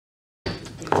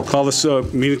Call this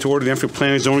meeting to order, the Enfield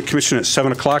Planning and Zoning Commission at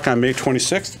 7 o'clock on May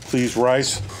 26th. Please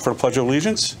rise for the Pledge of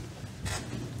Allegiance.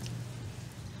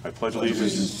 I pledge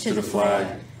allegiance to the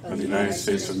flag of the United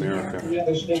States of America, to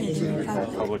the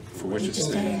republic for which it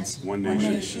stands, one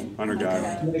nation, under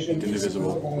God,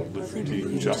 indivisible, with liberty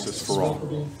and justice for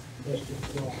all.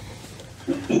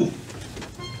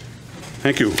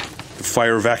 Thank you. The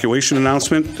fire evacuation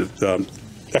announcement. The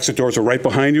exit doors are right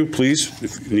behind you. Please,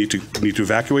 if you need to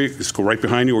evacuate, just go right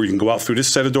behind you, or you can go out through this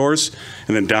set of doors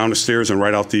and then down the stairs and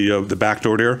right out the back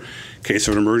door there. In case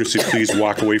of an emergency, please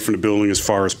walk away from the building as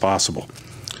far as possible.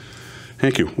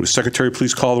 Thank you. Will the Secretary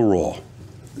please call the roll?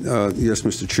 Yes,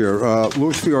 Mr. Chair.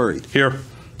 Louis Fiore. Here.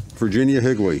 Virginia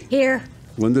Higley. Here.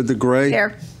 Linda DeGray.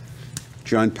 Here.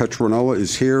 John Petronella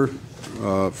is here.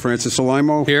 Francis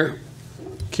Alimo. Here.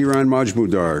 Kiran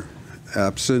Majmudar.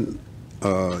 Absent.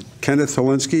 Kenneth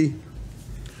Helinski.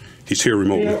 He's here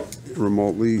remotely. Here.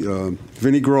 Remotely.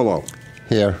 Vinnie Grillo.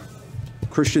 Here.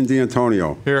 Christian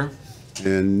D'Antonio. Here.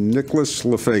 And Nicholas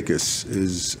Lefakis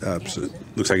is absent.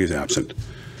 Looks like he's absent.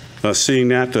 Seeing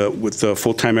that, with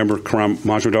full-time member Kiran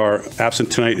Majmudar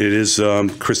absent tonight, it is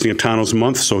Chris D'Antano's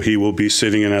month, so he will be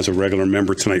sitting in as a regular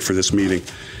member tonight for this meeting.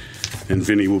 And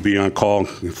Vinny will be on call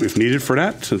if needed for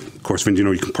that. Of course, Vinny,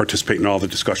 you can participate in all the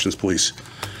discussions, please.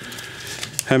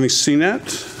 Having seen that,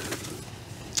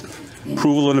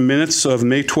 approval of the minutes of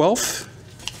May 12th.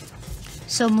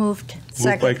 So moved.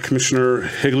 Moved by Commissioner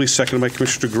Higley, seconded by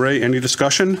Commissioner DeGray. Any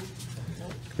discussion?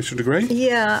 Commissioner DeGray?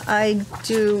 Yeah, I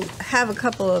do have a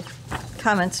couple of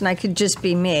comments, and I could just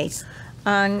be me.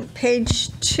 On page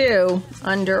 2,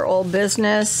 under old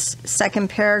business, second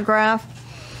paragraph,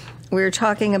 we were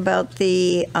talking about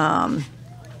the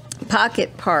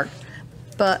pocket park,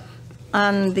 but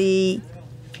on the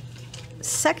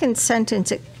second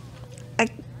sentence,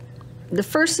 the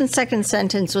first and second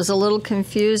sentence was a little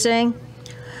confusing,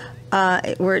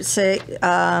 where it says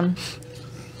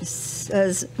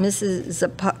Mrs.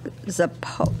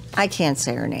 Zapo, I can't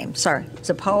say her name, sorry,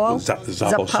 Zapo?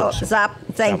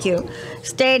 Thank you.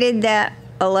 Stated that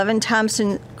 11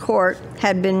 Thompson Court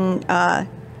had been,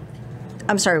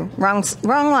 I'm sorry, wrong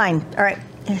line, all right.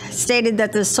 Stated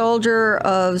that the soldier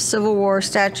of Civil War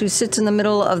statue sits in the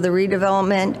middle of the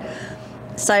redevelopment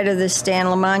site of the Stan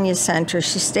Lamagna Center.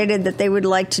 She stated that they would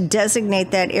like to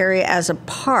designate that area as a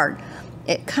park.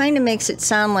 It kind of makes it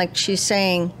sound like she's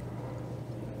saying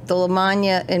the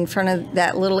Lamagna in front of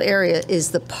that little area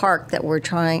is the park that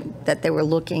they were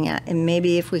looking at. And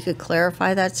maybe if we could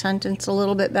clarify that sentence a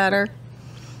little bit better.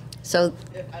 So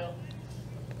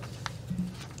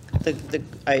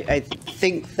I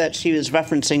think that she was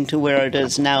referencing to where it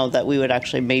is now, that we would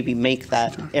actually maybe make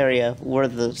that area where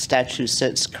the statue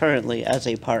sits currently as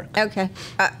a park. okay,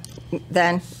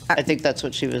 then. I think that's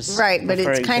what she was Right, but it's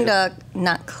referring kind to. of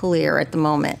not clear at the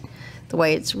moment, the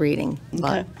way it's reading.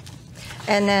 But. Okay.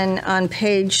 And then on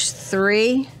page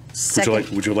 3,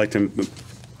 Would you like to,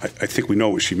 I think we know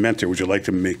what she meant there. Would you like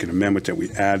to make an amendment that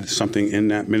we add something in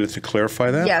that minute to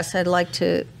clarify that? Yes, I'd like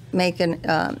to make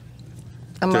a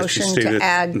motion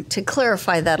to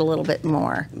clarify that a little bit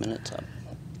more. Minutes up.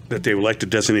 That they would like to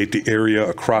designate the area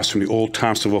across from the old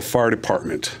Thompsonville Fire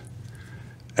Department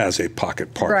as a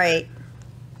pocket park. Right.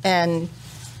 And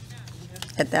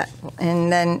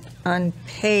then on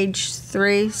page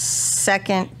 3,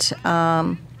 second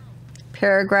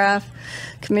paragraph,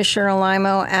 Commissioner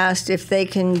Limo asked if they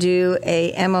can do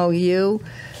a MOU,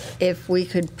 if we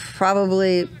could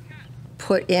probably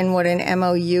put in what an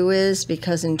MOU is,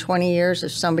 because in 20 years,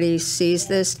 if somebody sees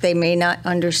this, they may not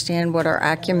understand what our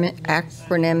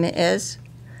acronym is.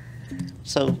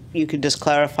 So you could just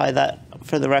clarify that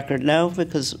for the record now,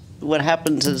 because what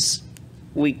happens is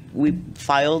we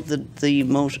filed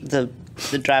the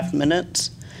draft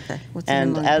minutes, Okay.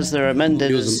 and as they're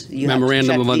amended, It was a you have to memorandum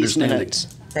check of these understanding. minutes.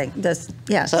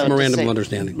 Yes. So to Memorandum say- of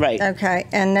understanding. Right. Okay,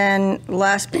 and then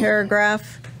last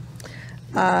paragraph,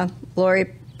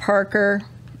 Lori Parker,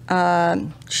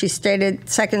 she stated,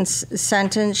 second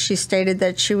sentence, she stated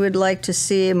that she would like to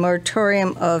see a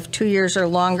moratorium of 2 years or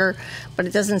longer, but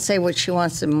it doesn't say what she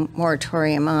wants a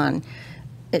moratorium on.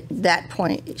 At that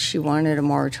point, she wanted a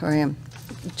moratorium.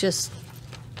 Just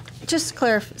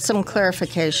some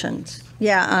clarifications.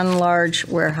 Yeah, on large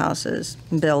warehouses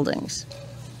and buildings.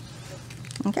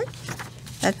 Okay,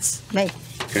 that's me.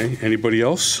 Okay, anybody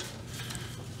else?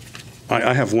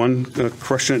 I have one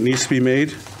correction that needs to be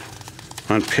made.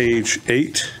 On page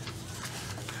 8,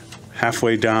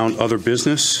 halfway down, other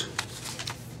business.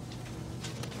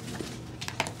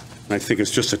 I think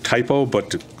it's just a typo,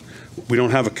 but we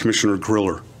don't have a Commissioner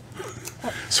Griller.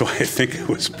 So I think it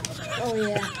was. Oh,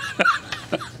 yeah.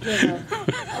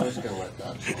 I was going to let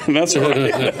that. That's all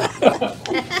right.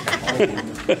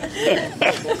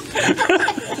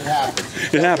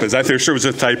 It happens. I think sure it was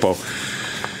a typo.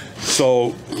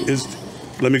 So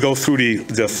let me go through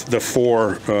the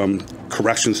four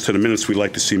corrections to the minutes we'd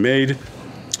like to see made.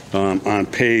 On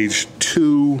page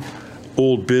 2,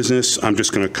 old business, I'm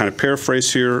just going to kind of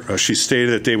paraphrase here. She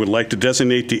stated that they would like to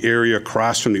designate the area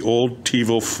across from the old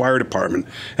Teville Fire Department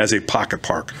as a pocket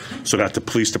park so that the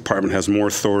police department has more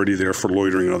authority there for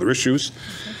loitering and other issues.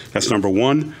 That's number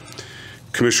 1.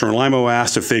 Commissioner Limo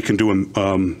asked if they can do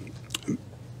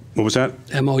what was that?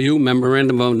 MOU,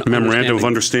 Memorandum of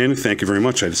Understanding. Thank you very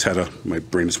much. I just had my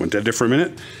brain just went dead there for a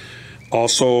minute.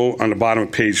 Also, on the bottom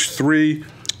of page 3,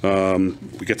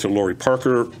 we get to Lori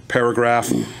Parker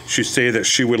paragraph. She stated that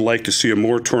she would like to see a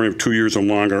moratorium of 2 years or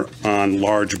longer on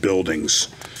large buildings.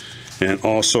 And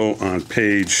also on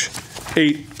page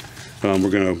 8, we're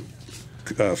going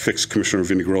to fix Commissioner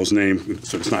Vinnie Grill's name,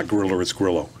 so it's not Grillo, it's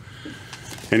Grillo.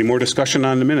 Any more discussion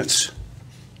on the minutes?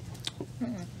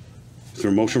 Is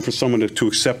there a motion for someone to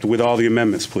accept with all the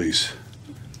amendments, please?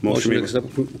 Motion to made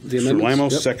accept the Mr. amendments. Limo,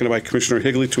 Yep. seconded by Commissioner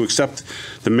Higley to accept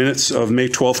the minutes of May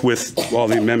 12th with all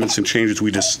the amendments and changes we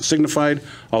just signified.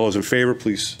 All those in favor,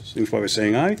 please signify by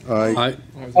saying aye. Aye.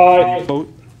 Aye.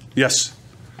 Vote? Yes.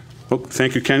 Oh,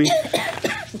 thank you, Kenny.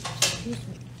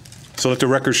 So let the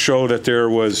record show that there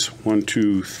was 1,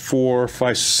 2, 4,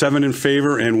 5, 7 in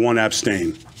favor and 1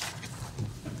 abstain.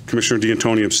 Commissioner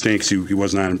D'Antoni abstained because he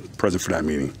was not present for that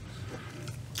meeting.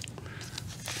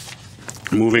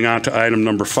 Moving on to item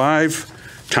number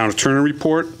 5, Town Attorney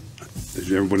Report.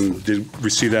 Everyone did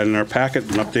receive that in our packet,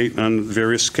 an update on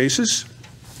various cases.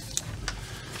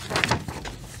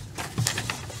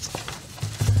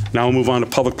 Now we'll move on to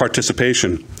public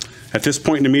participation. At this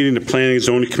point in the meeting, the Planning and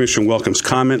Zoning Commission welcomes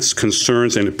comments,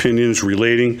 concerns, and opinions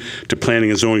relating to planning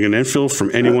and zoning in Enfield from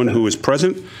anyone who is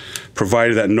present,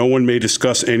 provided that no one may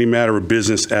discuss any matter of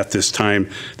business at this time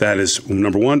that is,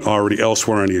 number 1, already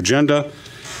elsewhere on the agenda,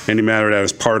 any matter that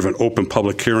is part of an open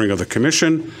public hearing of the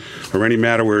Commission, or any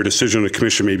matter where a decision of the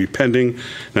Commission may be pending,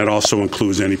 and that also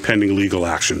includes any pending legal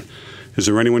action. Is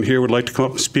there anyone here who would like to come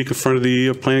up and speak in front of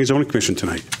the Planning and Zoning Commission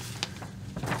tonight?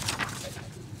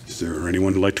 Is there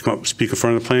anyone who would like to come up and speak in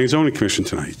front of the Planning and Zoning Commission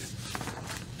tonight?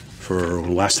 For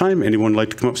last time, anyone would like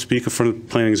to come up and speak in front of the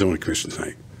Planning and Zoning Commission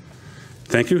tonight?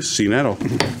 Thank you. Seeing that,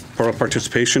 public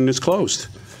participation is closed.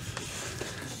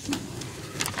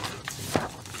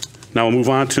 Now we'll move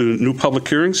on to new public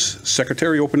hearings.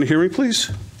 Secretary, open the hearing, please.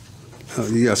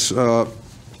 Yes.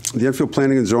 The Enfield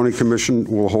Planning and Zoning Commission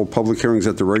will hold public hearings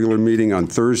at the regular meeting on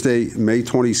Thursday, May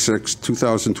 26,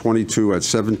 2022 at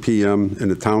 7 p.m. in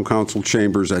the Town Council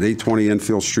chambers at 820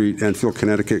 Enfield Street, Enfield,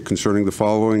 Connecticut, concerning the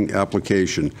following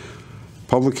application.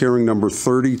 Public hearing number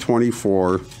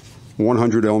 3024,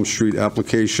 100 Elm Street,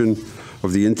 application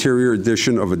of the interior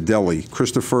addition of a deli.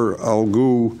 Christopher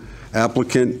Algu,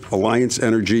 applicant, Alliance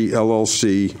Energy,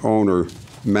 LLC, owner,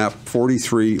 map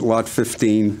 43, lot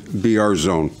 15, BR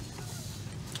zone.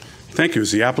 Thank you.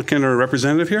 Is the applicant or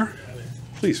representative here?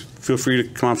 Please feel free to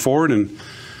come on forward and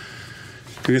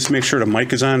just make sure the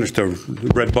mic is on.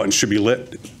 The red button should be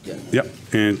lit. Yep.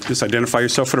 And just identify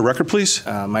yourself for the record, please.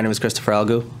 My name is Christopher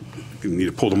Algu. You need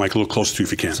to pull the mic a little closer to you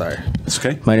if you can. Sorry. That's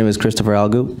okay. My name is Christopher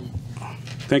Algu.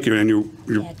 Thank you. And your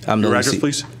address,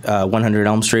 please? 100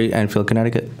 Elm Street, Enfield,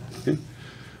 Connecticut. Okay.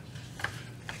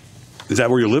 Is that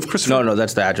where you live, Christopher? No,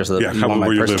 that's the address of the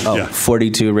where you live. Yeah.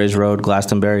 42 Ridge Road,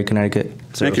 Glastonbury, Connecticut.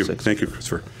 Thank you. 06. Thank you,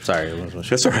 Christopher. Sorry.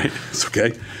 That's all right. It's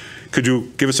okay. Could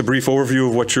you give us a brief overview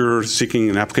of what you're seeking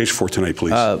an application for tonight,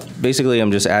 please? Basically,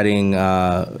 I'm just adding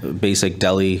basic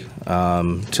deli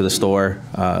to the store.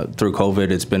 Through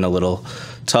COVID, it's been a little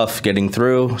tough getting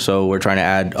through, so we're trying to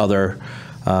add other,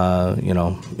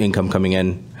 income coming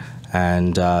in,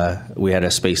 and we had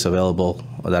a space available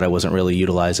that I wasn't really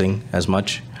utilizing as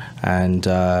much, and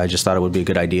I just thought it would be a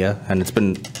good idea. And it's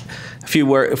been a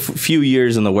few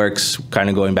years in the works, kind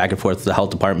of going back and forth with the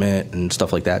health department and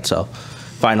stuff like that. So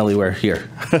finally, we're here.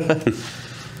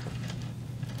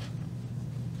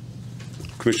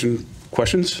 Commission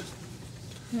questions?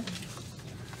 I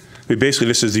mean, basically,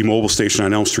 this is the mobile station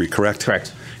on Elm Street, correct?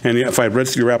 Correct. And if I read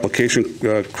through your application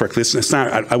correctly, it's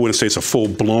not, I wouldn't say it's a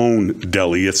full-blown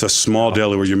deli. It's a small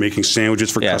deli where you're making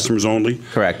sandwiches for customers only.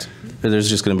 Correct. There's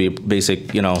just going to be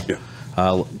basic,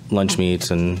 lunch meats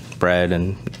and bread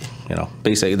and,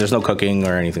 basic. There's no cooking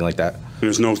or anything like that.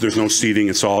 There's no seating.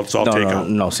 It's all takeout.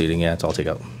 No seating. Yeah, it's all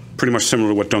takeout. Pretty much similar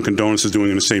to what Dunkin' Donuts is doing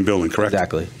in the same building, correct?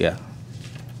 Exactly. Yeah.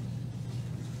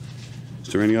 Is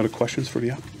there any other questions for the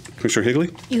applicant? Commissioner Higley?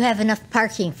 You have enough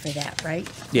parking for that, right?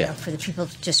 You Yeah. know, for the people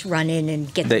to just run in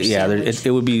and get their Yeah, sandwich.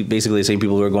 it would be basically the same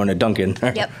people who are going to Dunkin'.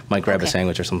 Yep. Might grab a Okay.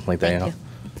 sandwich or something like that, Thank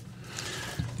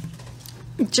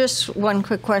you know? Just one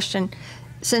quick question.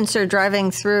 Since they're driving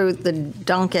through the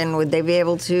Dunkin', would they be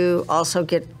able to also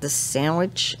get the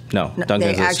sandwich? No, They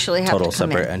Dunkin's is actually have total to come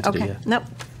separate in. entity, Okay, yeah. nope,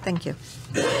 thank you.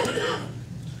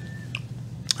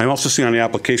 I also see on the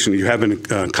application, you have been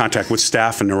in contact with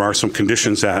staff, and there are some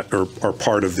conditions that are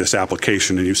part of this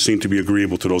application, and you seem to be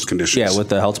agreeable to those conditions. Yeah, with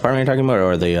the health department you're talking about,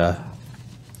 or the,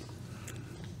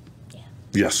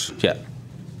 Yes. yeah.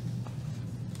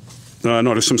 No,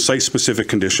 there's some site-specific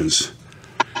conditions.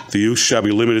 The use shall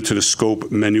be limited to the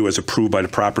scope menu as approved by the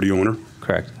property owner.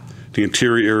 Correct. The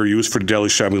interior area used for the deli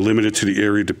shall be limited to the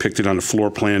area depicted on the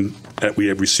floor plan that we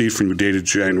have received from you dated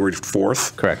January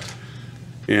 4th. Correct.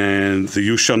 And the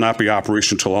use shall not be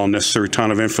operational until all necessary town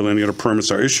of Enfield and any other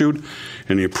permits are issued,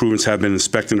 and the improvements have been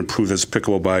inspected and approved as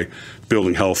applicable by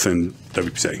Building Health and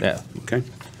WPCA. Yeah. Okay?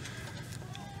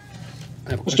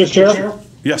 Mr. Chair?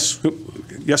 Yes.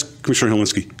 Yes, Commissioner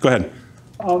Helinski. Go ahead.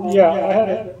 Yeah, I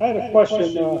had a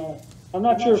question. I'm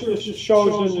not sure if this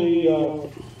shows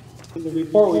in the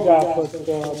report we got,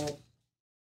 but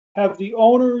have the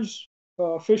owners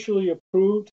officially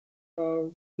approved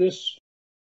this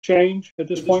change at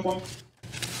this point?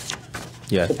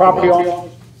 Yeah. The property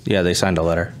owners? Yeah, they signed a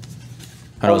letter.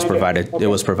 And it was Oh, they did? provided, Okay. it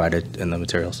was provided in the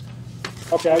materials.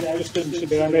 Okay, I just didn't see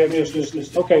that. I may have just missed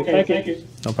this. Okay, thank you.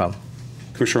 No problem.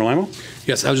 Commissioner Limo?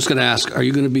 Yes, I was just going to ask, are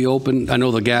you going to be open? I know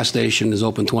the gas station is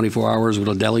open 24 hours. Will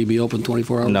the deli be open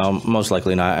 24 hours? No, most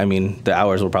likely not. I mean, the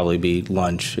hours will probably be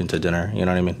lunch into dinner, you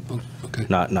know what I mean? Oh, okay.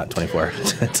 Not 24.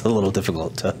 It's a little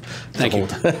difficult to Thank you.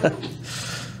 hold.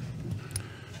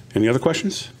 Any other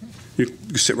questions? You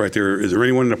sit right there. Is there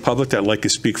anyone in the public that would like to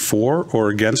speak for or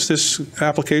against this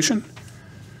application?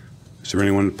 Is there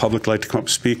anyone in the public like to come up and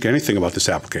speak anything about this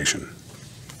application?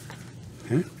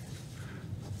 Okay.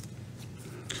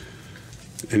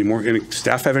 Any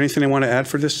staff have anything they want to add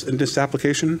for this in this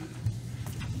application?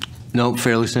 No,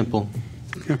 fairly simple,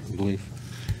 Yeah. I believe.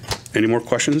 Any more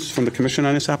questions from the commission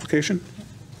on this application?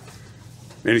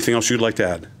 Anything else you'd like to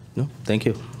add? No, thank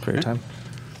you for your time.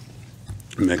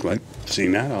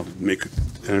 Seeing that, I'll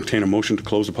entertain a motion to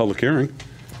close the public hearing.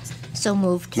 So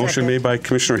moved. Motion made by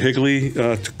Commissioner Higley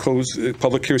to close the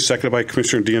public hearing, seconded by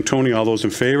Commissioner D'Antoni. All those in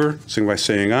favor, signify by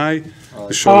saying aye.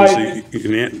 The show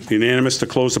is unanimous to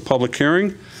close the public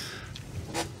hearing.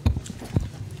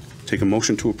 Take a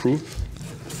motion to approve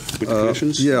with the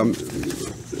conditions? Yeah,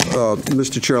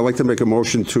 Mr. Chair, I'd like to make a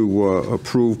motion to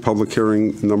approve public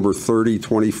hearing number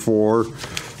 3024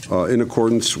 in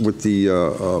accordance with the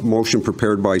motion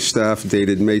prepared by staff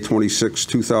dated May 26,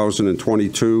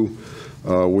 2022,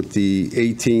 with the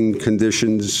 18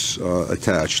 conditions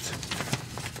attached.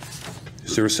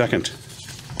 Is there a second?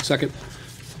 Second.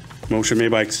 Motion made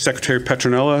by Secretary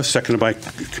Petronella, seconded by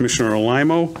Commissioner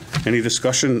Limo. Any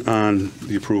discussion on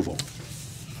the approval?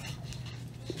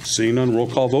 Seeing none, roll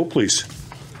call vote, please.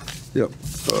 Yep.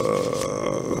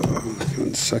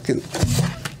 1 second.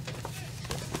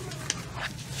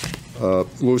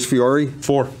 Louis Fiore,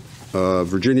 4.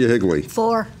 Virginia Higley,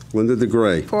 4. Linda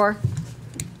DeGray, 4.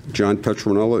 John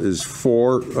Petronella is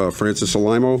 4, Francis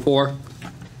Alimo, 4.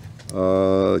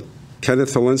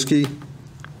 Kenneth Helinski,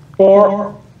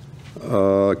 4.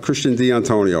 Christian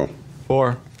D'Antonio.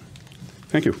 4.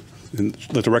 Thank you. And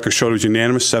let the record show it was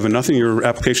unanimous, 7-0. Your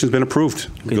application's been approved.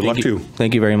 Okay, Good luck thank to you.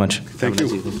 Thank you very much. Thank Have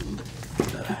a you. nice evening.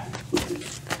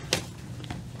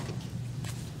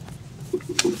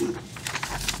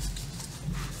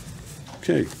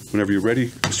 Okay, whenever you're ready,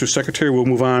 Mr. Secretary, we'll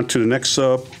move on to the next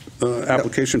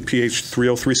application, PH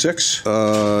 3036. Yeah,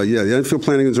 the Enfield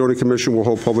Planning and Zoning Commission will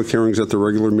hold public hearings at the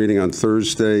regular meeting on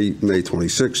Thursday, May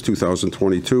 26,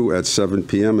 2022, at 7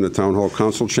 p.m. in the Town Hall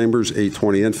Council Chambers,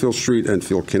 820 Enfield Street,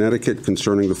 Enfield, Connecticut,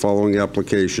 concerning the following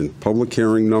application. Public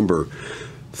hearing number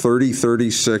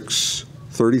 3036,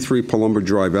 33 Palumba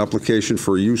Drive, application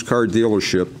for a used car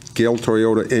dealership, Gale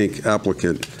Toyota, Inc.,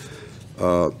 applicant.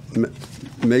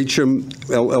 Macham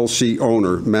LLC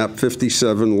owner, map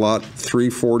 57, lot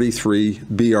 343,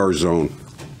 BR zone.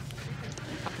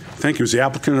 Thank you. Is the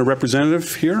applicant a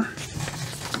representative here?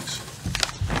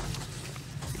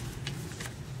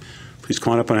 Please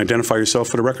come on up and identify yourself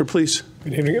for the record, please.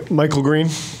 Good evening. Michael Green,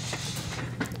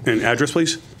 And address,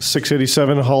 please.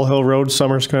 687 Hall Hill Road,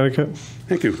 Somers, Connecticut.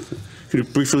 Thank you. Can you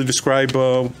briefly describe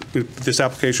this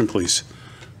application, please?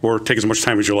 Or take as much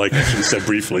time as you like, I should have said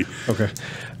briefly. Okay.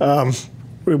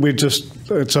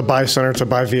 It's a buy center to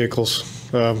buy vehicles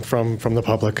from the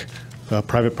public,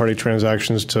 private party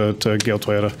transactions to Gale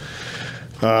Toyota.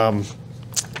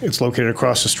 It's located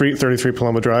across the street, 33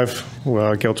 Palumbo Drive.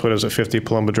 Gale Toyota is at 50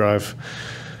 Palumbo Drive.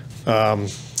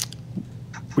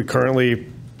 We currently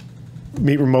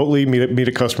meet remotely, meet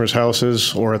at customers'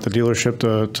 houses or at the dealership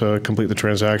to complete the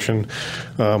transaction.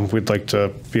 We'd like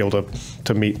to be able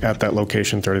to meet at that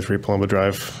location, 33 Palumbo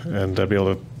Drive, and be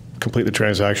able to complete the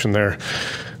transaction there.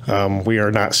 We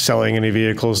are not selling any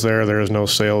vehicles there. There is no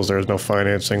sales. There is no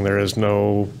financing. There is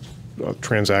no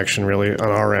transaction really on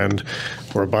our end.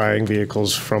 We're buying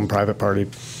vehicles from private party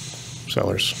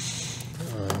sellers.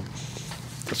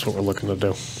 That's what we're looking to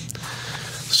do.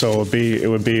 So it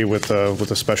would be with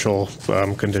a special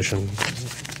condition.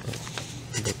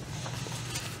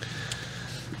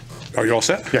 Are you all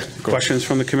set? Yeah. Questions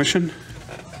from the commission?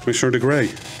 Commissioner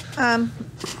DeGray.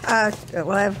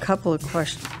 Well, I have a couple of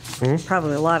questions.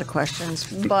 Probably a lot of questions,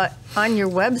 but on your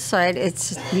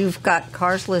website, you've got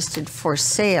cars listed for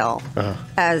sale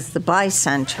as the buy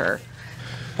center,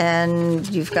 and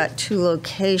you've got 2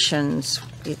 locations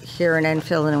here in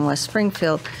Enfield and in West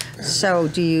Springfield. So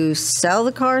do you sell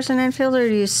the cars in Enfield, or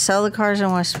do you sell the cars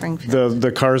in West Springfield?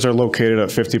 The cars are located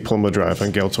at 50 Palumbo Drive on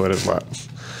Gale Toyota's lot.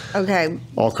 Okay.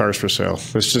 All cars for sale.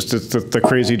 It's just the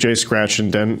Crazy J scratch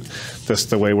and dent. That's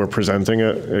the way we're presenting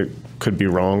it. It could be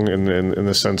wrong in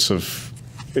the sense of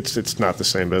it's not the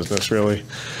same business really.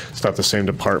 It's not the same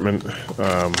department.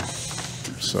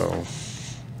 So.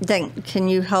 Then can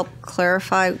you help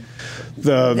clarify?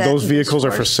 Those vehicles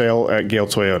are for sale at Gale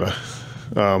Toyota.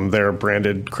 They're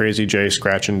branded Crazy J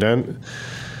scratch and dent.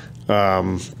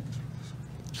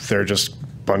 They're just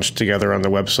bunched together on the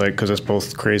website because it's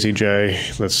both Crazy J.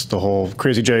 That's the whole.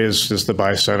 Crazy J is the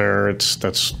buy center.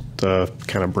 That's the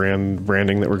kind of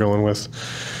branding that we're going with.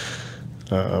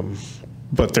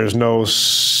 But there's no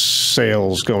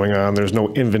sales going on. There's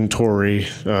no inventory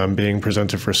being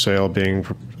presented for sale being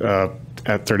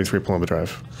at 33 Palumbo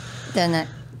Drive. Then that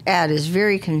ad is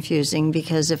very confusing,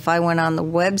 because if I went on the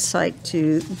website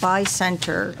to buy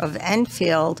center of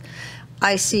Enfield,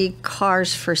 I see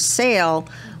cars for sale.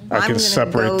 I can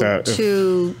separate that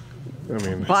to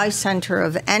buy center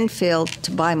of Enfield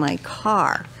to buy my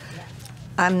car.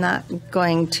 I'm not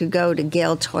going to go to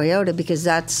Gale Toyota because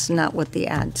that's not what the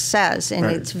ad says. And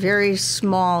it's very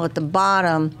small at the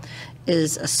bottom,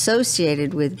 is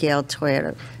associated with Gale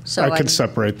Toyota. So I can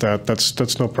separate that.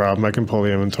 That's no problem. I can pull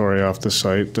the inventory off the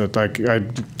site. That I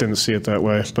didn't see it that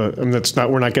way, but that's not.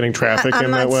 We're not getting traffic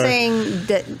in that way. I'm not saying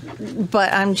that,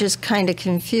 but I'm just kind of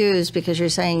confused because you're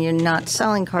saying you're not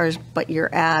selling cars, but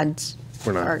your ads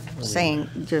are saying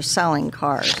you're selling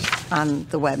cars on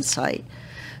the website.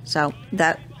 So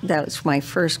that was my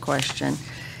first question,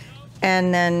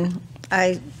 and then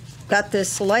I got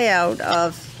this layout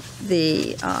of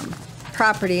the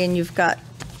property, and you've got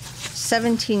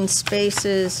 17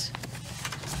 spaces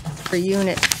for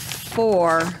Unit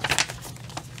 4,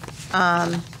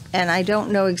 and I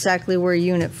don't know exactly where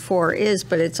Unit 4 is,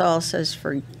 but it all says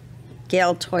for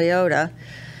Gale Toyota.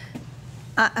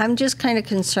 I'm just kind of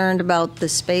concerned about the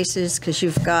spaces because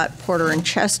you've got Porter and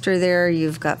Chester there,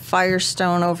 you've got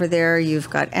Firestone over there, you've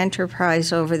got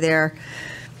Enterprise over there,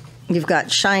 you've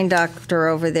got Shine Doctor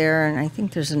over there, and I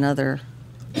think there's another.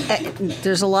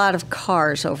 There's a lot of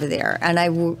cars over there, and I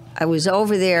was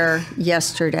over there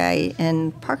yesterday,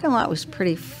 and parking lot was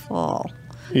pretty full.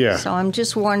 Yeah. So I'm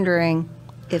just wondering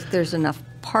if there's enough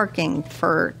parking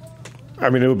for. I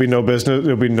mean, it would be no business. It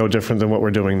would be no different than what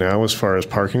we're doing now as far as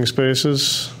parking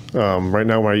spaces. Right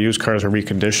now, my used cars are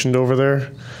reconditioned over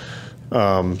there,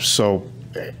 so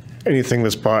anything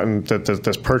that's bought and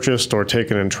that's purchased or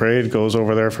taken in trade goes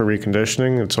over there for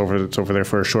reconditioning. It's over there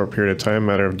for a short period of time,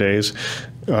 matter of days,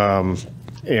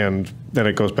 and then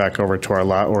it goes back over to our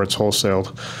lot or it's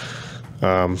wholesaled.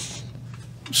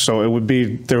 So there would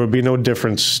be no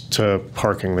difference to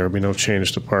parking. There would be no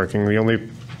change to parking. The only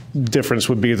difference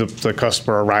would be the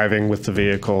customer arriving with the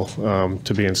vehicle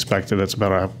to be inspected. That's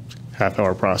about a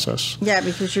half-hour process. Yeah,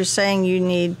 because you're saying you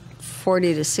need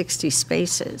 40 to 60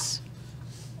 spaces.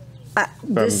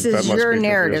 This is your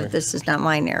narrative. This is not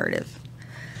my narrative.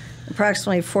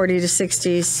 Approximately 40 to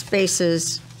 60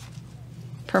 spaces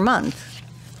per month.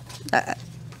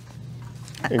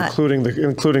 Including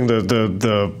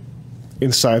the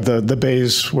inside the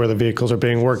bays where the vehicles are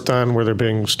being worked on, where they're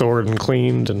being stored and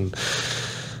cleaned, and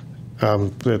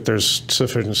that there's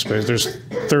sufficient space. There's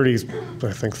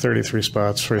 33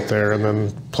 spots right there, and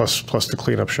then plus the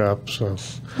cleanup shop. So.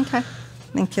 Okay,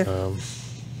 thank you.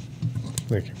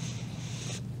 Thank you.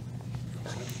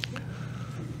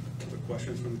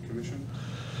 Questions from the commission?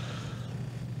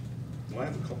 Well, I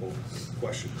have a couple of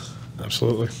questions.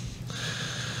 Absolutely.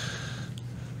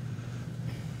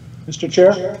 Mr.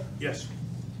 Chair? Yes.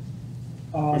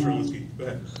 Commissioner Linsky, go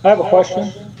ahead. I have a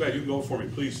question Go ahead, you can go for me,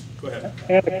 please. Go ahead.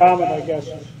 and a comment, I guess.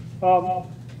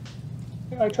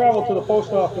 I travel to the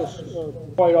post office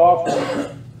quite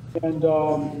often, and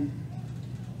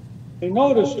I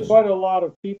noticed quite a lot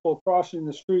of people crossing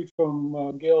the street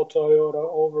from Gale Toyota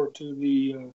over to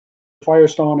the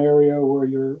Firestone area where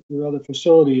your other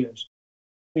facility is.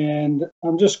 And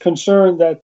I'm just concerned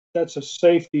that that's a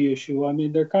safety issue. I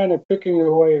mean, they're kind of picking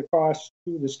their way across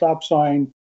to the stop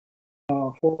sign,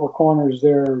 4 corners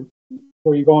there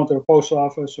where you go into the post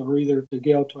office or either the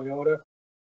Gale Toyota.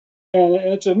 And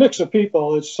it's a mix of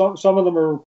people. It's some of them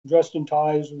are dressed in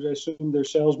ties, which I assume they're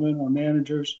salesmen or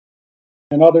managers,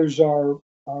 and others are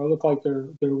look like they're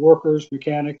workers,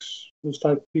 mechanics, those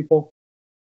type of people.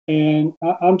 And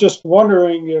I'm just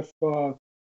wondering if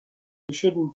we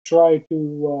shouldn't try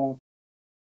to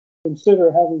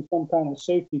consider having some kind of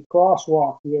safety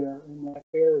crosswalk there in that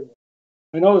area.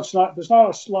 I know there's not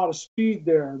a lot of speed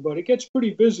there, but it gets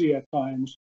pretty busy at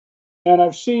times. And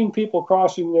I've seen people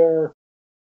crossing there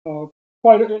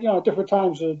quite at different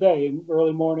times of the day,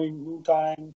 early morning,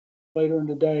 noontime, later in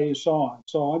the day, and so on.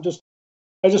 So I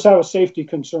just have a safety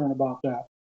concern about that.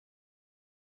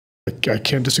 I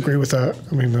can't disagree with that.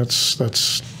 I mean,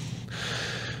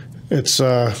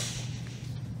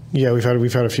 yeah,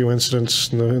 we've had a few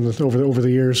incidents over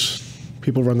the years.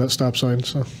 People run that stop sign,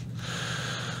 so.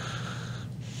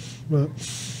 But.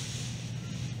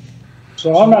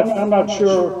 So I'm not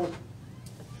sure.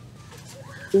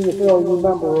 Being a fairly new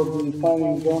member of the Planning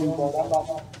and Zoning Board, I'm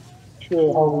not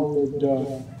sure how we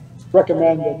would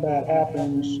recommend that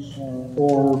happens,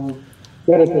 or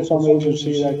get it to some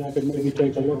agency that could maybe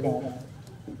take a look at it.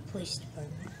 Police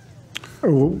department.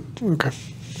 Oh, okay.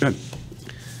 Good.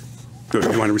 Good.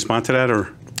 You want to respond to that,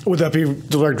 or? Would that be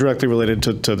directly related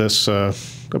to this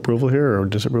approval here or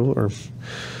disapproval, or?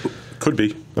 Could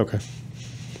be. Okay.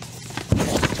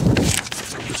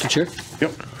 Mr. Chair?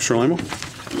 Yep. Sure, Limo?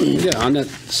 Yeah, on that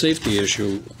safety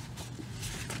issue,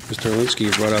 Mr. Linsky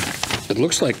brought up, it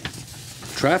looks like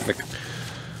traffic,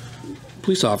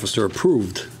 police officer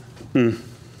approved. No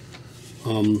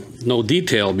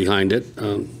detail behind it,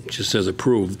 just says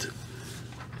approved.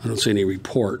 I don't see any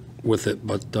report with it,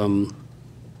 but I mean,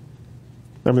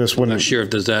 this I'm not sure if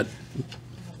does that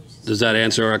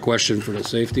answer our question for the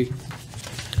safety?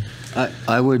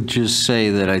 I would just say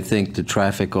that I think the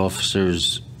traffic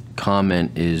officer's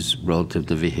comment is relative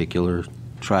to vehicular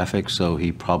traffic, so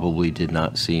he probably did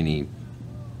not see any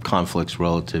conflicts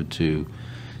relative to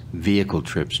vehicle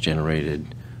trips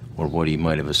generated or what he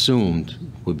might have assumed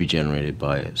would be generated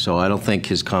by it. So I don't think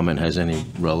his comment has any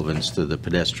relevance to the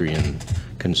pedestrian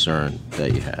concern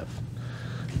that you have.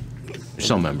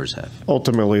 Some members have.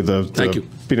 Ultimately, Thank you.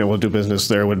 being able to do business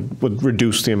there would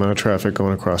reduce the amount of traffic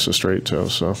going across the street too.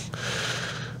 So,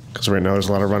 because right now there's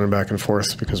a lot of running back and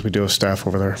forth because we do have staff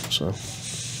over there. So,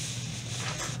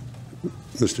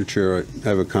 Mr. Chair, I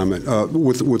have a comment.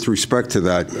 With respect to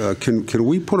that, can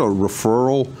we put a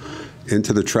referral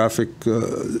into the traffic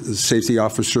safety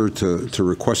officer to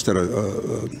request that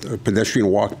a pedestrian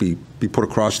walk be put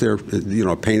across there?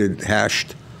 A painted,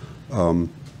 hashed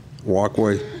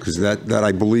walkway, because that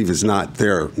I believe is not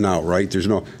there now, right? There's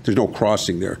no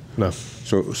crossing there. no.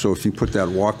 So if you put that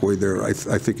walkway there, I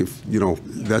think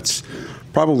that's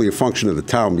probably a function of the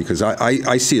town, because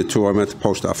I see it too. I'm at the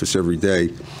post office every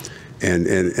day,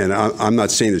 and I'm not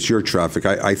saying it's your traffic.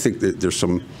 I think that there's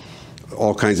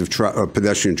all kinds of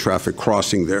pedestrian traffic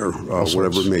crossing there,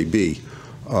 whatever it may be.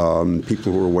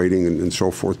 People who are waiting and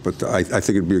so forth. But I think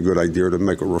it'd be a good idea to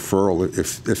make a referral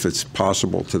if it's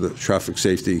possible to the traffic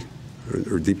safety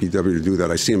or DPW to do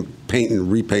that. I see them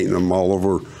repainting them all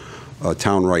over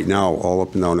town right now, all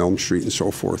up and down Elm Street and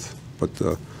so forth. But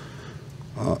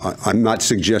I'm not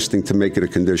suggesting to make it a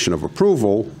condition of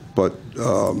approval, but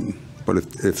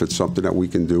if it's something that we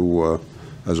can do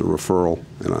as a referral,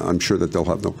 and I'm sure that they'll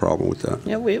have no problem with that.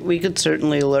 Yeah, we could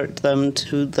certainly alert them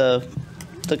to the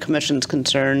commission's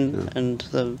concern and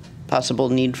the possible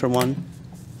need for one.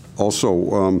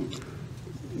 Also,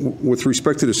 with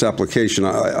respect to this application,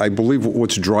 I believe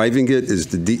what's driving it is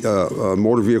the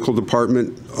motor vehicle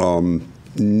department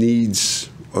needs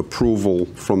approval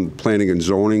from planning and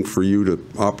zoning for you to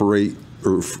operate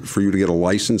or for you to get a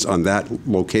license on that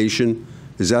location.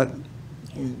 Is that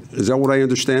what I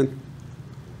understand?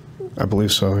 I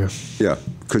believe so. Yeah. Yeah,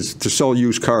 because to sell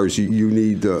used cars, you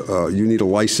need a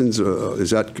license.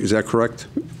 Is that correct?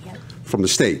 Yep. From the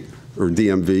state or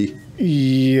DMV?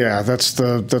 Yeah, that's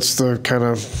the kind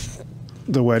of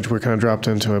the wedge we're kind of dropped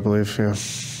into, I believe. Yeah.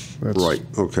 Right.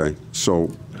 Okay.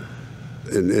 So,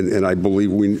 And I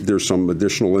believe there's some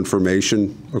additional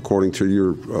information, according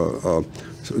to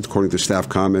according to staff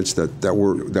comments, that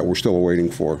we're still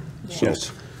awaiting for.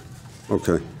 Yes.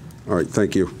 Okay. All right.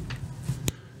 Thank you.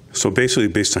 So basically,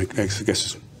 based on, I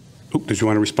guess, did you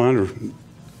want to respond? Or?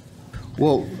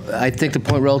 Well, I think the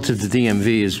point relative to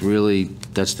DMV is really,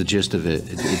 that's the gist of it.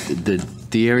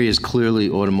 The area is clearly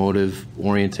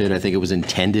automotive-oriented. I think it was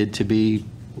intended to be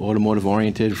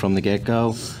automotive-oriented from the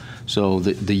get-go. So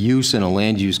the use in a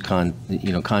land use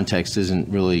context isn't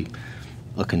really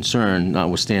a concern,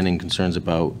 notwithstanding concerns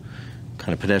about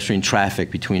kind of pedestrian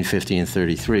traffic between 50 and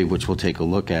 33, which we'll take a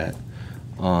look at.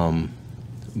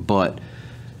 But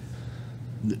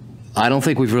I don't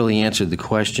think we've really answered the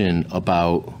question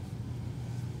about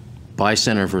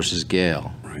Bi-Center versus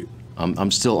Gale. Right.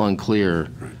 I'm still unclear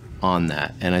on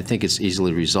that, and I think it's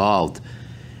easily resolved.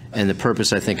 And the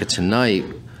purpose, I think, of tonight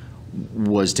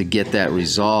was to get that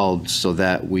resolved so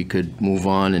that we could move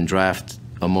on and draft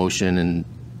a motion and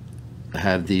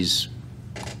have these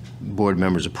board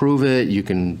members approve it. You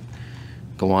can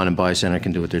go on and Bi-Center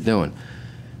can do what they're doing.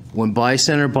 When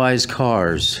Bi-Center buys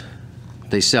cars,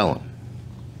 they sell them.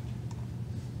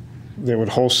 They would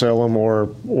wholesale them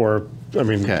or I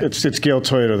mean, Okay. it's Gale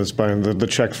Toyota that's buying the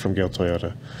check from Gale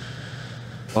Toyota.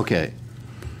 Okay.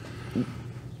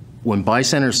 When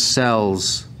Bi-Center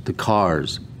sells the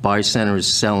cars, Bi-Center is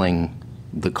selling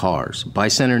the cars.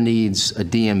 Bi-Center needs a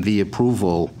DMV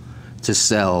approval to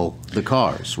sell the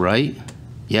cars, right?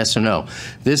 Yes or no?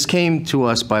 This came to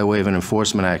us by way of an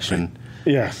enforcement action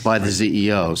Yeah. by the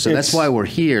CEO. So that's why we're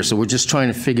here. So we're just trying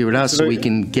to figure it out so we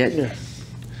can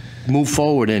move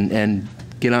forward and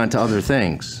get on to other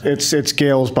things. It's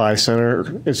Gale's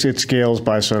Bi-Center. It's Gale's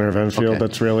Bi-Center of Enfield. Okay.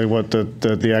 That's really what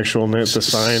the actual the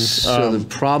sign. So the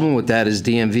problem with that is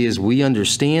DMV is we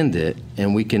understand it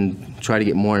and we can try to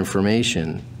get more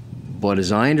information. But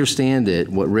as I understand it,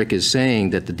 what Rick is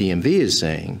saying, that the DMV is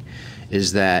saying,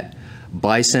 is that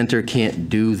Bi-Center can't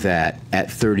do that at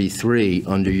 33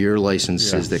 under your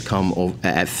licenses that come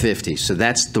at 50. So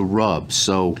that's the rub.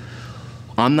 So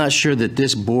I'm not sure that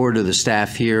this board or the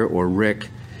staff here or Rick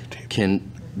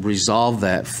can resolve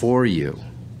that for you.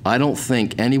 I don't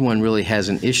think anyone really has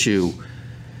an issue.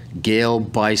 Gale,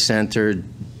 Bi-Center,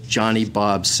 Johnny,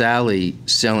 Bob, Sally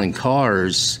selling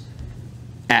cars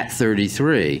at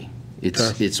 33.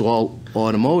 It's all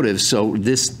automotive. So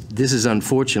this is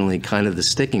unfortunately kind of the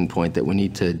sticking point that we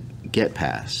need to get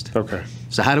past. Okay.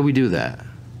 So how do we do that?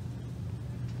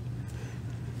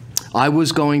 I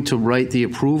was going to write the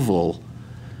approval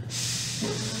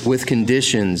with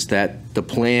conditions that the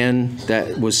plan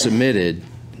that was submitted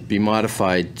be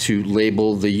modified to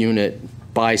label the unit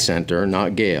Bi-Center,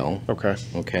 not Gale. Okay.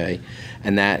 Okay.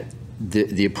 And that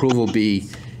the approval be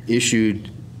issued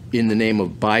in the name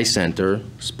of Bi-Center,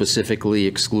 specifically,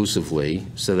 exclusively,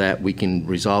 so that we can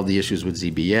resolve the issues with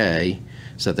ZBA,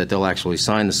 so that they'll actually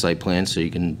sign the site plan so you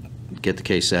can get the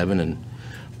K7 and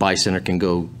Bi-Center can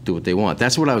go do what they want.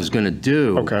 That's what I was going to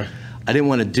do. Okay. I didn't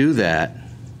want to do that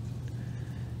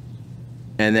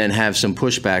and then have some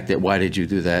pushback that why did you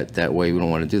do that way? We don't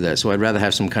want to do that. So I'd rather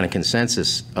have some kind of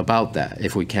consensus about that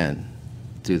if we can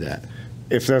do that.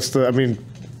 If that's I mean,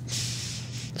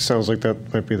 sounds like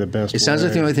that might be the best. It sounds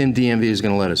like the only thing DMV is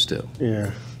going to let us do.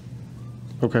 Yeah.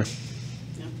 Okay.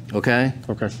 Okay?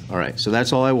 Okay. All right. So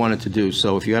that's all I wanted to do.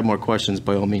 So if you have more questions,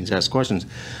 by all means, ask questions.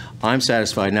 I'm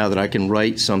satisfied now that I can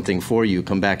write something for you,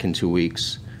 come back in 2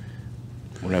 weeks,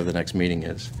 whenever the next meeting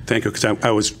is. Thank you, because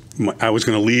I was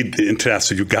going to lead into that,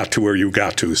 so you got to where you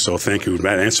got to. So thank you.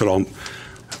 That answered all.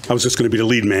 I was just going to be the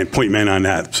lead man, point man on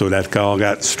that, so that all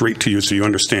got straight to you, so you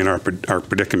understand our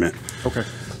predicament. Okay.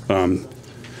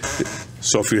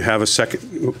 So if you have a second,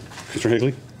 Mr.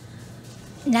 Higley?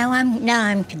 Now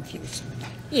I'm confused.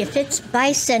 If it's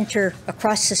Bi-Center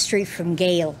across the street from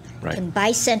Gale, Right. can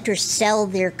Bi-Center sell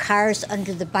their cars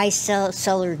under the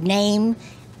Bi-Seller name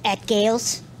at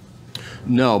Gale's?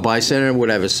 No, Bi-Center would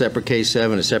have a separate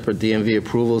K7, a separate DMV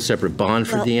approval, separate bond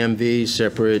for Well- DMV,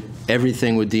 separate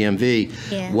everything with DMV.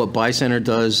 Yeah. What Bi-Center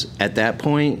does at that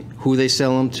point, who they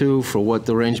sell them to, for what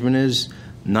the arrangement is,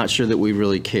 not sure that we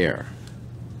really care.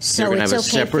 So gonna it's have a okay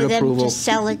for separate them approval. to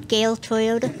sell at Gale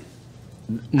Toyota?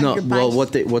 No, Under well, Bi-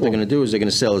 what they're going to do is they're going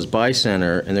to sell as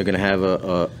Bi-Center, and they're going to have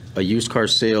a used car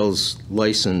sales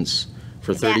license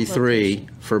for That 33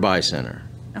 for Bi-Center.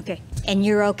 Okay, and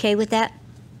you're okay with that?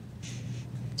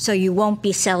 So you won't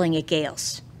be selling at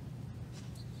Gale's?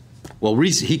 Well,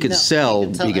 he could sell,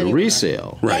 can sell he could anywhere.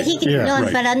 resale. Right. He can, Yeah. no,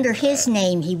 Right. but under his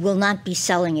name, he will not be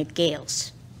selling at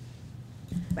Gale's,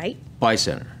 right?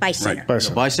 Bi-Center. Bi-Center.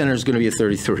 Bi-Center. Bi-Center is going to be a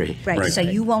 33. Right, Right. so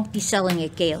you won't be selling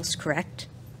at Gale's, correct?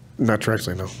 Not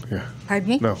directly, no. Yeah. Pardon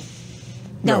me? No.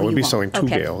 No, it would you be won't. selling to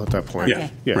Okay. Gale at that point. Yeah,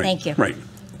 Okay, Yeah. right, thank you. Right.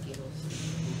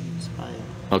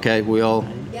 Okay, we all,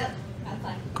 Yep, I'm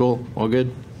fine. cool, all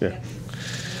good? Yeah.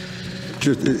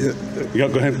 Just, Yeah,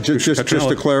 go ahead. Just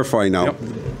to clarify now,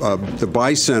 Yep. the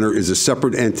buy center is a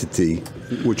separate entity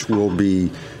which will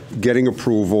be getting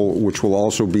approval, which will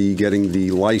also be getting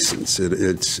the license.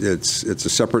 It's a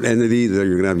separate entity that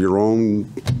you're going to have your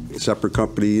own separate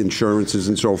company, insurances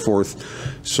and so forth.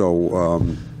 So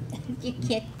You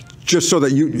can't, just so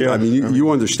that you, Yeah, I mean, you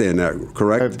understand that,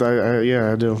 correct?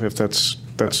 Yeah, I do. If that's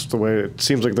the way, it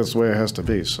seems like that's the way it has to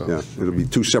be, so. Yeah, it'll be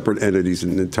two separate entities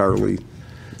and entirely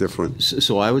different.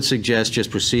 So I would suggest just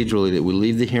procedurally that we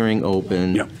leave the hearing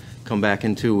open. Yep. Come back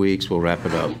in 2 weeks, we'll wrap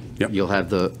it up. Yep. You'll have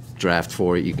the draft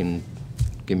for it, you can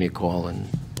give me a call and,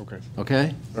 Okay.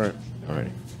 okay? All right, all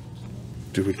right.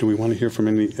 Do we want to hear from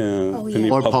any?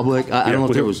 Any Or public, I don't know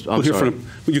if there was, I'm sorry.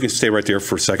 You can stay right there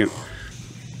for a second.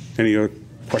 Any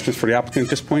questions for the applicant at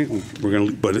this point? We're going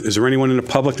to. But is there anyone in the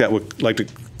public that would like to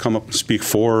come up and speak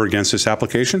for or against this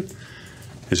application?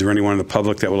 Is there anyone in the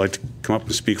public that would like to come up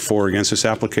and speak for or against this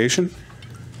application?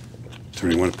 Is there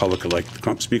anyone in the public that would like to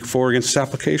come up and speak for or against this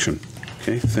application?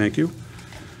 Okay, thank you.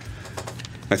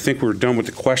 I think we're done with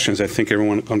the questions. I think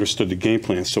everyone understood the game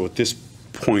plan. So at this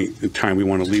point in time, we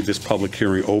want to leave this public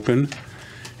hearing open.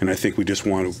 And I think we just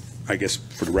want to, I guess,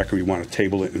 for the record, we want to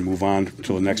table it and move on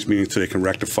until the next meeting so they can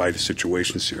rectify the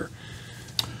situations here.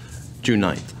 June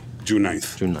 9th, June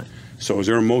 9th. June 9th. So is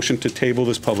there a motion to table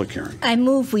this public hearing? I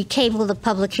move we table the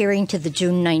public hearing to the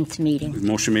June 9th meeting.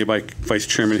 Motion made by Vice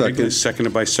Chairman Higgins,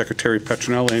 seconded by Secretary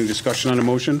Petronella. Any discussion on the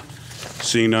motion?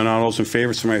 Seeing none, all those in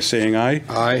favor, somebody saying aye.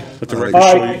 Aye. Let the record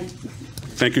Aye. show.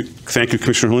 Thank you,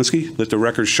 Commissioner Helinski. Let the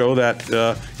record show that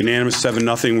unanimous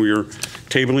 7-0. We are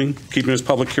tabling, keeping this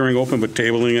public hearing open, but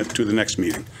tabling it to the next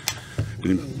meeting.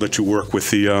 And let you work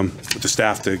with the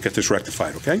staff to get this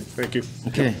rectified. Okay? Thank you.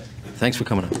 Okay, thanks for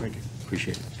coming up. Thank you.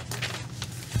 Appreciate it.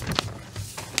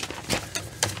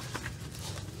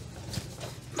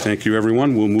 Thank you,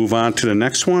 everyone. We'll move on to the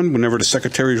next one whenever the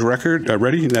Secretary's record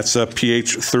ready. That's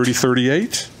PH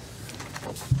 3038.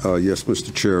 Yes,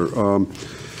 Mr. Chair.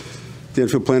 The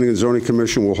Enfield Planning and Zoning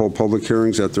Commission will hold public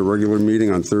hearings at their regular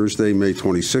meeting on Thursday, May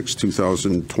 26,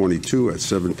 2022 at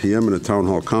 7 p.m. in the Town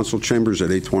Hall Council Chambers at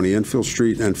 820 Enfield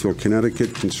Street, Enfield,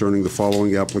 Connecticut, concerning the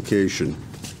following application.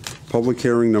 Public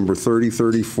hearing number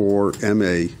 3034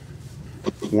 MA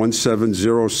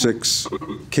 1706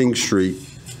 King Street.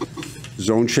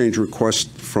 Zone change request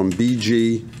from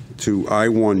BG to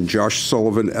I-1 Josh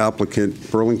Sullivan,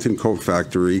 applicant, Burlington Coat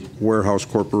Factory, Warehouse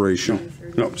Corporation.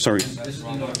 No, sorry.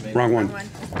 Wrong one.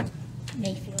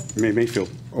 Mayfield. Mayfield.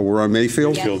 Oh, we're on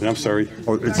Mayfield? Mayfield, I'm sorry.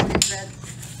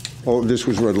 Oh, this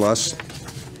was read last.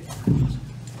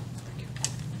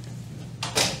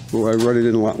 Well, I read it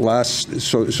in last,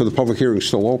 so the public hearing's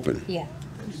still open. Yeah.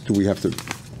 Do we have to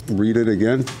read it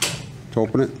again to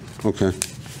open it? Okay.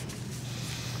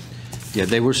 Yeah,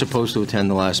 they were supposed to attend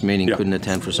the last meeting, Yeah. couldn't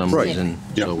attend for some Right. reason,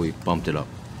 Yeah. so we bumped it up.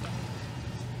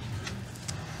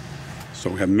 So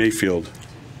we have Mayfield.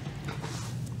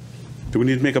 Do we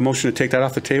need to make a motion to take that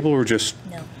off the table or just?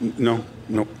 No. No?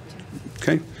 No.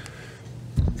 Okay.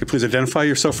 Could you please identify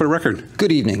yourself for the record?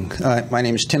 Good evening. My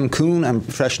name is Tim Kuhn. I'm a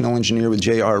professional engineer with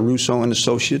J.R. Russo and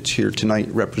Associates, here tonight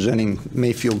representing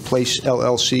Mayfield Place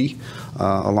LLC,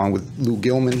 along with Lou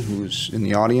Gilman, who's in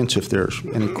the audience, if there's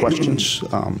any questions.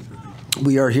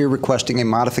 We are here requesting a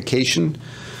modification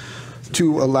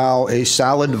to allow a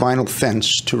solid vinyl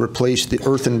fence to replace the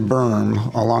earthen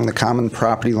berm along the common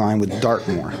property line with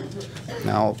Dartmoor.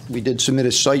 Now, we did submit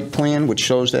a site plan which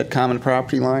shows that common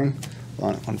property line.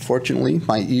 Unfortunately,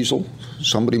 my easel,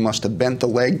 somebody must have bent the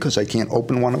leg because I can't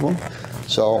open one of them.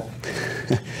 So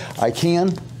I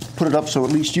can put it up so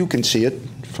at least you can see it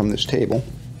from this table.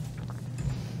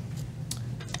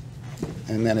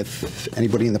 And then if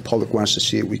anybody in the public wants to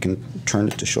see it, we can turn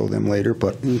it to show them later.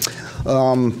 But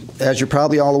as you're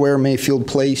probably all aware, Mayfield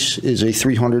Place is a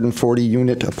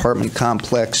 340-unit apartment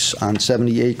complex on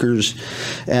 70 acres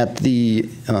at the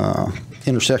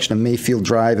intersection of Mayfield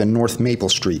Drive and North Maple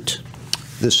Street.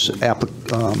 This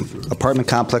apartment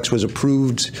complex was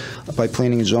approved by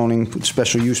Planning and Zoning with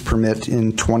special use permit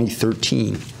in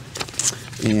 2013.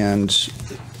 And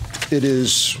it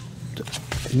is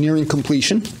nearing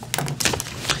completion.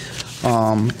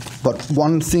 But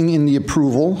one thing in the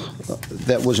approval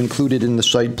that was included in the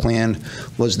site plan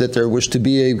was that there was to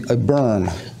be a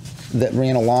berm that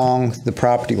ran along the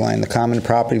property line, the common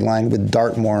property line with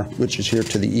Dartmoor, which is here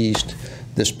to the east,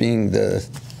 this being the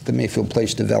Mayfield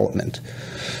Place development.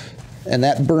 And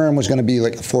that berm was going to be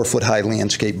like a 4-foot-high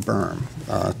landscape berm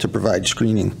to provide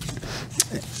screening.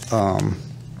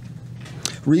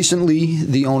 Recently,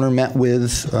 the owner met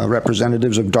with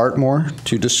representatives of Dartmoor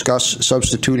to discuss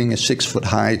substituting a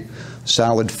 6-foot-high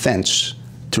solid fence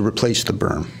to replace the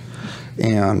berm.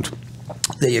 And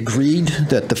they agreed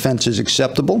that the fence is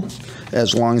acceptable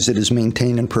as long as it is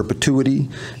maintained in perpetuity,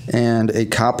 and a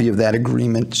copy of that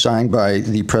agreement signed by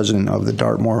the president of the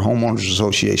Dartmoor Homeowners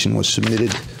Association was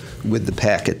submitted with the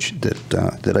package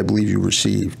that I believe you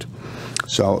received.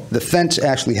 So the fence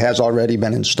actually has already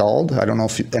been installed. I don't know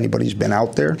if anybody's been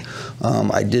out there.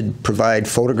 I did provide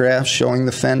photographs showing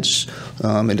the fence.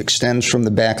 It extends from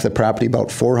the back of the property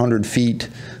about 400 feet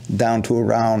down to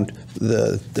around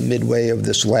the midway of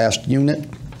this last unit.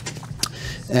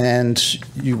 And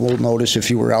you will notice if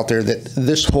you were out there that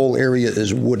this whole area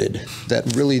is wooded,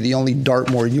 that really the only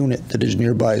Dartmoor unit that is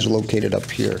nearby is located up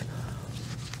here.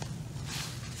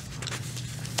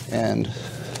 And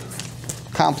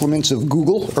compliments of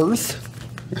Google Earth.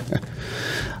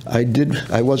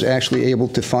 I was actually able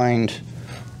to find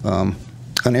an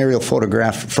aerial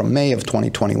photograph from May of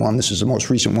 2021. This is the most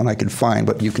recent one I could find,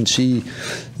 but you can see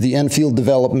the Enfield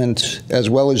development as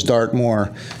well as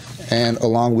Dartmoor, and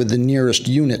along with the nearest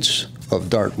units of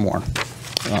Dartmoor.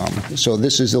 So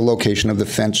this is the location of the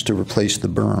fence to replace the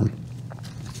berm.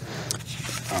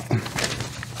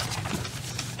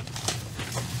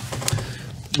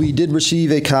 We did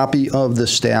receive a copy of the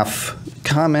staff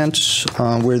comments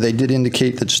where they did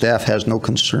indicate that staff has no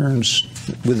concerns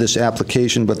with this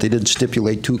application, but they did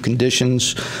stipulate 2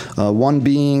 conditions. One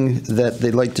being that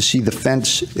they'd like to see the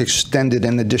fence extended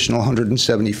an additional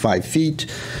 175 feet,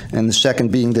 and the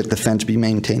second being that the fence be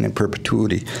maintained in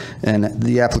perpetuity. And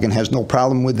the applicant has no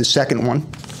problem with the second one.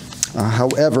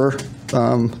 However,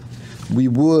 we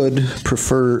would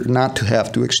prefer not to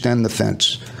have to extend the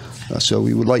fence. So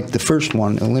we would like the first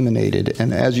one eliminated.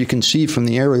 And as you can see from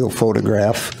the aerial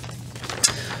photograph,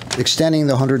 extending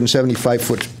the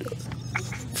 175-foot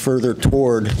further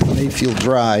toward Mayfield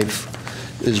Drive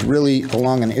is really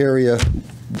along an area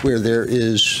where there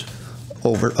is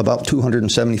over about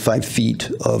 275 feet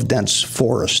of dense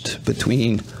forest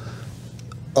between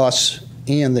us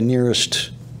and the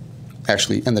nearest,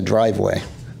 actually, and the driveway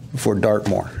for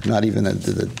Dartmoor, not even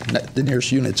the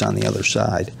nearest units on the other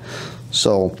side.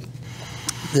 So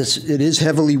it is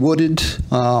heavily wooded.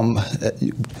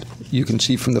 You can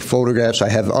see from the photographs. I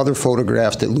have other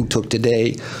photographs that Lou took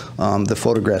today. The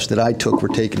photographs that I took were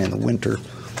taken in the winter.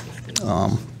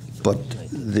 But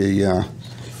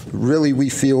really we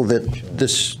feel that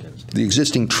the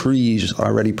existing trees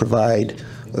already provide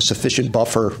a sufficient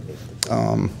buffer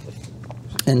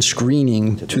and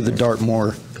screening to the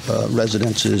Dartmoor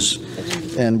residences,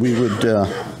 and we would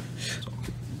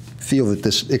feel that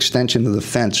this extension of the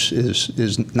fence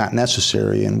is not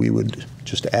necessary, and we would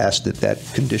just ask that that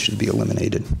condition be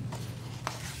eliminated.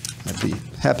 I'd be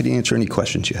happy to answer any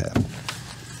questions you have.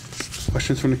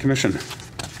 Questions from the commission?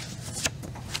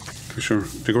 Commissioner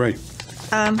DeGray.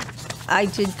 I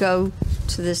did go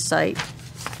to this site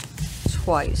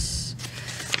twice.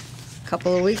 A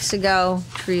couple of weeks ago,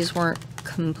 trees weren't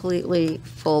completely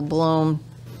full blown.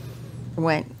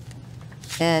 Went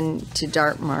and to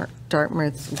Dartmoor,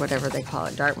 whatever they call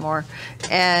it, Dartmoor,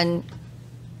 and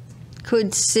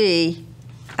could see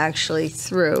actually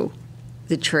through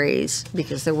the trees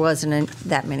because there wasn't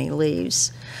that many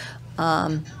leaves.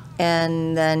 And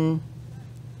then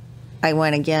I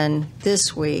went again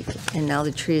this week, and now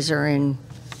the trees are in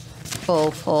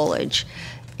full foliage.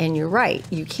 And you're right,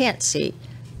 you can't see.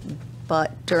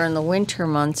 But during the winter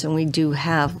months, and we do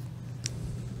have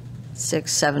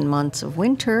 6-7 months of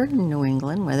winter in New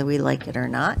England, whether we like it or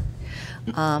not,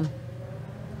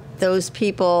 those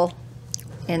people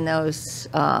in those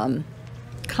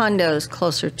condos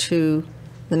closer to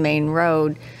the main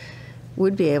road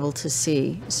would be able to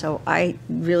see. So I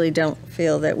really don't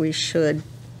feel that we should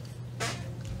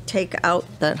take out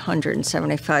that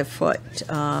 175-foot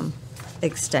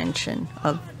extension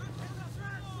of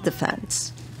the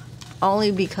fence,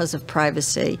 only because of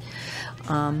privacy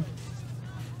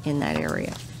in that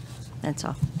area. That's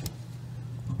all.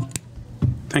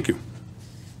 Thank you.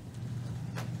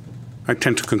 I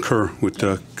tend to concur with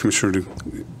Commissioner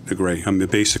DeGray. I mean,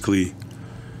 basically,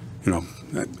 you know,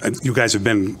 you guys have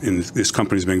been, in this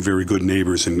company's been very good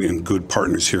neighbors and good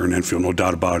partners here in Enfield, no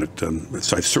doubt about it.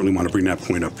 So I certainly want to bring that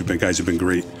point up. You guys have been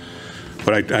great.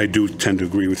 But I do tend to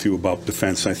agree with you about the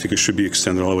fence. I think it should be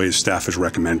extended all the way as staff has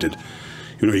recommended.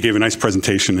 You know, you gave a nice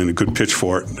presentation and a good pitch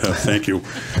for it. Thank you.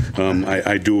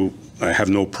 I have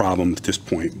no problem at this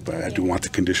point, but I do want the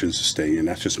conditions to stay in.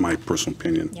 That's just my personal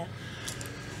opinion. Yeah.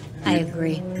 I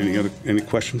agree. Any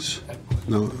questions?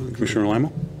 No. Commissioner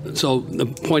Limo? So the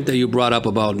point that you brought up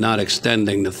about not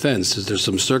extending the fence, is there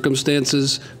some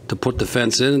circumstances to put the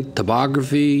fence in?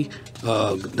 Topography,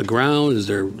 the ground, is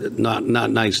there not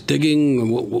nice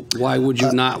digging? Why would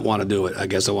you not want to do it? I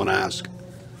guess I want to ask.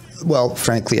 Well,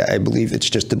 frankly, I believe it's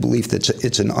just a belief that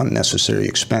it's an unnecessary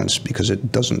expense because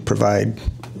it doesn't provide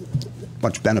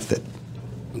much benefit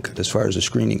as far as the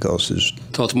screening goes.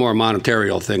 So it's more a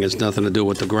monetary thing. It's nothing to do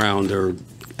with the ground or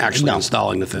actually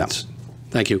installing the fence. No.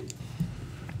 Thank you.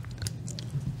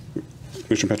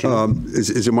 Commissioner Petronello?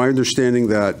 Is it my understanding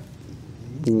that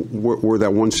where that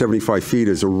 175 feet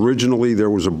is, originally there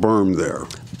was a berm there?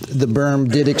 The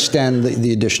berm did extend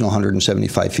the additional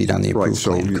 175 feet on the approved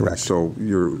plan, correct. So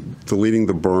you're deleting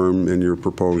the berm and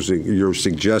you're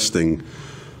suggesting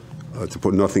to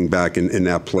put nothing back in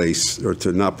that place, or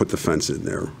to not put the fence in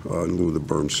there in lieu of the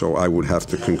berm. So I would have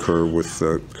to concur with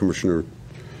Commissioner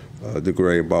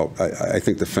DeGray about, I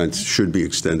think the fence should be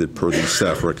extended per the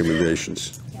staff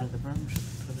recommendations.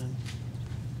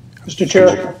 Mr.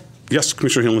 Chair, Yes,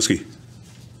 Commissioner Helinski.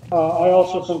 I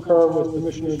also concur with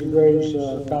Commissioner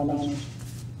DeGray's comments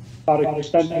about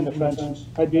extending the fence.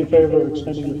 I'd be in favor of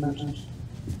extending the fence.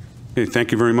 Okay,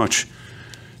 thank you very much.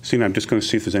 Seeing, I'm just going to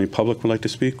see if there's any public would like to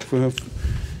speak.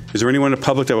 Is there anyone in the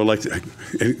public that would like to?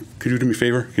 Could you do me a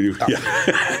favor? Can you? Yeah.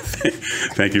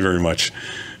 Thank you very much.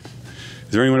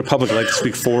 Is there anyone in the public that would like to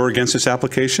speak for or against this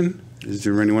application? Is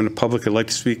there anyone in the public that would like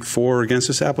to speak for or against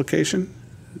this application?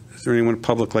 Is there anyone in the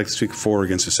public that would like to speak for or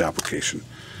against this application?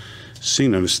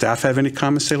 Seeing none, does staff have any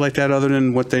comments they like that other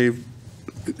than what they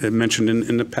mentioned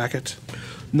in the packet?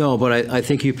 No, but I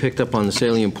think you picked up on the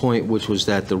salient point, which was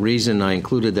that the reason I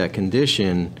included that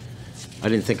condition, I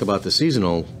didn't think about the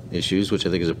seasonal issues, which I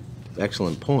think is an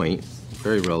excellent point,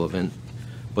 very relevant.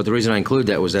 But the reason I included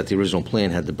that was that the original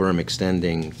plan had the berm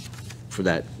extending for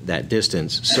that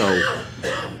distance. So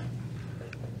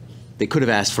they could have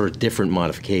asked for a different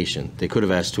modification. They could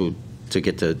have asked to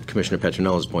get to Commissioner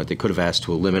Petronello's point, they could have asked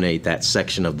to eliminate that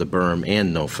section of the berm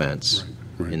and no fence.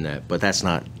 Right. In that, but that's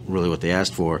not really what they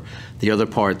asked for. The other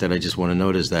part that I just want to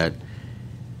note is that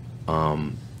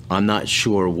I'm not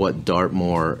sure what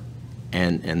Dartmoor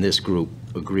and this group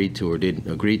agreed to or didn't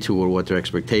agree to, or what their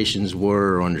expectations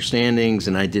were or understandings,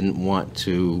 and I didn't want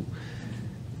to,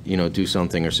 do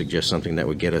something or suggest something that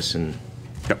would get us in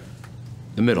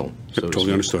the middle. Yep,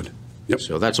 totally understood. Yep.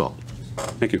 So that's all.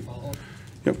 Thank you.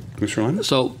 Yep, Commissioner Lyman?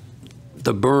 So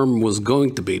the berm was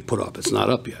going to be put up. It's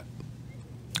not up yet.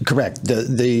 Correct.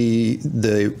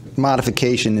 The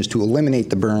modification is to eliminate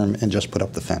the berm and just put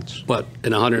up the fence. But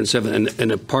in 107,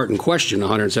 and the part in question,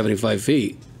 175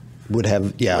 feet, would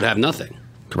have nothing.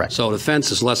 Correct. So the fence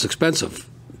is less expensive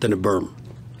than a berm.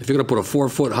 If you're going to put a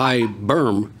 4-foot high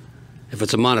berm, if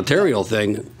it's a monetary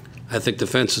thing, I think the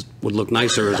fence would look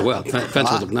nicer as well.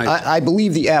 Fence would look nicer. I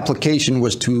believe the application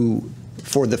was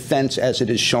for the fence as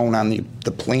it is shown on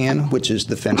the plan, which is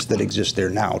the fence that exists there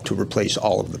now, to replace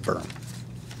all of the berm.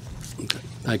 Okay,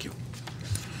 thank you.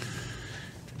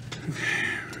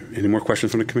 Any more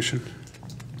questions from the commission?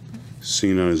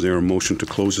 Seeing none, is there a motion to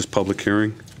close this public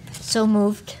hearing? So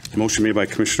moved. Motion made by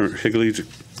Commissioner Higley,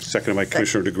 seconded by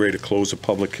Commissioner DeGray to close the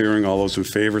public hearing. All those in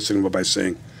favor, signify by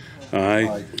saying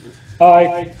aye.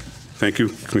 Aye. Thank you,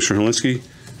 Commissioner Helinski.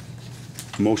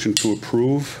 Motion to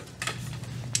approve.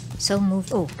 So moved.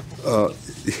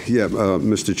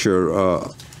 Mr. Chair,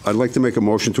 I'd like to make a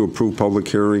motion to approve public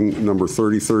hearing number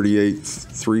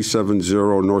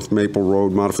 30370 North Maple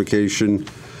Road, modification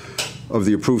of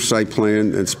the approved site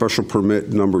plan and special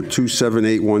permit number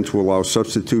 2781 to allow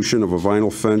substitution of a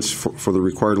vinyl fence for the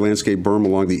required landscape berm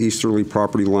along the easterly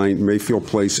property line, Mayfield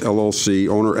Place LLC,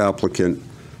 owner applicant,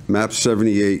 map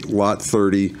 78, lot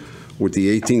 30, with the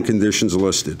 18 conditions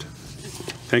listed.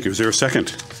 Thank you. Is there a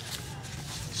second?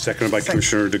 Seconded by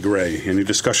Commissioner DeGray. Any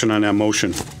discussion on that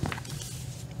motion?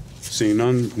 Seeing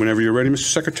none, whenever you're ready, Mr.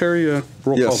 Secretary,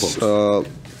 roll call vote.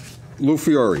 Lou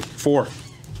Fiore. 4.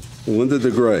 Linda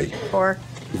DeGray. 4.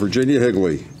 Virginia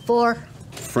Higley. 4.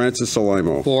 Francis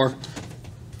Salimo. 4.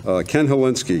 Ken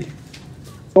Helinski.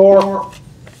 4.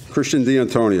 Christian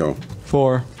D'Antonio.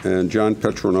 4. And John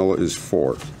Petronella is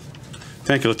 4.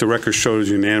 Thank you. Let the record show it is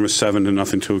unanimous,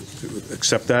 7-0 to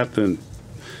accept that. And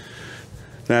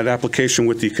that application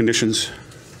with the conditions.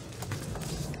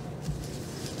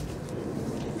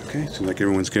 Okay, seems like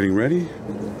everyone's getting ready.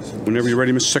 Whenever you're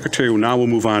ready, Mr. Secretary, now we'll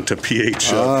move on to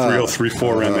PH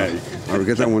 3034MA. I'll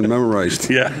get that one memorized.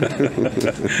 Yeah.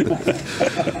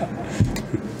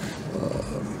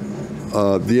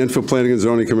 The Enfield Planning and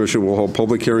Zoning Commission will hold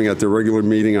public hearing at their regular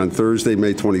meeting on Thursday,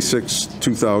 May 26,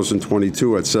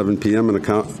 2022 at 7 p.m. in the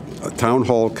Town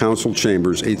Hall Council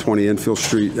Chambers, 820 Enfield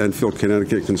Street, Enfield,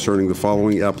 Connecticut, concerning the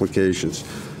following applications.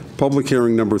 public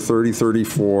hearing number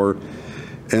 3034, MA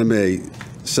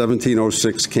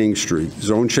 1706 King Street.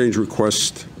 Zone change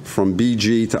request from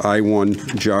BG to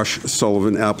I1, Josh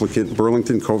Sullivan, applicant,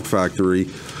 Burlington Coat Factory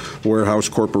Warehouse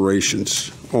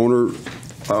Corporations. Owner,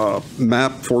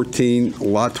 map 14,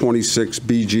 lot 26,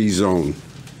 BG zone.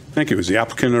 Thank you. Is the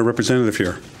applicant or representative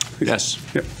here? Yes.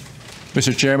 Yep.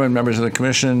 Mr. Chairman, members of the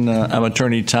commission, I'm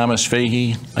attorney Thomas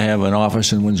Fahey. I have an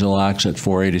office in Windsor Locks at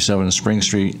 487 Spring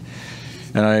Street,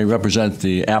 and I represent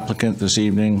the applicant this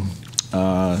evening,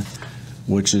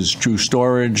 which is True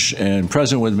Storage, and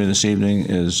present with me this evening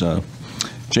is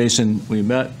Jason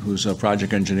Ouimet, who's a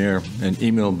project engineer, and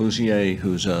Emile Boussier,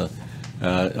 who's a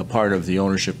part of the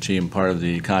ownership team, part of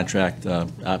the contract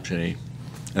option,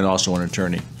 and also an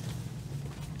attorney.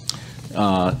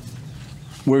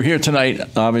 We're here tonight,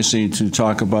 obviously, to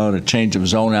talk about a change of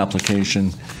zone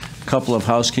application. A couple of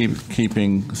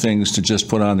housekeeping things to just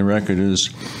put on the record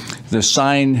is the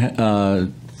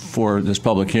sign for this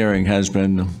public hearing has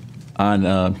been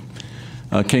on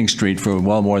King Street for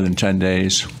well more than 10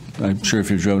 days. I'm sure if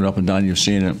you've driven up and down, you've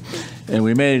seen it. And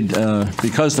we made,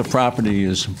 because the property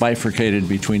is bifurcated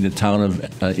between the town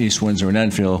of East Windsor and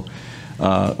Enfield,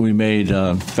 we made,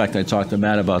 in fact, I talked to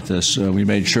Matt about this, we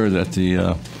made sure that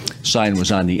the sign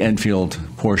was on the Enfield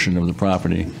portion of the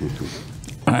property.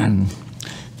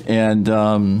 And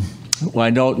well, I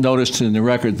noticed in the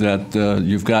record that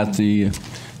you've got the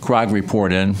CROG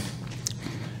report in,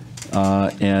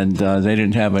 and they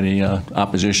didn't have any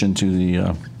opposition to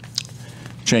the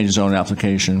change of zone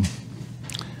application.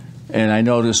 And I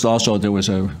noticed also there was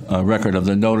a record of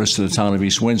the notice to the town of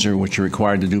East Windsor, which you're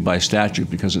required to do by statute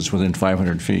because it's within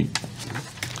 500 feet.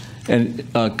 And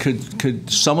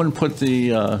could someone put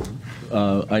the,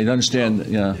 I understand,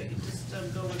 yeah.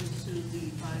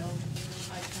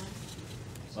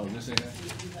 Oh, this thing?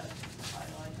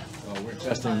 Oh, we're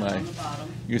testing my,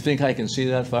 you think I can see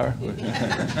that far?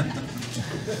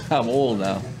 I'm old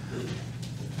now. Of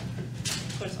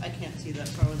course, I can't see that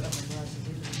far without my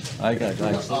glasses either. I got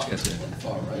glasses.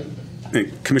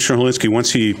 Hey, Commissioner Helinski,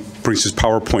 once he brings his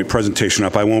PowerPoint presentation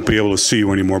up, I won't be able to see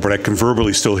you anymore, but I can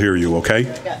verbally still hear you, okay?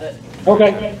 Got it.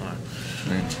 Okay.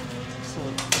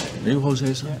 Are you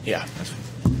Jose, sir? Yeah.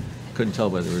 Couldn't tell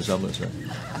by the resemblance, right?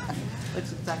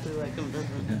 Looks exactly like him,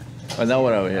 doesn't it? Oh, now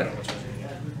what over here?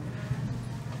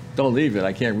 Don't leave it.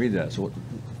 I can't read that. So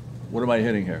what am I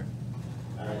hitting here?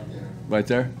 Right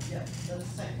there? Yeah.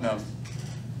 No,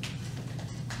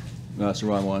 No, that's the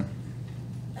wrong one.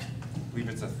 I believe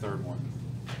it's the third one.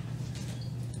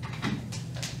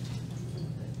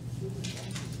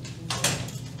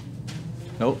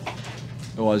 Nope.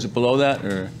 Oh, is it below that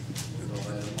or?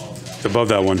 It's above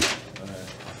that one.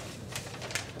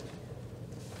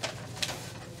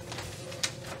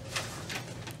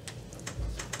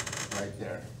 Right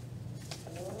there.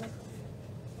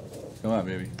 Come on,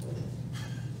 baby.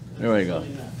 There we go.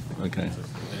 Okay.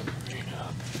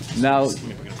 Now,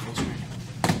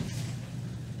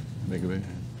 make it big.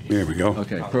 There we go.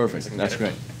 Okay, perfect. That's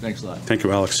great. Thanks a lot. Thank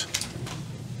you, Alex.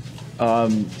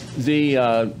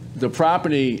 The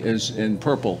property is in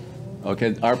purple.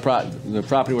 Okay, the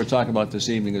property we're talking about this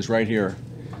evening is right here,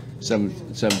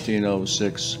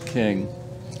 1706 King.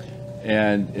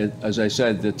 And as I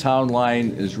said, the town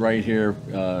line is right here.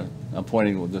 I'm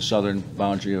pointing with the southern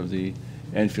boundary of the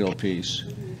Enfield piece.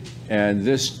 And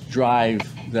this drive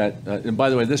that, and by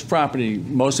the way, this property,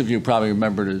 most of you probably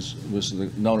remembered was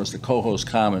known as the Cohoes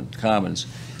Commons.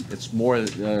 It's more,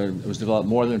 it was developed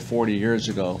more than 40 years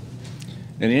ago.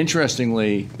 And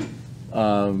interestingly,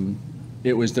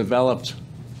 it was developed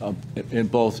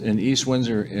in East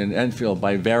Windsor and Enfield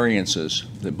by variances,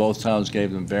 that both towns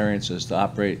gave them variances to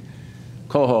operate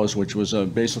Cohoes, which was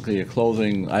basically a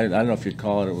clothing, I don't know if you'd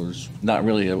call it, it was not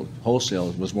really a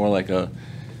wholesale, it was more like a,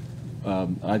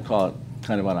 I'd call it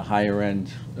kind of on a higher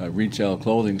end retail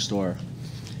clothing store.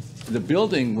 The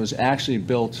building was actually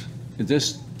built,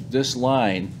 this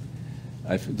line,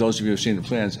 those of you who have seen the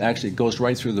plans, actually goes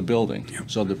right through the building.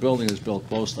 Yep. So the building is built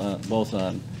both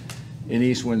on in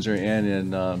East Windsor and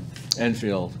in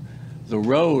Enfield. The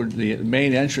road, the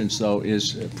main entrance though,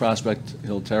 is Prospect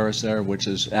Hill Terrace there, which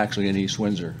is actually in East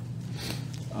Windsor.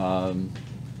 And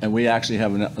we actually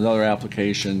have another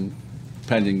application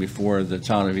pending before the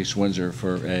town of East Windsor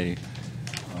for a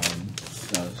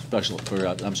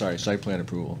site plan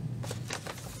approval.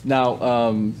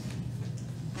 Now,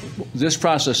 this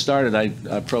process started, I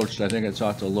think I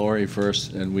talked to Lori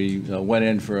first, and we went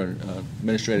in for an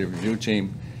administrative review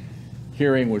team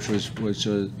hearing, which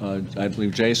I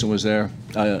believe Jason was there,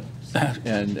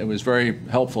 and it was very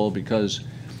helpful because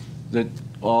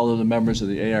all of the members of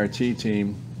the ART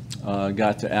team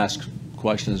got to ask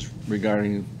questions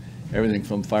regarding everything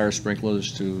from fire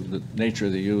sprinklers to the nature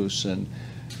of the use. And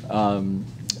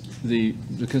the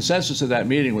consensus of that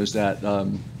meeting was that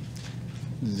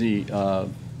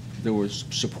there was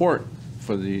support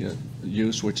for the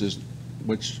use, which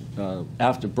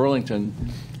after Burlington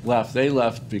left, they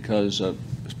left because,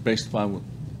 based upon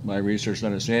my research and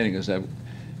understanding, is that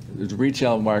the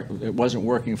retail market, it wasn't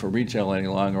working for retail any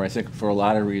longer, I think for a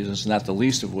lot of reasons, not the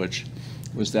least of which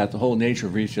was that the whole nature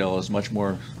of retail is much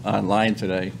more online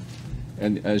today.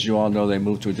 And as you all know, they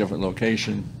moved to a different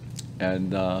location,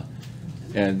 and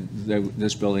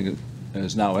this building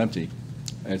is now empty.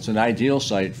 It's an ideal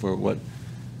site for what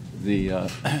the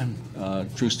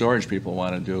True Storage people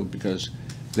want to do, because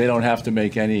they don't have to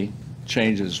make any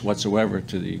changes whatsoever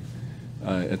to the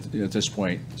at this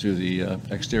point to the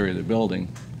exterior of the building,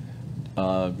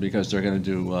 because they're going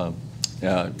to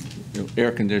do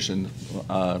air conditioned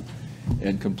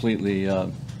and completely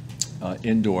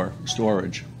indoor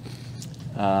storage.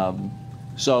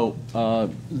 So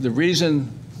the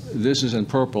reason this is in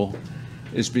purple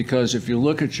is because if you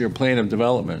look at your plan of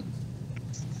development,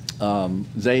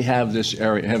 they have this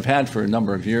area, have had for a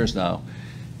number of years now.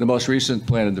 The most recent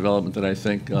plan of development that I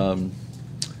think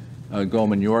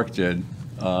Goldman York did,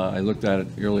 I looked at it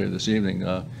earlier this evening,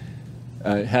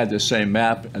 had the same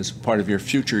map as part of your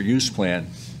future use plan.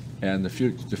 And the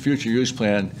future use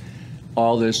plan,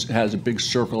 all this has a big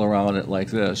circle around it like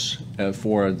this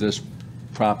for this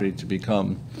property to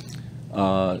become,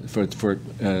 for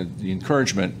the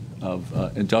encouragement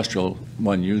of industrial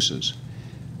 1 uses.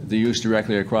 The use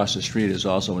directly across the street is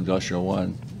also industrial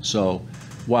 1. So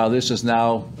while this is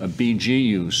now a BG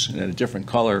use and a different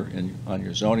color on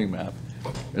your zoning map,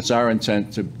 it's our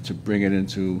intent to bring it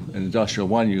into an industrial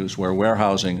 1 use where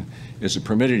warehousing is a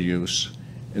permitted use,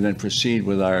 and then proceed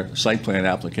with our site plan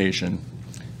application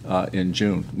in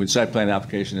June. When site plan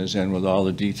application is in with all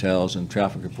the details and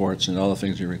traffic reports and all the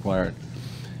things you required.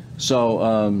 So,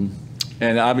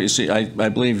 and obviously, I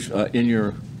believe in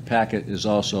your packet is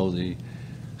also the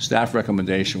staff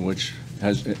recommendation, which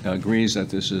agrees that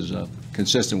this is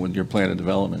consistent with your plan of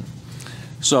development.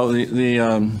 So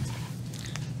the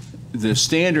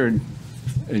standard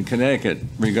in Connecticut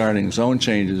regarding zone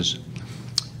changes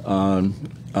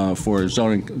for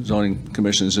zoning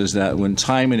commissions is that when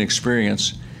time and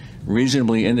experience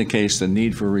reasonably indicates the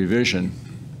need for revision,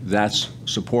 that's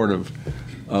supportive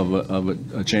of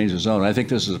a change of zone. I think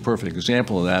this is a perfect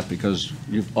example of that, because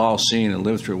you've all seen and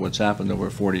lived through what's happened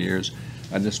over 40 years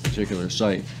on this particular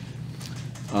site.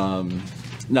 Now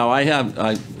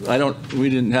we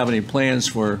didn't have any plans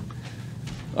for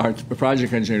our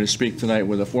project engineer to speak tonight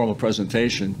with a formal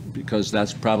presentation, because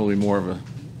that's probably more of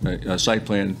a site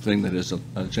plan thing that is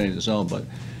a change of zone. But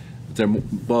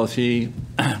both he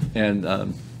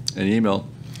and Emil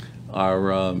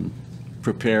are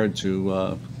prepared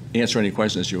to answer any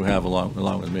questions you have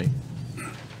along with me.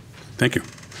 Thank you.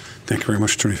 Thank you very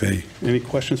much, Attorney Fahey. Any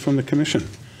questions from the commission?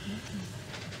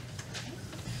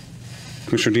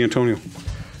 Commissioner D'Antonio.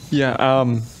 Yeah,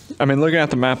 I mean, looking at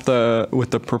the map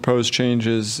with the proposed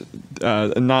changes,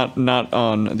 not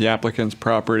on the applicant's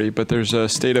property, but there's a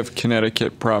state of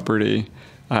Connecticut property.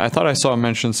 I thought I saw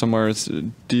mentioned somewhere it's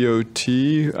DOT.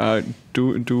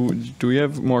 Do we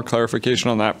have more clarification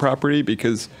on that property?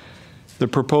 Because the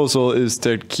proposal is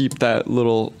to keep that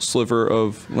little sliver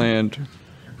of land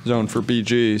zone for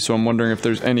BG. So I'm wondering if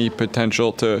there's any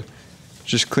potential to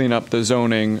just clean up the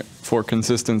zoning for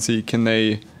consistency. Can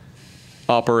they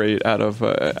operate out of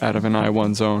an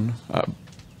I-1 zone?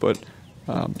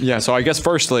 Yeah, so I guess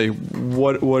firstly,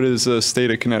 what is the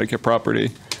state of Connecticut property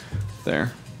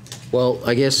there? Well,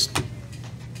 I guess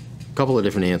a couple of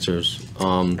different answers.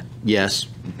 Yes,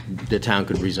 the town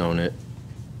could rezone it,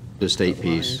 the state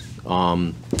piece.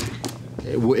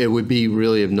 It would be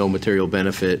really of no material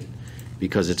benefit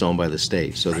because it's owned by the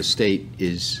state. So the state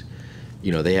is,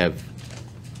 they have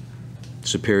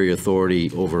superior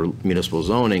authority over municipal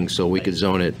zoning, so we could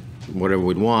zone it whatever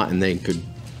we'd want, and they could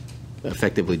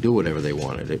effectively do whatever they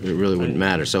wanted. It really wouldn't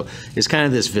matter. So it's kind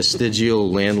of this vestigial,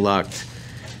 landlocked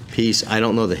piece. I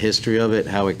don't know the history of it,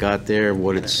 how it got there,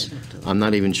 I'm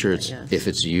not even sure if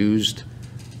it's used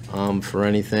for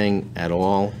anything at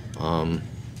all.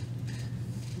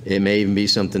 It may even be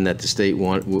something that the state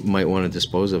might want to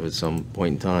dispose of at some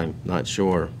point in time. Not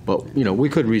sure. But, we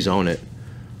could rezone it,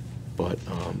 but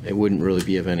it wouldn't really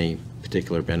be of any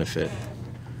particular benefit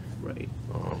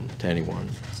to anyone.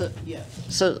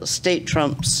 So state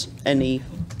trumps any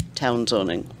town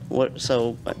zoning.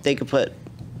 So they could put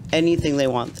anything they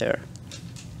want there.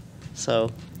 So,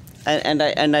 and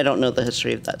I don't know the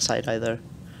history of that site either.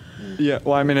 Yeah,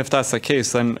 well, I mean, if that's the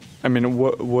case, then, I mean,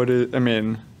 what is, I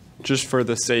mean, just for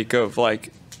the sake of,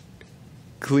 like,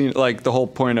 clean, like the whole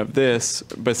point of this,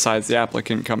 besides the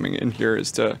applicant coming in here,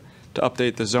 is to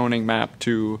update the zoning map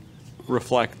to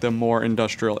reflect the more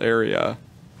industrial area.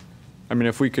 I mean,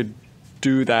 if we could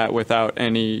do that without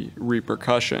any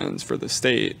repercussions for the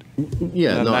state.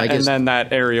 Yeah, and no, I guess. And then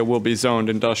that area will be zoned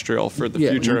industrial for the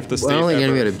future if the state I don't think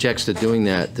ever- anybody objects to doing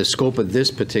that. The scope of this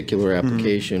particular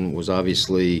application was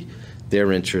obviously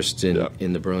their interest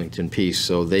in the Burlington piece,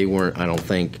 so they weren't, I don't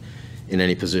think, in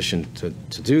any position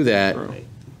to do that. Right.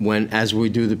 As we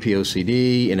do the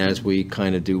POCD and as we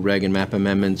kind of do reg and map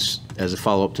amendments as a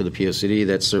follow-up to the POCD,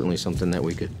 that's certainly something that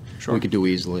we could do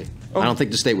easily. I don't think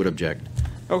the state would object.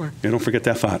 Okay. Yeah, don't forget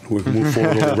that thought. We'll move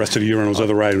forward over the rest of the year on those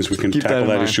other items. We can Keep that tackle in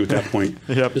that mind. issue at that point.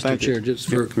 Yep, Mr. thank Chair, you. just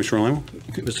for Commissioner Limo?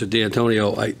 Mr.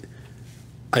 D'Antonio,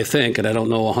 I think, and I don't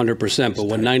know 100%, but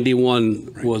when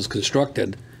 91 was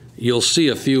constructed, you'll see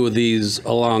a few of these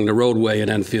along the roadway in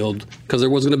Enfield because there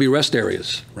was going to be rest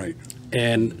areas. Right.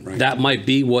 And that might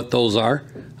be what those are.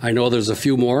 I know there's a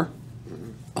few more.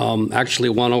 Actually,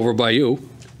 one over by you,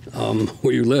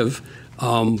 where you live.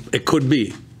 It could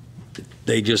be.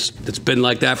 It's been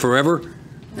like that forever,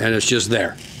 and it's just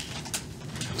there.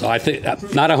 So I think,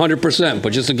 not 100%,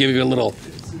 but just to give you a little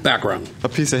background. A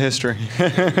piece of history.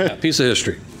 A piece of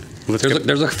history.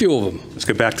 There's a few of them. Let's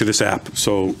get back to this app.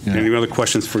 So any other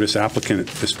questions for this applicant at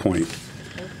this point?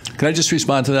 Can I just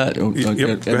respond to that?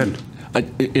 Yep, go ahead.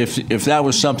 If that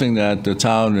was something that the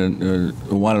town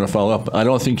wanted to follow up, I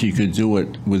don't think you could do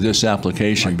it with this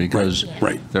application because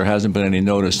there hasn't been any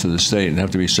notice to the state and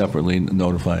have to be separately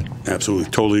notified.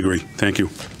 Absolutely, totally agree. Thank you.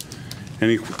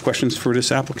 Any questions for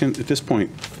this applicant at this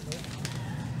point?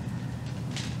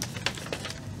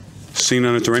 Seeing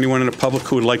none, is there anyone in the public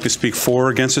who would like to speak for or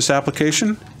against this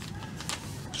application?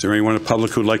 Is there anyone in the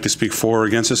public who would like to speak for or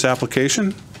against this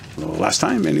application? Well, last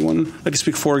time, anyone like to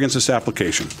speak for or against this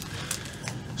application?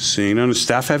 Seeing none, does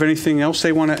staff have anything else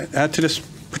they want to add to this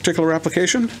particular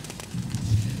application?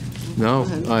 No,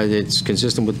 it's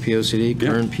consistent with POCD,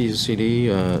 current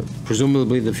POCD,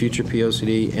 presumably the future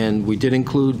POCD, and we did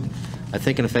include, I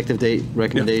think, an effective date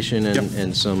recommendation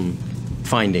and some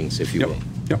findings, if you will.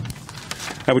 Yep.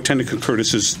 I would tend to concur.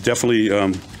 This is definitely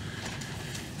in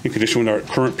condition with our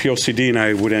current POCD, and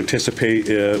I would anticipate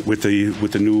with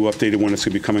the new updated one that's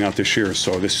going to be coming out this year.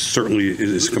 So this certainly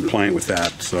is compliant with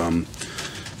that.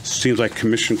 Seems like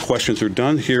commission questions are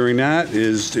done. Hearing that,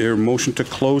 is there a motion to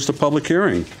close the public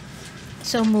hearing?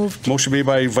 So moved. Motion made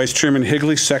by Vice Chairman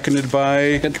Higley, seconded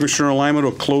by Commissioner Lima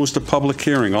to close the public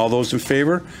hearing. All those in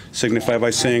favor signify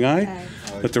by saying aye.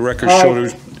 Let the record show.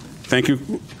 Thank you.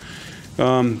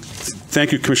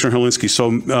 Thank you, Commissioner Helinski.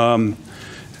 So,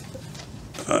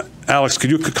 Alex,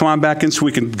 could you come on back in so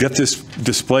we can get this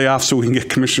display off so we can get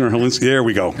Commissioner Helinski? There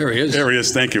we go. There he is. There he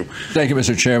is. Thank you. Thank you,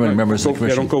 Mr. Chairman, members of the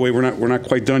commission. Don't go away. We're not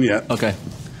quite done yet. Okay.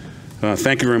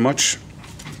 Thank you very much.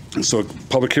 So,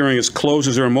 public hearing is closed.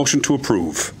 Is there a motion to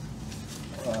approve?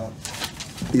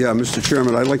 Yeah, Mr.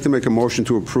 Chairman, I'd like to make a motion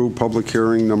to approve public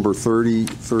hearing number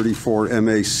 3034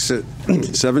 MA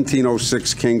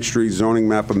 1706 King Street zoning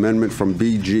map amendment from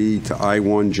BG to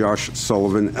I1 Josh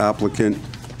Sullivan, applicant,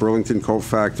 Burlington Coat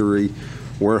Factory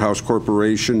Warehouse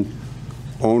Corporation,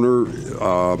 owner,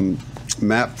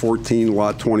 map 14,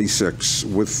 lot 26,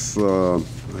 with,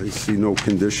 I see no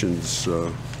conditions.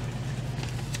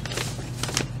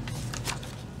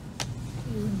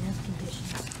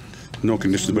 No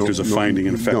conditions, but there's a finding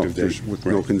and effective date. With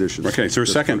no conditions. Okay, is there a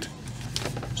second?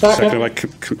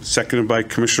 Second. Seconded by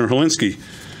Commissioner Helinski.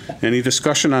 Any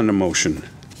discussion on the motion?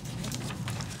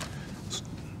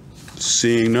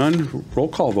 Seeing none, roll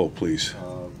call vote, please.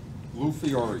 Lou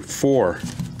Fiore. 4.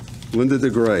 Linda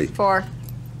DeGray. 4.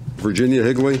 Virginia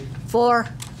Higley. 4.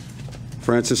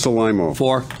 Francis Alimo.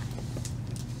 4.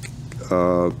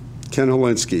 Ken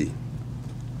Helinski.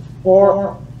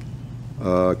 4.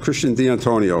 Christian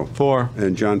D'Antonio. 4.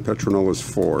 And John Petronella is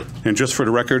 4. And just for the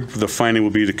record, the finding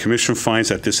will be the commission finds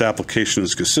that this application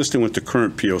is consistent with the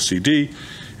current POCD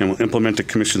and will implement the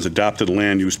commission's adopted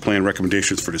land use plan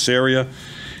recommendations for this area.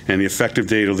 And the effective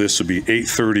date of this will be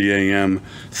 8:30 a.m.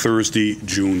 Thursday,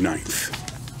 June 9th.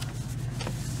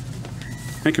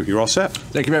 Thank you. You're all set.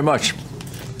 Thank you very much.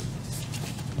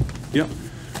 Yep.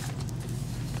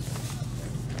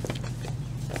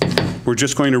 We're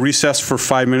just going to recess for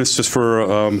 5 minutes just for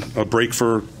a break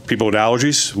for people with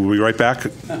allergies. We'll be right back.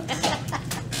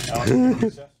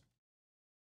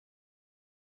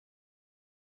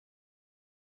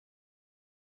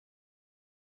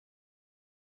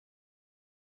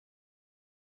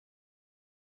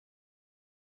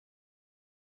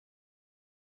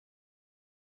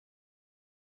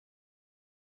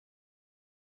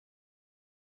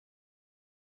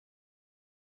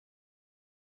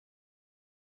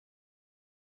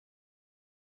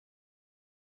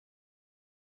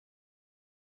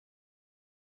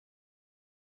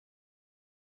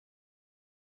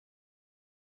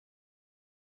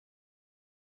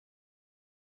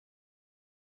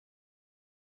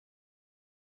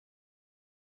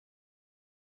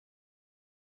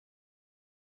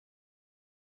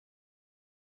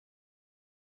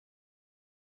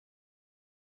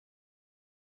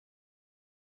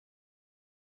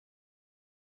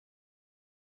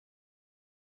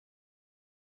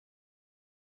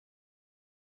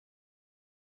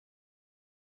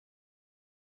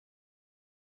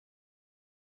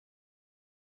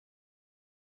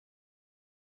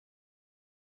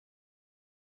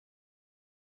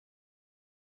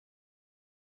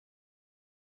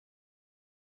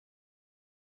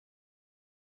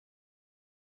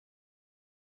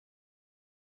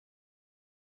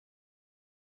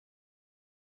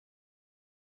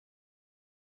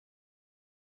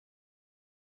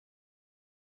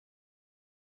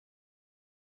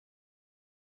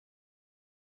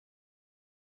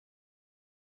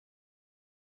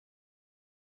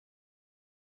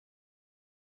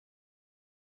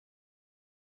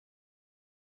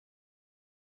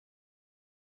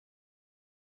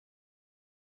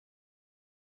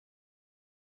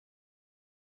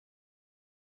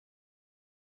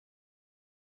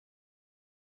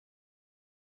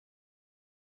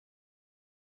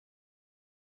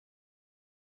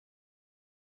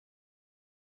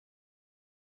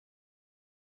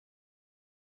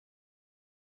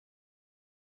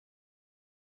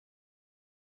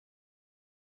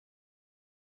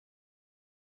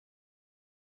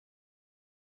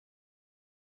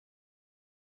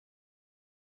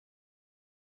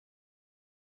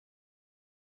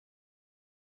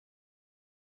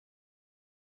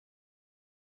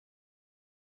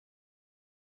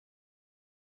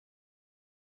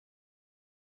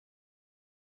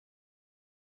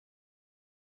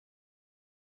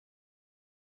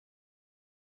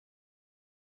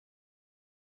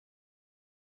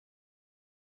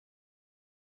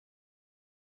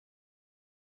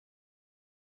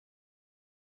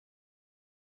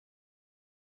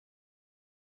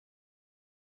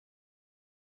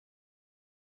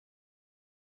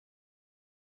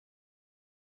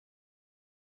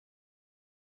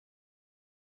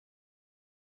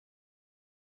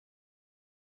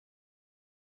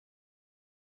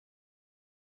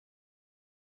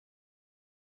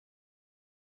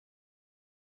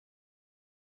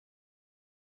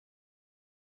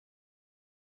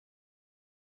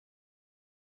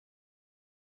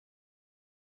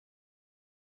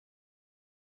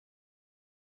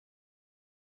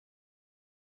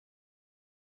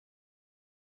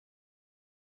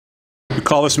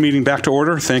 call this meeting back to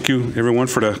order. Thank you, everyone,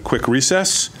 for the quick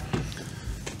recess.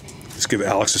 Let's give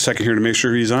Alex a second here to make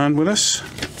sure he's on with us.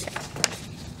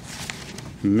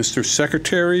 Mr.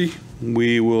 Secretary,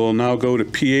 we will now go to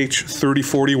PH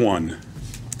 3041.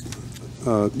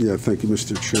 Yeah, thank you,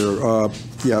 Mr. Chair.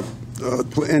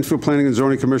 Enfield Planning and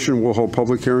Zoning Commission will hold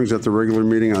public hearings at the regular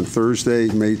meeting on Thursday,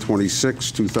 May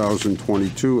 26,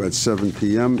 2022 at 7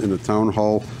 p.m. in the Town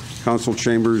Hall Council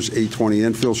Chambers, 820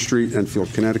 Enfield Street,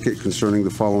 Enfield, Connecticut, concerning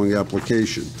the following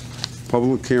application.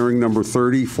 Public hearing number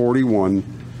 3041,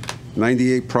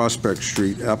 98 Prospect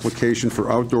Street, application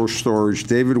for outdoor storage,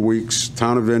 David Weeks,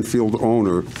 Town of Enfield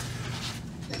owner,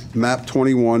 map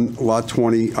 21, lot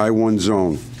 20, I-1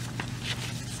 zone.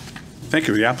 Thank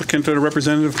you. The applicant or the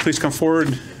representative, please come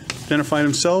forward, identify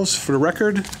themselves for the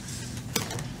record.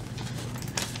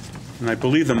 And I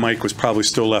believe the mic was probably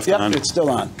still left on. Yep, it's still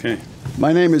on. Okay.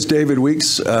 My name is David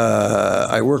Weeks.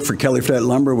 I work for Kelly Flat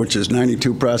Lumber, which is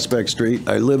 92 Prospect Street.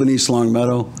 I live in East Long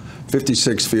Meadow,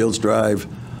 56 Fields Drive,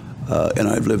 and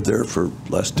I've lived there for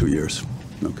the last 2 years.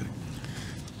 Okay.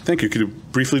 Thank you. Could you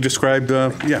briefly describe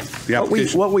the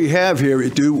application? What we have here,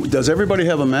 does everybody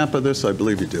have a map of this? I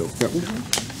believe you do. Yep.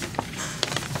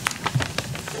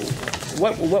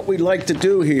 What we'd like to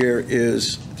do here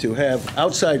is to have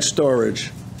outside storage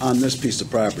on this piece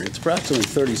of property. It's approximately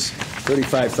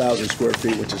 35,000 square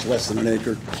feet, which is less than an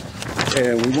acre.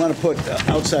 And we want to put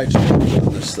outside storage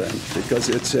on this thing because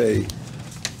it's a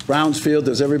brownfield.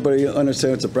 Does everybody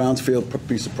understand it's a brownfield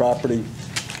piece of property?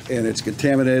 And it's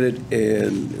contaminated.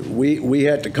 And we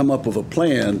had to come up with a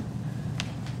plan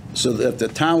so that the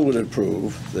town would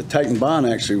approve, the Titan Bond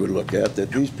actually would look at,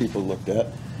 that these people looked at,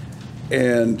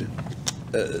 and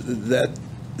that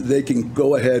they can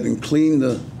go ahead and clean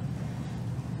the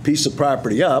piece of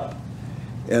property up,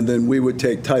 and then we would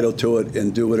take title to it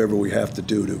and do whatever we have to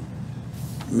do to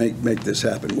make this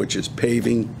happen, which is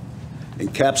paving,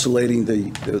 encapsulating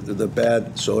the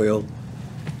bad soil,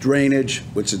 drainage,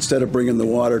 which instead of bringing the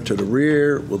water to the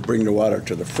rear, will bring the water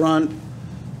to the front,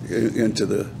 into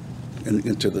the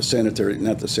sanitary,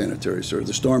 not the sanitary sewer,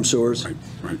 the storm sewers.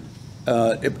 Right.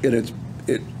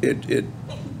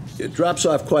 It drops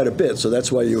off quite a bit, so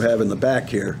that's why you have in the back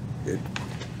here,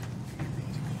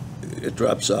 it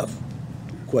drops off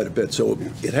quite a bit. So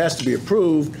it has to be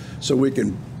approved so we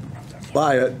can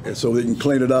buy it, and so we can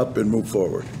clean it up and move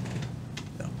forward.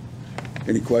 Yeah.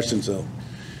 Any questions, though?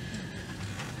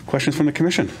 Questions from the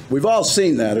commission? We've all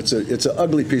seen that. It's an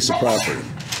ugly piece of property.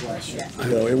 You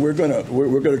know, and we're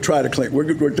gonna try to clean.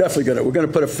 We're definitely gonna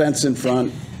put a fence in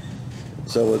front,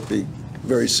 so it'll be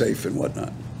very safe and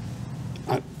whatnot.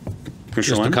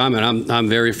 Just a comment, I'm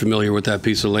very familiar with that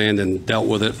piece of land and dealt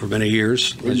with it for many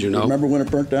years, as you know. Remember when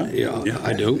it burnt down? Yeah,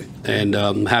 I do. And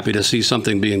I'm happy to see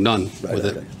something being done with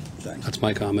it. Thanks. That's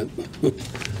my comment.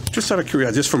 Just out of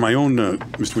curiosity, just for my own,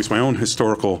 Mr. Weiss, my own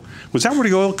historical, was that where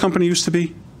the oil company used to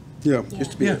be? Yeah.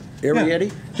 Used to be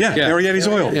Arietti? Yeah, Arietti's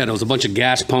Oil. Yeah, there was a bunch of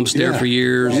gas pumps there for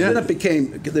years. Well, then it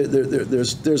became,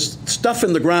 there's stuff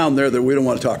in the ground there that we don't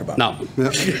want to talk about. No,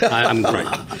 I'm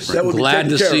glad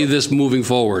to see this moving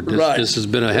forward. This has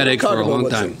been a headache for a long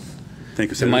time.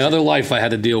 Thank you. In my other life, I had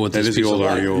to deal with this piece of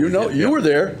land. You know, you were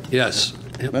there. Yes.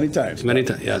 Many times. Many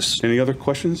times, yes. Any other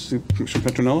questions, Commissioner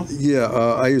Petronella? Yeah,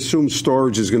 I assume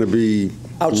storage is going to be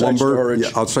outside lumber. Storage. Yeah,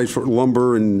 outside for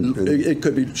lumber and It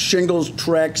could be shingles,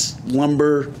 Trex,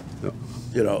 lumber,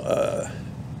 you know,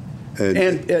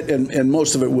 and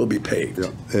most of it will be paved.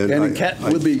 Yeah, and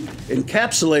we'll be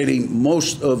encapsulating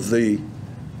most of the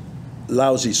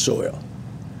lousy soil.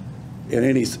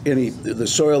 And the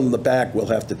soil in the back will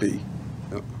have to be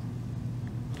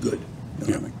good. You know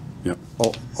what I mean? Yeah.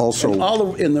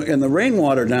 Also, in the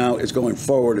rainwater now is going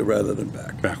forward rather than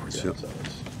backwards. Yeah.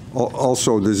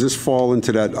 Also, does this fall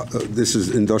into that? This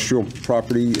is industrial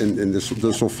property, and this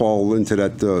will fall into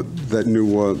that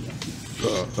new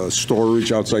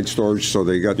storage, outside storage. So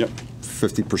they got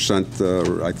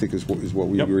 50%. I think is what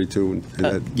we agreed to.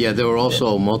 Yeah, there were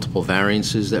also multiple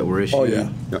variances that were issued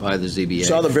by the ZBA.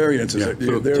 Saw the variances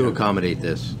to accommodate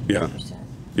this. Yeah.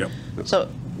 Yep. So,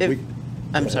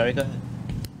 I'm sorry. Go ahead.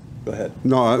 Go ahead.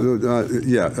 No,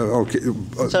 okay.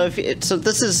 So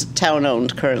this is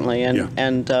town-owned currently,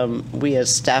 and we as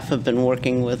staff have been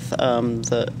working with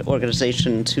the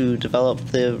organization to develop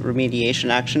the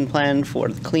remediation action plan for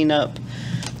the cleanup.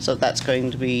 So that's going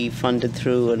to be funded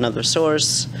through another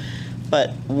source.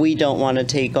 But we don't want to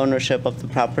take ownership of the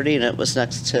property, and it was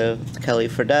next to Kelly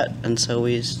Fredette, and so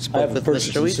we spoke with Mr. Weeks. I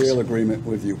have a purchase and sale agreement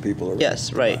with you people already.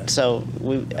 Yes, right. So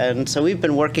we've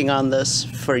been working on this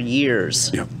for years,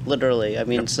 literally. I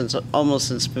mean, almost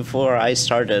since before I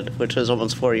started, which was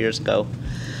almost 4 years ago.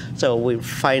 So we're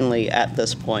finally at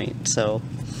this point, so.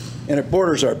 And it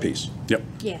borders our piece. Yep.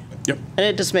 Yeah. Yep. And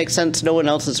it just makes sense. No one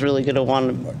else is really going to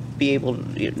want to be able.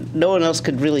 No one else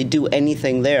could really do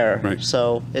anything there. Right.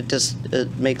 So it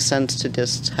makes sense to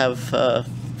just have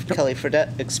Kelly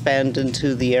Fredette expand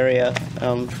into the area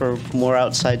for more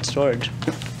outside storage.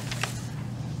 Yep.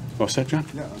 All set, John?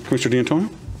 Yeah. Commissioner D'Antonio?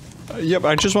 Yep,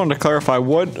 I just wanted to clarify,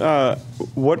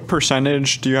 what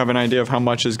percentage, do you have an idea of how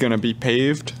much is going to be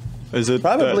paved? Is it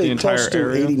Probably the entire close to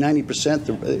area?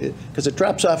 80-90%, because it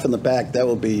drops off in the back. That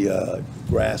will be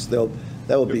grass. That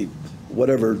will be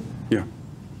whatever. Yeah.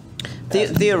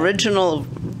 The original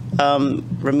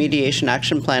remediation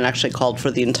action plan actually called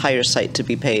for the entire site to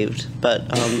be paved, but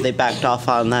they backed off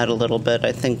on that a little bit,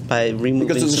 I think, by removing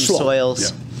Because of the some slope.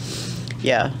 soils.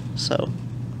 Yeah, so.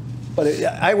 But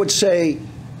I would say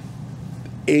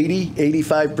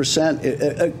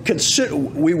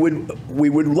 80-85%. We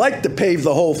would like to pave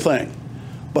the whole thing,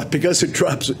 but because it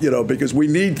drops, because we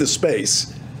need the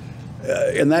space.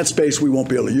 In that space, we won't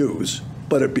be able to use,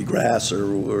 but it'd be grass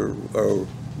or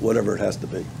whatever it has to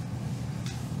be.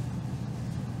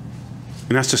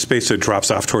 And that's the space that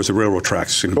drops off towards the railroad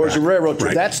tracks. Towards the railroad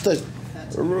track. Right. That's the.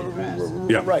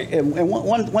 Yeah. Right, and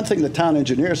one thing the town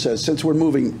engineer says, since we're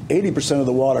moving 80% of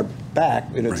the water back,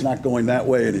 and it's not going that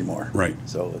way anymore. Right.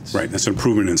 So it's right. That's an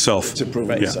improvement in itself. It's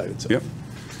improvement in the site itself. Yep.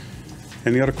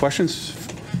 Any other questions?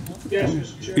 Yes,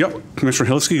 Mr. Chair. Yep. Commissioner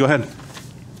Hilsky, go ahead.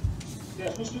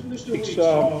 Yes, Mr. Weeks,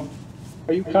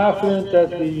 are you confident that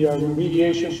the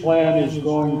remediation plan is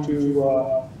going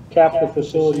to cap the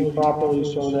facility properly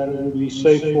so that it will be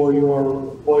safe for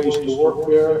your employees to work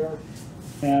there?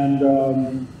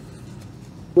 And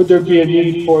would there be a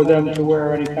need for them to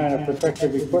wear any kind of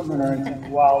protective equipment or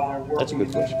anything while they're working? That's a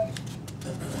good question.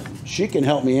 She can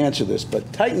help me answer this,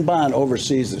 but Titan Bond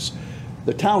oversees this.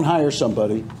 The town hires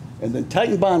somebody, and then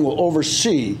Titan Bond will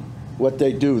oversee what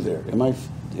they do there. Am I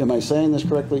saying this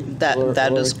correctly? That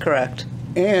is correct.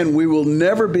 And we will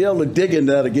never be able to dig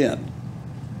into that again.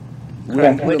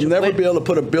 We'll never be able to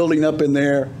put a building up in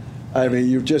there. I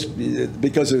mean,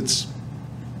 because it's.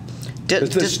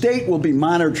 The state will be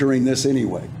monitoring this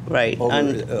anyway. Right.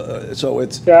 So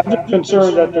it's. Yeah, I'm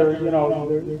concerned that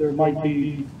there might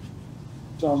be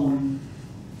some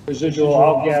residual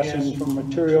outgassing from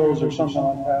materials or something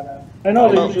like that. I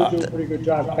know they usually do a pretty good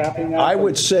job capping that. I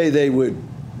would say they would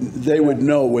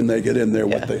know when they get in there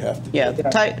what they have to do. Yeah,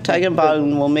 Titan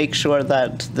Bond will make sure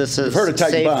that this is You've heard of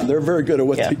Titan safe. Bond. They're very good at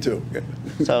what they do.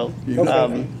 So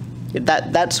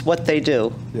that's what they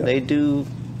do. Yeah. They do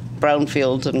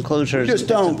brownfields and closures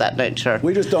of that nature.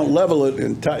 We just don't level it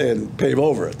and pave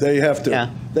over it. They have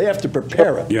to. They have to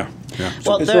prepare it. Yeah.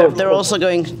 Well, they're also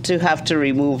going to have to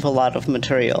remove a lot of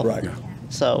material. Right.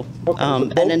 So,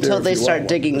 and until they start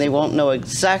digging, they won't know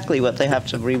exactly what they have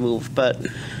to remove, but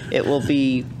it will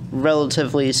be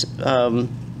relatively, this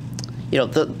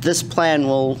plan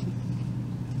will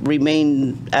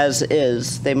remain as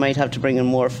is. They might have to bring in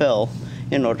more fill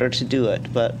in order to do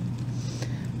it, but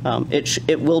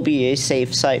it will be a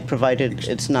safe site provided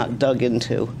it's not dug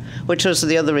into, which was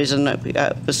the other reason that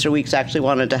Mr. Weeks actually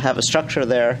wanted to have a structure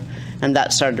there, and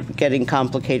that started getting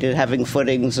complicated, having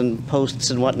footings and posts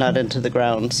and whatnot into the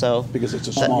ground. So because it's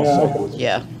a small site.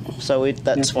 Yeah, so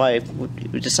that's why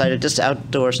we decided just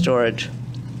outdoor storage.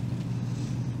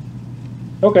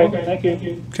 Okay, thank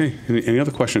you. Okay. Any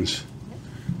other questions?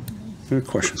 Any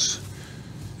questions?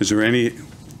 Is there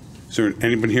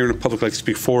anyone here in the public like to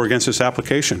speak for or against this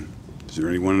application? Is there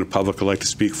anyone in the public who would like to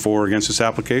speak for or against this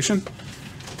application?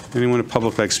 Anyone in the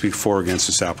public like to speak for or against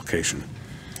this application?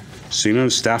 Seeing none,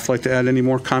 does staff like to add any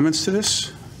more comments to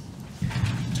this?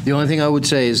 The only thing I would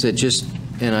say is that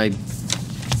and I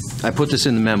put this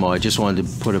in the memo, I just wanted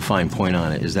to put a fine point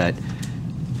on it, is that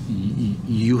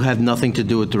you have nothing to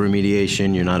do with the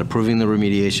remediation. You're not approving the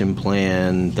remediation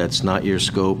plan. That's not your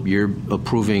scope. You're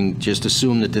approving, just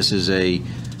assume that this is a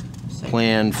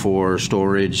plan for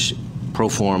storage, pro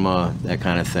forma, that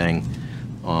kind of thing.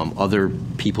 Other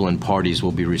people and parties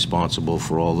will be responsible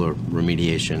for all the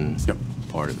remediation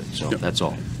part of it. So that's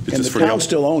all. And the town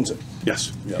still owns it.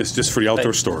 Yes. It's just for the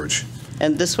outdoor storage.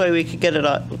 And this way we could get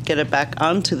it back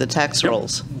onto the tax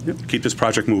rolls. Yep. Keep this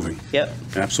project moving. Yep.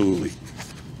 Absolutely.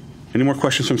 Any more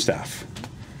questions from staff?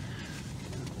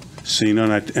 Seeing none,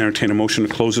 I entertain a motion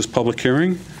to close this public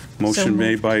hearing. Motion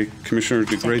made by Commissioner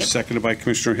DeGray, seconded by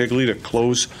Commissioner Higley to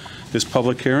close this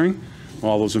public hearing.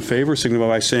 All those in favor, signify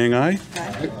by saying aye.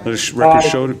 Let the record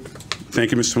show.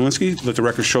 Thank you, Mr. Malinsky. Let the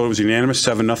record show it was unanimous,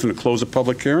 7-0 to close the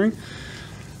public hearing.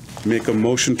 make a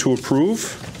motion to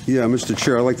approve. Yeah, Mr.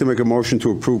 Chair, I'd like to make a motion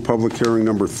to approve public hearing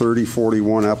number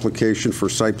 3041, application for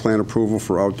site plan approval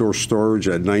for outdoor storage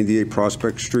at 98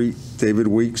 Prospect Street. David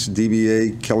Weeks,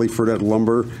 DBA, Kelly Fredette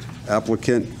Lumber,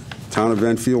 applicant, Town of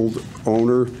Enfield,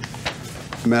 owner,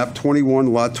 map 21,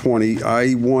 lot 20,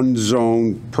 I-1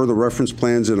 zone, per the reference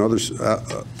plans and others,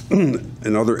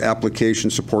 and other application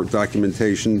support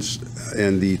documentations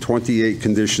and the 28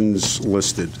 conditions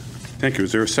listed. Thank you.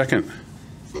 Is there a second?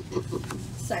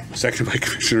 Second. Second by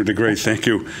Commissioner DeGray. Thank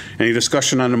you. Any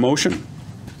discussion on the motion?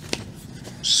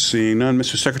 Seeing none,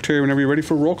 Mr. Secretary, whenever you're ready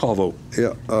for a roll call vote.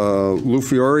 Yeah, Lou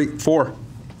Fiore. 4.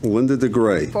 Linda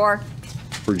DeGray. 4.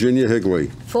 Virginia Higley.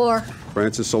 4.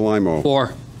 Francis Alimo.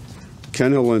 4.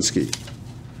 Ken Helinski.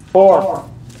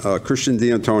 4. Christian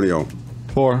D'Antonio.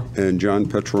 4. And John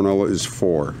Petronella is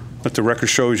 4. Let the record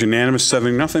show is unanimous,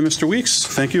 7-0. Mr. Weeks,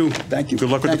 thank you. Thank you. Good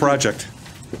luck with the project.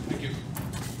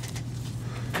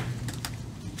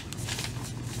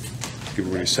 Give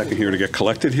everybody a second here to get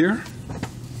collected here.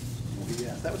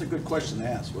 Yeah, that was a good question to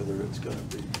ask, whether it's going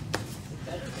to be.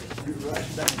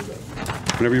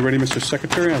 Whenever you're ready, Mr.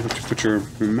 Secretary, I'll let you put your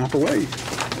map away.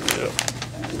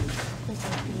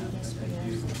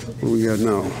 What do we got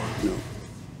now?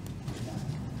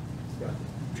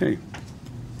 Okay.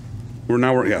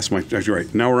 Yes, Mike, you're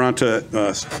right. Now we're on to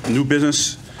new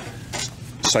business.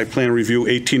 Site plan review,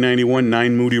 1891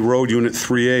 9 Moody Road, Unit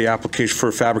 3A, application for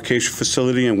a fabrication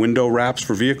facility and window wraps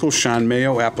for vehicles. Sean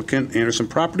Mayo, applicant, Anderson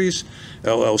Properties,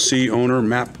 LLC, owner,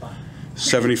 map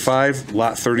 75,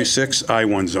 lot 36,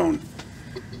 I-1 zone.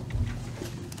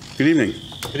 Good evening.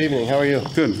 Good evening, how are you?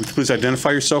 Good. Would you please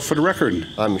identify yourself for the record?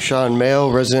 I'm Sean Mayo,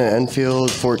 resident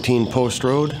Enfield, 14 Post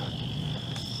Road.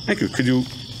 Thank you. Could you,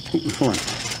 hold on.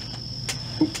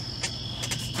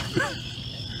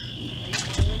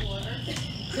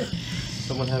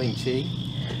 Someone having tea?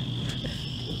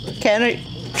 Can I?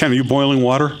 Ken, are you boiling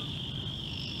water?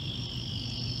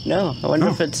 No, I wonder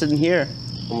if it's in here.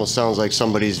 Almost sounds like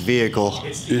somebody's vehicle.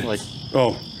 Yeah. Like,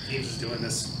 oh. Teams is doing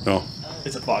this. Oh.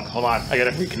 It's a bug. Hold on. I got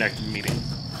to reconnect the meeting.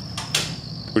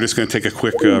 We're just going to take a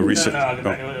quick reset.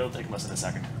 No, it'll take less than a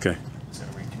second. Okay. Just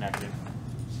got to reconnect it.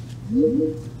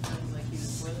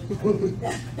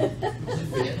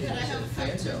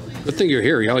 Good thing you're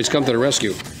here. You always come to the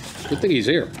rescue. Good thing he's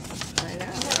here.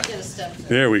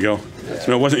 There we go.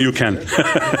 No, it wasn't you, Ken.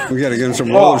 We got to get him some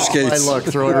roller skates. my luck,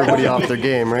 throw everybody off their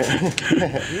game, right?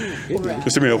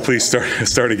 Mr. Mayo, please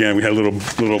start again. We had a little,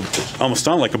 almost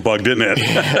sounded like a bug, didn't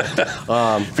it?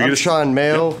 I'm Sean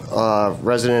Mayo,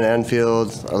 resident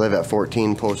Enfield. I live at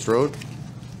 14 Post Road.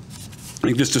 Can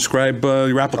you just describe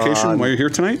your application, why you're here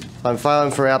tonight? I'm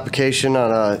filing for application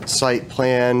on a site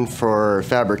plan for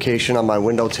fabrication on my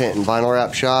window tint and vinyl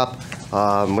wrap shop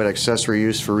with accessory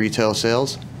use for retail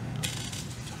sales.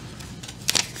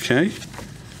 Okay.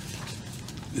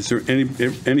 Is there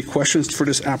any questions for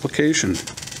this application?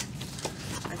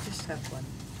 I just have one.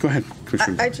 Go ahead,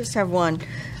 Commissioner. I just have one.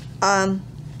 Are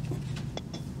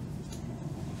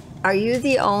you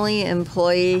the only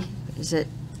employee? Is it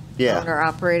Yeah. owner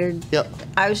operated? Yep.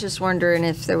 I was just wondering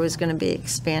if there was going to be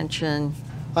expansion.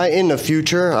 In the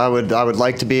future, I would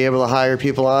like to be able to hire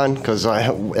people on because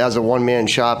as a one-man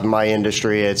shop in my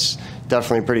industry, it's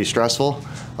definitely pretty stressful.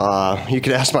 You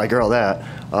could ask my girl that.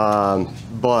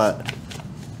 But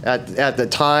at the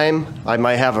time, I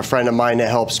might have a friend of mine that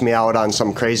helps me out on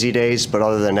some crazy days, but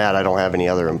other than that, I don't have any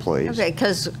other employees. Okay,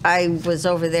 because I was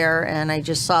over there and I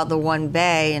just saw the one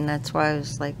bay, and that's why I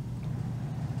was like,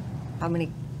 how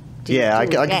many? Yeah, I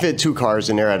do we can fit 2 cars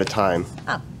in there at a time.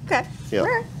 Oh, okay. Yeah. All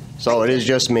right. So it is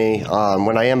just me.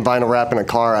 When I am vinyl wrapping a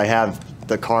car, I have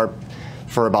the car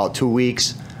for about 2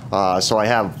 weeks. So I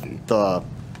have the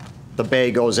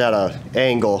bay goes at an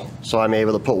angle, so I'm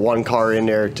able to put 1 car in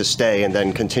there to stay and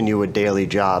then continue with daily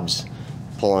jobs,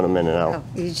 pulling them in and out. Oh,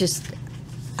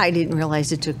 I didn't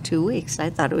realize it took 2 weeks.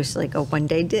 I thought it was like a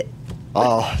one-day dip.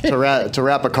 Oh, to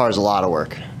wrap a car is a lot of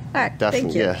work. All right,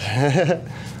 Definitely, thank you. yeah.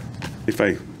 If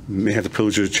I may have the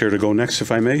privilege of the chair to go next,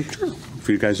 if I may? Sure. If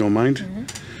you guys don't mind.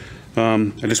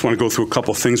 I just want to go through a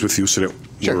couple things with you so that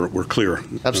we're clear.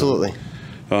 Absolutely.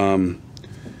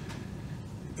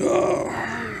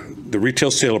 The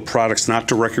retail sale of products not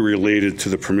directly related to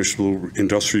the permissible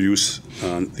industrial use,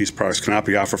 these products cannot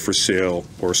be offered for sale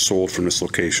or sold from this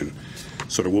location.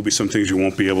 So there will be some things you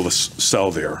won't be able to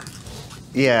sell there.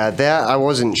 Yeah, that I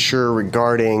wasn't sure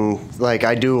regarding, like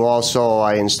I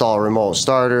install remote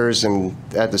starters and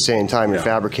at the same time you're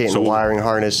fabricating the wiring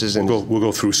harnesses. And we'll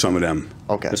go through some of them.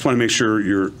 Okay. I just want to make sure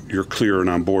you're clear and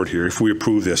on board here. If we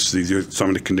approve this, these are some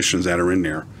of the conditions that are in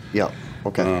there. Yeah,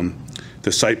 okay.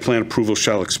 The site plan approval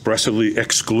shall expressly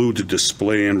exclude the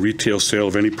display and retail sale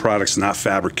of any products not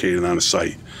fabricated on the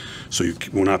site. So you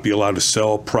will not be allowed to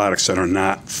sell products that are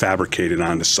not fabricated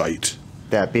on the site.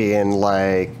 That being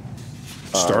like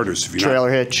starters, if you're trailer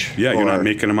not, hitch. Yeah, you're or- not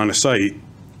making them on the site.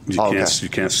 You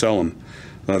can't sell them.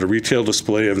 The retail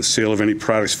display of and sale of any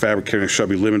products fabricated shall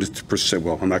be limited to percent.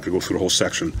 Well, I'm not going to go through the whole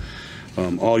section.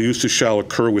 All uses shall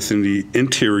occur within the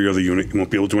interior of the unit. You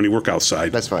won't be able to do any work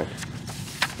outside. That's fine.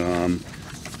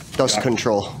 Dust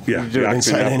control. Yeah, You do the it occupant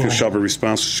inside applicant anyway. shall be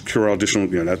responsible to secure all additional.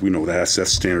 That we know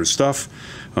that's standard stuff.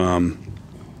 Yeah,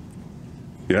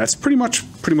 that's pretty much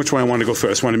why I wanted to go through.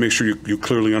 I just wanted to make sure you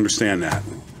clearly understand that.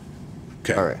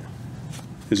 Okay. All right.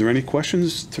 Is there any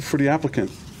questions for the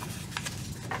applicant?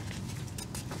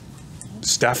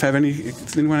 Staff have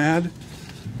anything you want to add?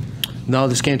 No,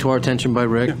 this came to our attention by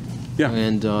Rick. Yeah.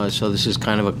 And so this is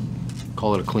kind of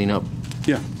call it a cleanup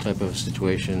type of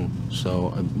situation.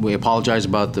 So we apologize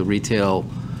about the retail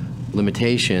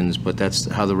limitations, but that's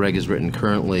how the reg is written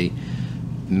currently.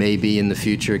 Maybe in the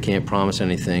future, can't promise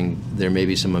anything. There may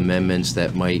be some amendments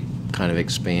that might kind of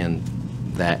expand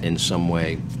that in some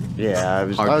way. Yeah,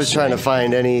 I was trying to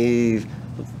find any.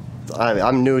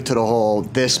 I'm new to the whole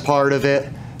this part of it.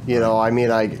 You know, I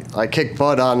mean, I kicked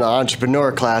butt on the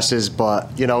entrepreneur classes,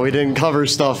 but we didn't cover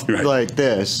stuff like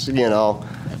this.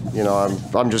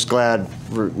 I'm just glad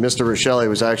Mr. Rochelle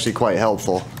was actually quite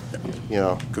helpful.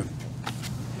 Good.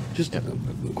 Just a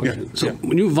question. So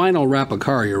when you vinyl wrap a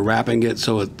car, you're wrapping it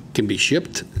so it can be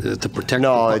shipped to protect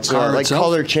No, the it's car like itself?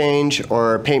 color change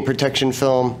or paint protection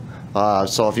film.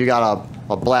 So if you got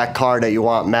a black car that you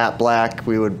want matte black,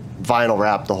 we would vinyl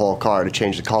wrap the whole car to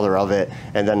change the color of it,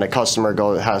 and then the customer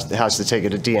has to take it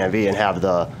to DMV and have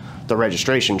the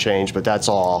registration change. But that's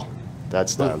all.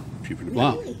 That's them.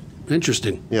 Wow,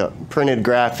 interesting. Yeah, printed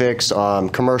graphics,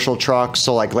 commercial trucks,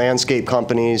 so like landscape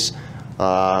companies.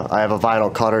 I have a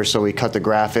vinyl cutter, so we cut the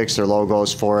graphics, their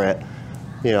logos for it,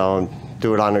 and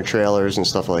do it on their trailers and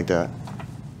stuff like that.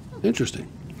 Interesting.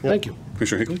 Thank you.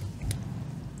 Commissioner Higley?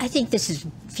 I think this is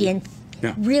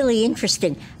really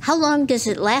interesting. How long does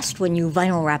it last when you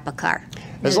vinyl wrap a car?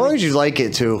 As long as you like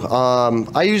it to.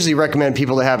 I usually recommend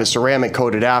people to have it ceramic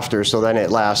coated after, so then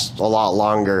it lasts a lot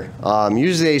longer.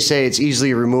 Usually they say it's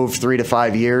easily removed 3 to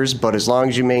 5 years, but as long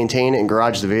as you maintain it and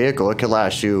garage the vehicle, it could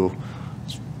last you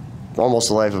almost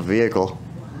the life of a vehicle.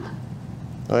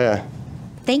 Oh yeah.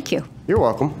 Thank you. You're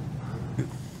welcome.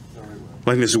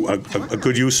 I think it's a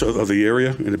good use of the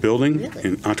area in the building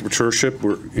and entrepreneurship.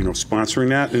 We're sponsoring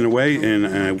that in a way, and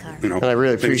And I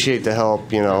really appreciate the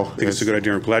help. I think it's a good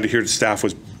idea. I'm glad to hear the staff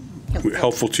was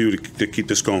helpful to you to keep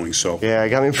this going. So yeah, it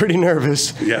got me pretty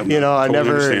nervous. Yeah, I totally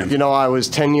never. understand. I was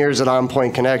 10 years at On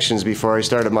Point Connections before I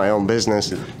started my own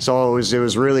business. So it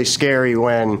was really scary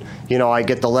when I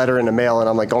get the letter in the mail and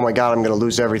I'm like, oh my God, I'm going to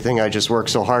lose everything I just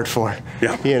worked so hard for.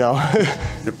 Yeah.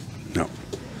 Yep. No.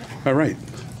 All right.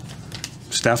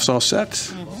 Staff's all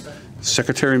set.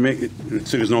 Secretary,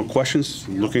 so there's no questions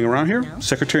looking around here? No.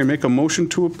 Secretary, make a motion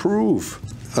to approve.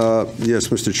 Yes,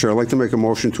 Mr. Chair, I'd like to make a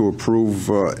motion to approve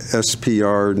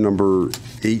SPR number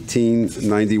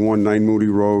 1891 9 Moody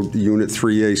Road, Unit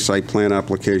 3A site plan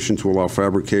application to allow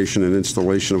fabrication and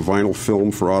installation of vinyl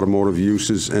film for automotive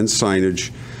uses and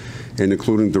signage, and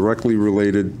including directly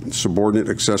related subordinate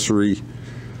accessory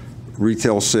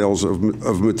retail sales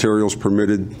of materials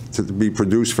permitted to be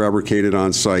produced, fabricated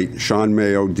on site. Sean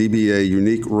Mayo, DBA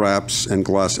Unique Wraps and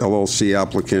Glass LLC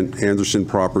applicant, Anderson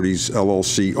Properties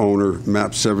LLC owner,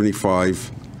 map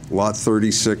 75, lot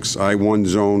 36, I-1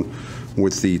 zone,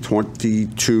 with the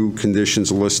 22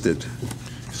 conditions listed.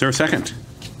 Is there a second?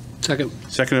 Second.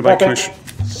 Seconded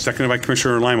by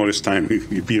Commissioner Limo this time.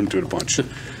 You beat him to the punch.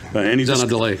 He's on a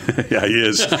delay. Yeah, he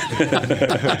is.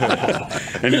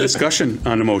 Any discussion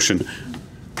on the motion?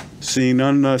 Seeing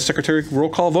none, Secretary, roll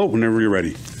call vote whenever you're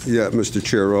ready. Yeah, Mr.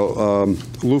 Chair.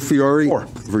 Lou Fiore. 4.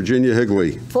 Virginia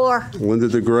Higley. 4. Linda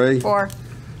DeGray. 4.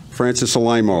 Francis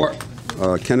Alaimo.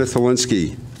 Kenneth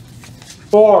Helinski.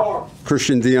 4.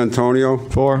 Christian D'Antonio.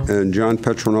 4. And John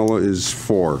Petronella is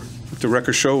 4. The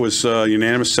record show was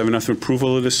unanimous, 7-0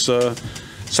 approval of this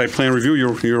site plan review.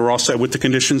 You're all set with the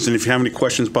conditions, and if you have any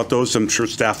questions about those, I'm sure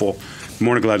staff will be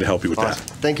more than glad to help you with that.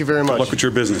 Thank you very much. Good luck with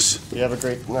your business. You have a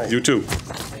great night. You too.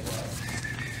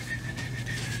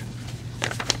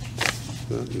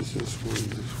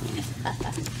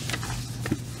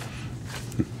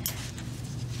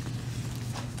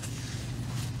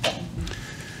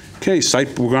 Okay,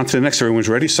 we're on to the next. Everyone's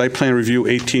ready. Site plan review,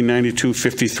 1892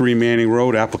 53 Manning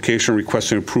Road. Application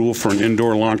requesting approval for an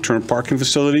indoor long-term parking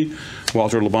facility.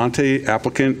 Walter Labonte,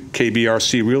 applicant,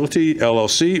 KBRC Realty,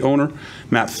 LLC, owner,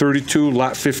 map 32,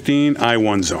 lot 15,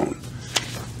 I-1 zone.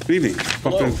 Good evening.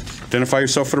 Welcome. Identify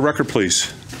yourself for the record,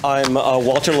 please. I'm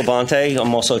Walter Labonte.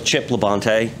 I'm also Chip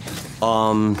Labonte.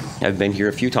 I've been here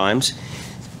a few times.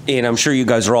 And I'm sure you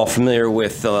guys are all familiar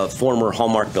with the former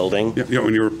Hallmark building. Yeah,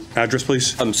 and your address,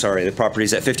 please? I'm sorry, the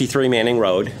property's at 53 Manning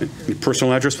Road. Your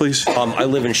personal address, please? I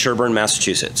live in Sherburne,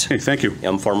 Massachusetts. Hey, thank you.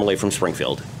 I'm formerly from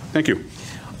Springfield. Thank you.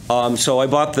 So I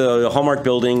bought the Hallmark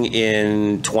building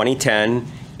in 2010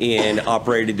 and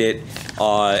operated it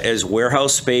as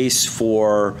warehouse space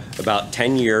for about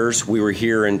 10 years. We were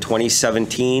here in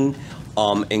 2017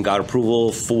 and got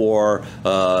approval for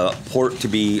port to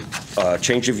be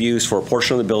change of use for a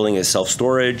portion of the building as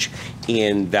self-storage,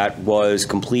 and that was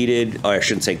completed, I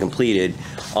shouldn't say completed,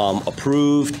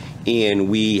 approved, and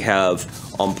we have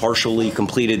partially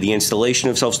completed the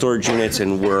installation of self-storage units,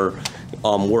 and we're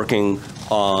working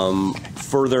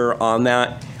further on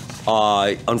that.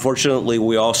 Unfortunately,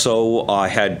 we also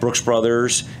had Brooks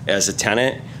Brothers as a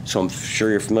tenant, so I'm sure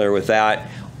you're familiar with that.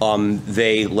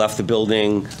 They left the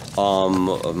building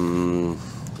a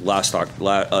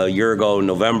year ago,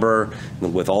 November,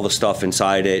 with all the stuff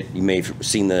inside it. You may have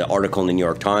seen the article in the New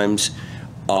York Times.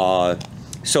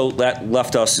 So that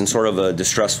left us in sort of a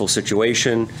distressful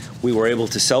situation. We were able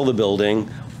to sell the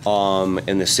building,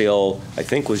 and the sale, I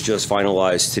think, was just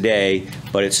finalized today,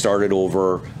 but it started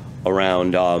over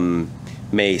around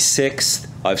May 6th.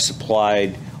 I've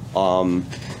supplied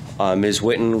Ms.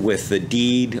 Witten with the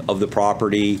deed of the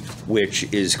property,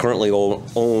 which is currently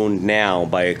owned now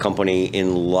by a company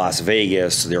in Las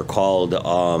Vegas. They're called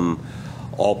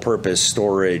All-Purpose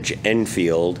Storage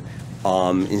Enfield.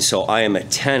 And so I am a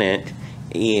tenant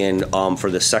for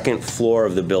the second floor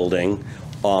of the building.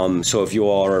 So if you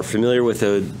all are familiar with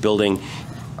the building,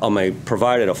 I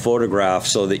provided a photograph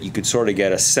so that you could sort of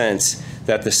get a sense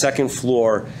that the second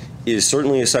floor is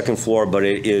certainly a second floor, but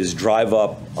it is drive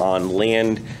up on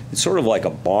land. It's sort of like a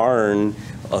barn,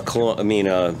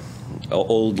 a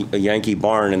old Yankee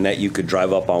barn, and that you could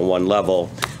drive up on one level.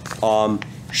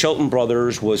 Shelton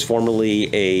Brothers was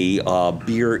formerly a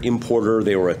beer importer.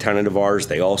 They were a tenant of ours.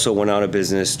 They also went out of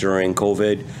business during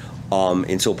COVID.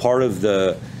 And so part of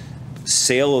the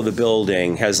sale of the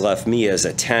building has left me as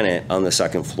a tenant on the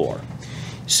second floor.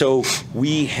 So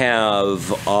we have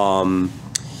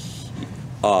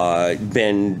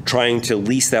been trying to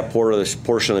lease that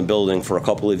portion of the building for a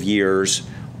couple of years,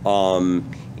 and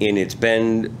it's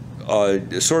been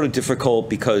sort of difficult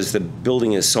because the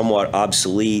building is somewhat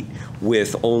obsolete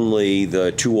with only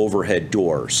the 2 overhead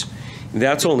doors.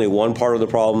 That's only one part of the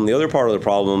problem. The other part of the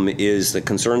problem is the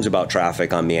concerns about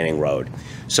traffic on Manning Road.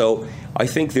 So I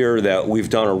think that we've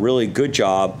done a really good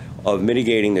job of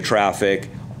mitigating the traffic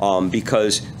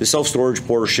because the self-storage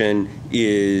portion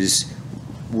is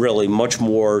really much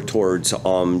more towards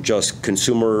just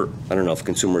consumer, I don't know if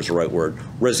consumer is the right word,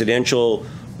 residential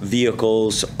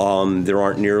vehicles. There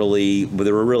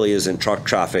really isn't truck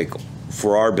traffic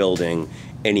for our building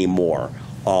anymore.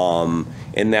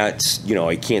 And that's,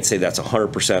 I can't say that's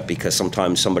 100% because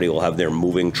sometimes somebody will have their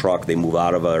moving truck, they move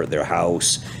out of their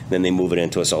house, then they move it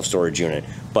into a self-storage unit.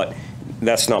 But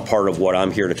that's not part of what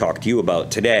I'm here to talk to you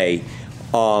about today.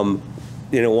 I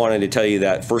wanted to tell you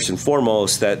that first and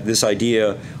foremost that this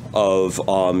idea of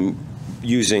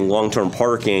using long-term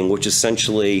parking, which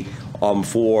essentially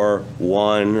for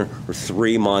 1 or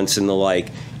 3 months and the like,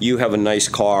 you have a nice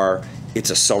car, it's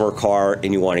a summer car,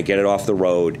 and you want to get it off the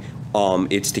road.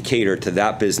 It's to cater to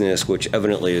that business, which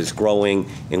evidently is growing,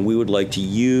 and we would like to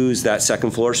use that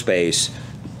second floor space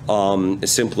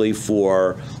simply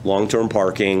for long-term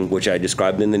parking, which I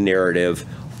described in the narrative.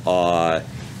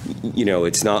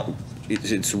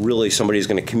 It's really somebody's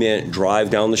going to come in, drive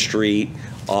down the street.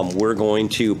 We're going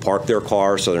to park their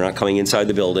car so they're not coming inside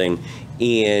the building,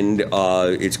 and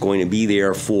it's going to be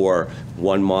there for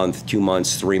 1 month, 2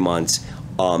 months, 3 months,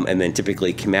 and then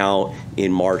typically come out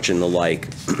in March and the like.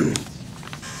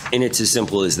 And it's as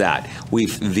simple as that. We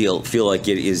feel like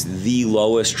it is the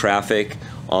lowest traffic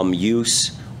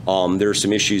use. There are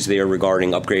some issues there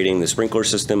regarding upgrading the sprinkler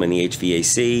system and the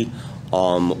HVAC.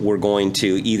 We're going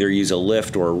to either use a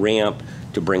lift or a ramp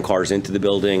to bring cars into the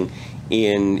building,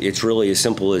 and it's really as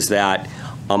simple as that.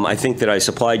 I think that I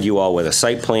supplied you all with a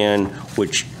site plan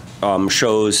which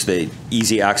shows the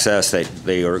easy access, that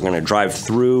they are going to drive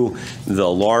through the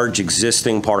large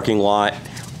existing parking lot,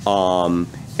 and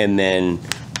then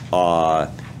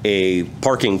a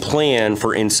parking plan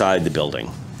for inside the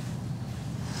building.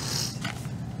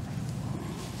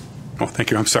 Oh,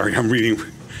 thank you. I'm sorry. I'm reading.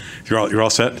 You're all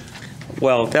set?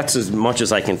 Well, that's as much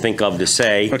as I can think of to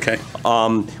say. Okay.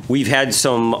 We've had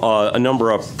a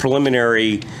number of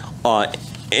preliminary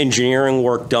engineering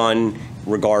work done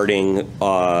regarding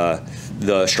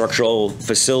the structural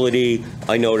facility.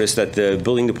 I noticed that the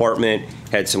building department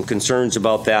had some concerns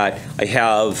about that. I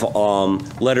have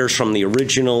letters from the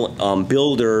original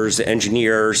builders,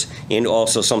 engineers, and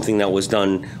also something that was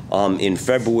done in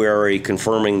February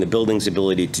confirming the building's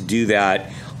ability to do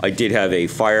that. I did have a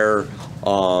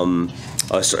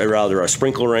a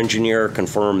sprinkler engineer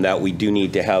confirm that we do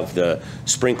need to have the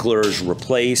sprinklers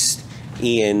replaced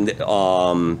and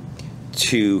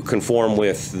to conform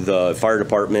with the fire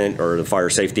department or the fire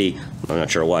safety, I'm not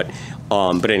sure what.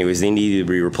 But anyways, they needed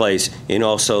to be replaced, and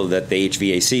also that the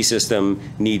HVAC system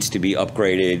needs to be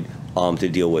upgraded to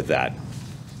deal with that.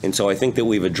 And so I think that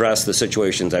we've addressed the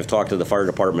situations. I've talked to the fire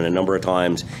department a number of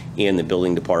times and the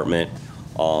building department.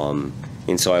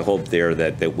 And so I hope there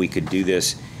that we could do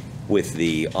this with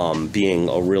the being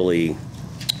a really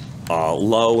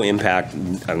low impact,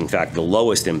 in fact, the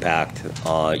lowest impact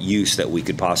use that we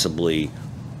could possibly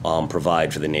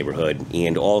provide for the neighborhood.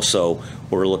 And also,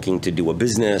 we're looking to do a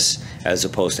business as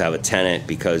opposed to have a tenant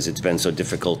because it's been so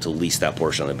difficult to lease that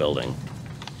portion of the building.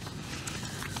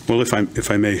 Well,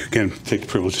 if I may, again, take the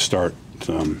privilege to start.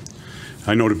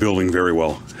 I know the building very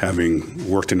well, having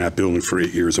worked in that building for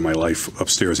 8 years of my life,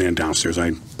 upstairs and downstairs.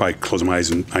 I close my eyes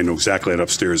and I know exactly that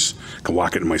upstairs, can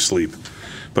walk it in my sleep.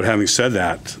 But having said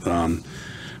that,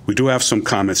 we do have some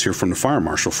comments here from the fire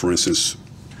marshal, for instance,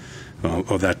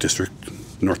 of that district,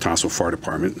 North Townsville Fire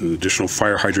Department. An additional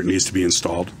fire hydrant needs to be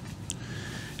installed.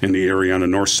 And the area on the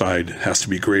north side has to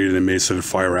be graded and made so the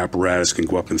fire apparatus can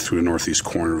go up and through the northeast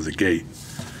corner of the gate.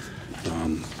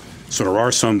 So there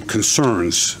are some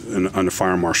concerns on the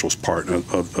fire marshal's part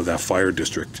of that fire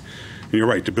district. And you're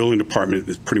right, the building department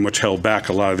has pretty much held back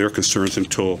a lot of their concerns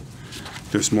until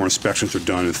there's more inspections are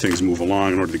done and things move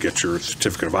along in order to get your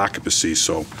certificate of occupancy.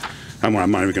 So I'm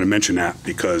not even going to mention that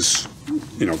because,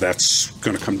 you know, that's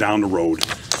going to come down the road.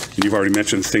 And you've already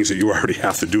mentioned things that you already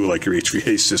have to do, like your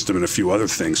HVAC system and a few other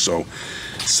things. So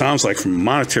it sounds like from a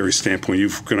monetary standpoint, you're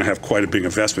going to have quite a big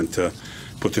investment to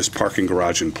put this parking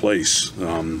garage in place.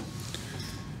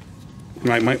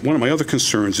 One of my other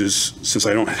concerns is, since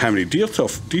I don't have any detail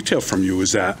from you,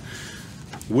 is that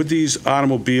would these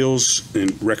automobiles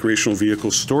and recreational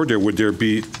vehicles stored there, would there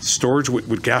be storage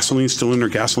with gasoline still in their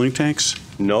gasoline tanks?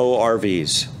 No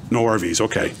RVs. No RVs,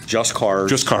 okay. Just cars.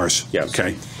 Just cars, yes.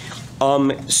 Okay.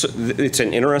 So it's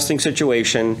an interesting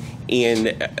situation,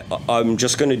 and I'm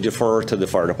just going to defer to the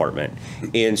fire department.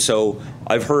 And so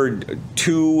I've heard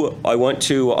I went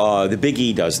to, the Big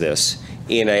E does this,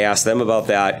 and I asked them about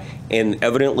that, and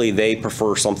evidently they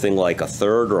prefer something like a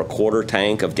third or a quarter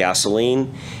tank of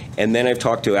gasoline. And then I've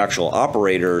talked to actual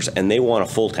operators, and they want a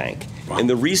full tank. Wow. And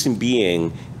the reason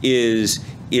being is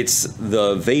it's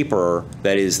the vapor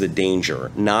that is the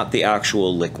danger, not the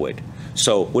actual liquid.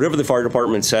 So whatever the fire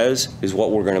department says is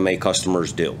what we're going to make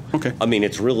customers do. Okay. I mean,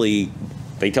 it's really,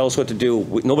 they tell us what to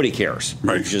do. Nobody cares.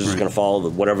 Right. We're just going to follow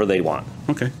whatever they want.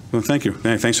 Okay. Well, thank you.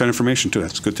 Hey, thanks for that information, too.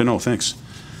 That's good to know. Thanks.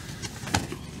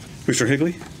 Mr.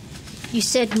 Higley? You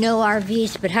said no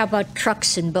RVs, but how about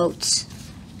trucks and boats?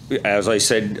 As I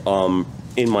said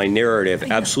in my narrative,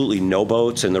 absolutely no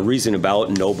boats. And the reason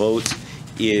about no boats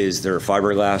is they're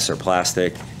fiberglass or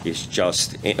plastic. It's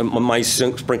just, my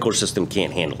sprinkler system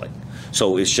can't handle it.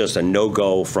 So it's just a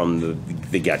no-go from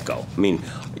the get-go. I mean,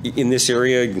 in this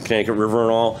area, in Connecticut River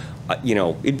and all, you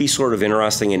know, it'd be sort of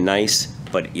interesting and nice,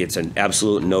 but it's an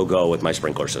absolute no-go with my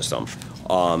sprinkler system.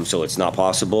 So it's not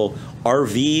possible.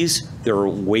 RVs, they're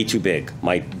way too big.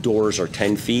 My doors are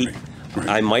 10 feet. Right.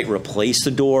 I might replace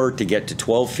the door to get to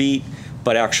 12 feet,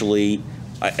 but actually,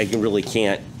 I really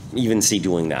can't even see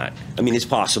doing that. I mean, it's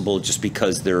possible just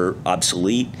because they're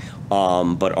obsolete,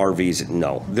 but RVs,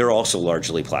 no. They're also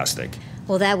largely plastic.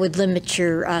 Well, that would limit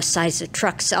your size of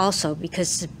trucks also,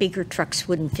 because the bigger trucks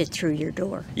wouldn't fit through your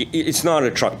door. It's not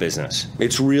a truck business.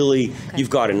 It's really, okay. You've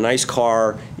got a nice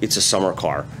car. It's a summer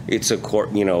car. It's a,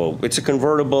 you know, it's a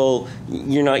convertible.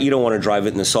 You don't want to drive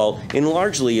it in the salt. And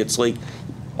largely, it's like,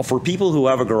 for people who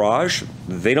have a garage,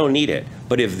 they don't need it.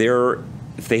 But if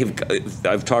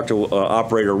I've talked to an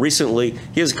operator recently,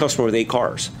 he has a customer with 8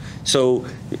 cars. So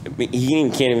he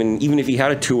can't even if he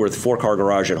had a 2 or 4 car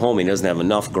garage at home, he doesn't have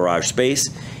enough garage space.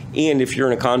 And if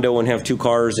you're in a condo and have 2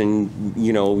 cars and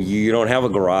you don't have a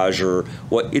garage or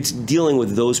what, it's dealing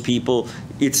with those people.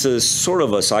 It's a sort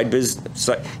of a side business.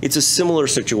 It's a similar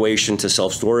situation to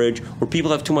self-storage where people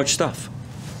have too much stuff.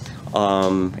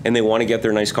 And they want to get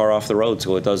their nice car off the road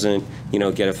so it doesn't,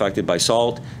 get affected by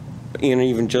salt and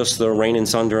even just the rain and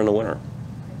sun during the winter.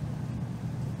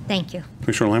 Thank you.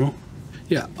 Commissioner Lamo?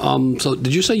 Yeah. So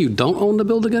did you say you don't own the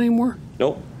building anymore?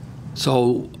 Nope.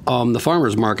 So the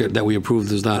farmers market that we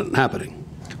approved is not happening?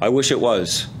 I wish it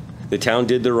was. The town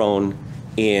did their own,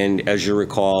 And as you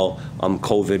recall,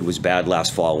 COVID was bad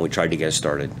last fall when we tried to get it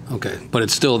started. Okay, but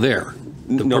it's still there.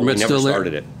 The No, we permit's never still there?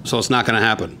 started it. So it's not going to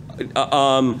happen?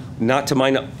 Not to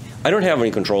my, I don't have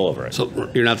any control over it. So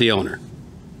you're not the owner?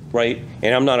 Right,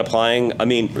 and I'm not applying, I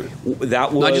mean,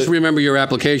 that was. I just remember your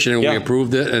application, and Yeah. we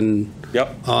approved it, and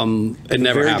Yep. it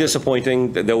never Very happened.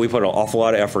 disappointing that we put an awful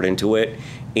lot of effort into it,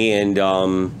 and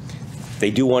they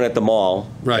do one at the mall,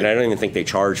 Right. and I don't even think they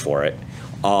charge for it.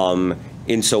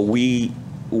 And so we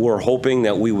were hoping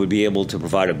that we would be able to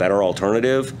provide a better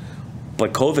alternative,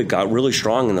 but COVID got really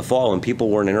strong in the fall, and people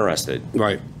weren't interested.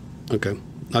 Right, okay.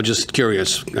 I'm just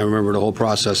curious. I remember the whole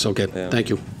process. Okay, thank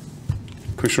you.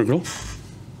 Commissioner Gill?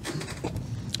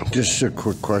 Just a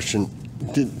quick question.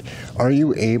 Are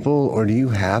you able, or do you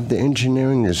have the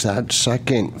engineering? Is that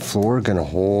second floor going to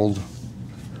hold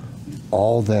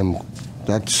all them,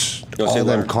 that's No, say all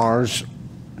them where? cars?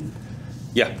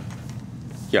 Yeah,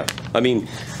 yeah. I mean,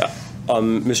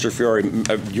 Mr. Fiore,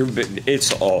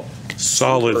 it's all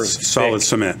Solid thick.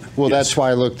 cement. Well, Yes. that's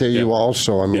why I looked at you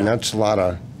also. I mean, that's a lot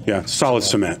of... Yeah, solid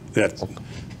cement.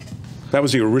 That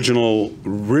was the original,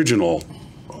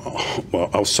 well,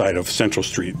 outside of Central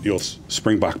Street, the old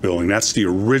Springbok building. That's the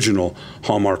original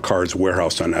Hallmark Cards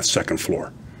warehouse on that second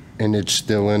floor. And it's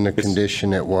still in the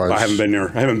condition it was? I haven't been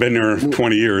there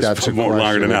 20 years, That's a more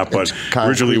longer than that, question. but It's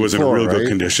originally it was in a real concrete good floor,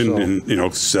 condition, right? and, you know,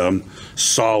 it's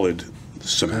solid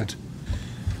cement.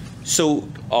 So,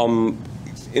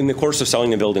 in the course of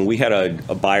selling the building, we had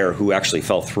a buyer who actually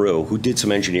fell through, who did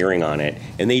some engineering on it,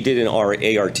 and they did an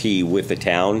ART with the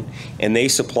town, and they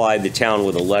supplied the town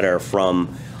with a letter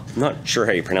from, I'm not sure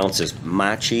how you pronounce this,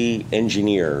 Machi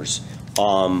Engineers,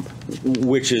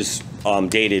 which is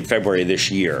dated February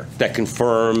this year, that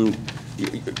confirmed,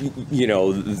 you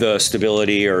know, the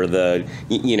stability or the,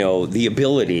 you know, the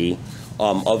ability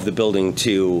of the building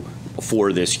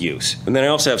for this use. And then I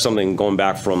also have something going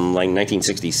back from like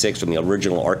 1966 from the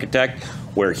original architect,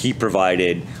 where he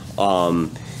provided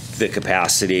the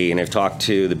capacity, and I've talked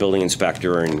to the building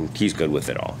inspector, and he's good with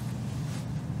it all.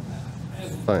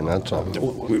 Fine, that's all.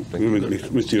 Anyone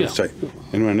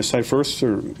on this side first,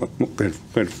 or go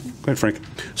ahead, Frank.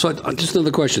 So just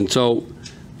another question. So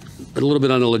a little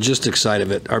bit on the logistics side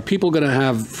of it. Are people going to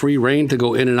have free reign to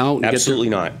go in and out? And Absolutely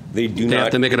not. They do They not.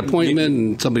 have to make an appointment,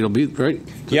 and somebody will be, right?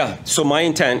 Yeah. So my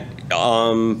intent,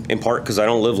 in part because I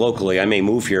don't live locally, I may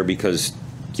move here because,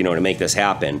 you know, to make this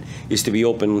happen, is to be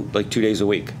open like 2 days a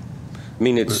week. I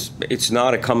mean, it's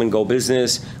not a come and go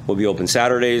business. We'll be open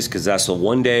Saturdays because that's the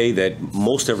one day that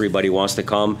most everybody wants to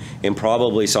come, and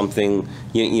probably something,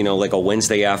 you know, like a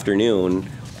Wednesday afternoon,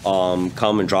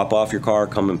 come and drop off your car,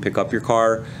 come and pick up your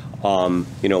car. You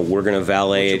know, we're going to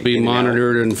valet it. Be in and out.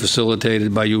 monitored and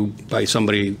facilitated by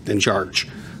somebody in charge.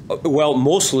 Well,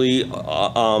 mostly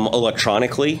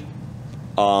electronically.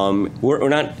 We're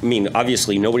not, I mean,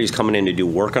 obviously nobody's coming in to do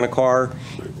work on a car,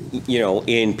 you know,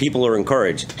 and people are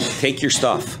encouraged, take your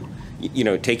stuff. You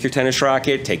know, take your tennis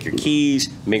racket, take your keys,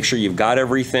 make sure you've got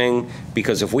everything,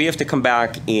 because if we have to come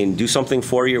back and do something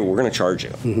for you, we're going to charge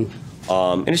you.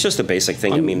 And it's just a basic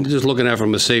thing. I mean, just looking at it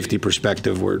from a safety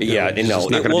perspective, where it's no,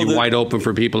 not going to be wide open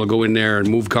for people to go in there and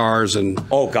move cars and.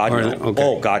 Oh God, no! Okay.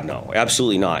 Oh God, no!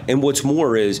 Absolutely not. And what's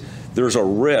more is there's a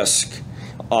risk.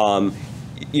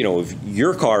 You know, if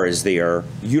your car is there,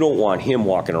 you don't want him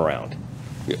walking around.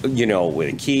 You know,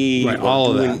 with a key, Right,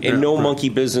 all of that. and no Yeah, right. monkey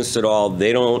business at all.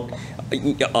 They don't.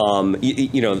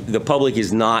 You know, the public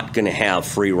is not going to have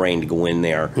free reign to go in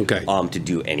there. To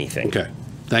do anything. Okay.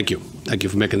 Thank you. Thank you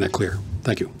for making that clear.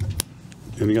 Thank you.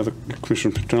 Any other,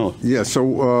 Commissioner Petrella? Yeah,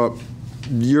 so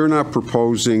you're not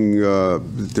proposing,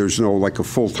 there's no like a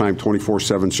full-time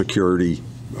 24/7 security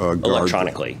guard?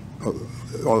 Electronically.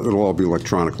 It'll all be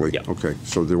electronically? Yeah. Okay,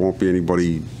 so there won't be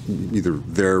anybody either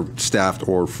there staffed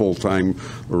or full-time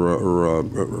or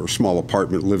a small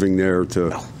apartment living there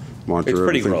to monitor It's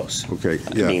pretty everything? gross. Okay,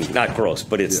 yeah. I mean, not gross,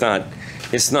 but it's not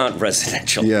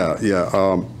residential. Yeah,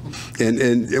 yeah.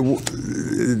 And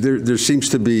there seems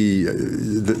to be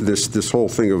this whole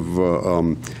thing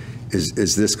of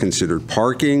is this considered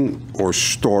parking or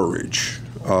storage?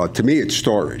 To me, it's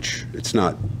storage. It's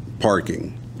not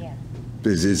parking. Yeah.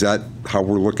 Is that how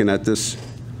we're looking at this?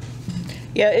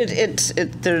 Yeah,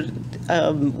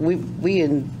 we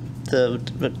in the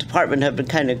department have been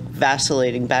kind of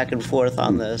vacillating back and forth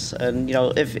on this, and you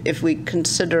know, if we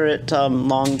consider it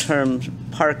long-term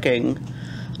parking,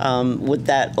 would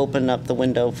that open up the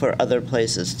window for other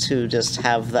places to just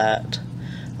have that?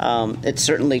 It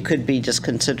certainly could be just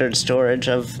considered storage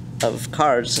of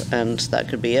cars, and that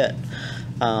could be it.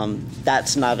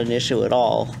 That's not an issue at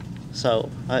all. So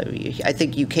I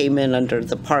think you came in under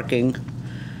the parking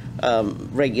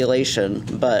regulation,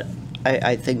 but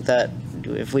I think that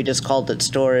if we just called it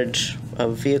storage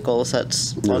of vehicles,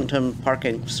 that's long-term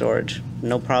parking storage,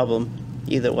 no problem,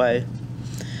 either way.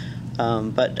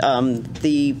 But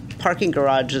the parking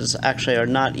garages actually are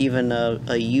not even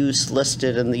a use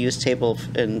listed in the use table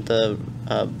in the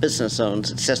business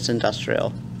zones. It's just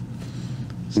industrial.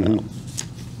 So.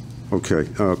 Okay,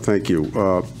 thank you.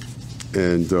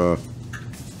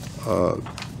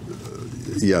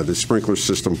 Yeah, the sprinkler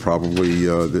system probably,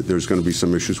 there's going to be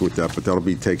some issues with that, but that'll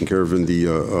be taken care of in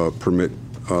the permit.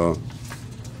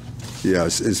 Yeah,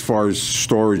 as far as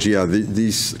storage, yeah,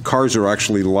 these cars are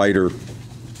actually lighter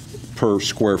per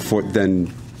square foot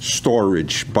than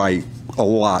storage by a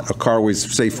lot. A car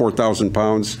weighs, say, 4,000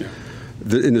 pounds. Yeah.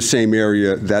 In the same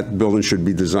area, that building should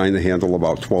be designed to handle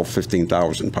about 12,000,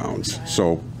 15,000 pounds.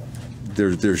 So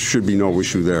there should be no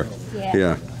issue there.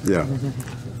 Yeah, yeah.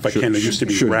 But Ken, there used to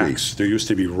be racks. There used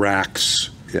to be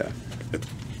racks. Yeah.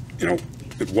 You know,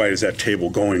 why is that table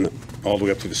going all the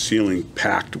way up to the ceiling,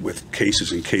 packed with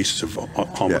cases and cases of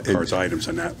Hallmark Cards items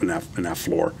on that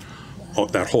floor,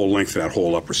 that whole length of that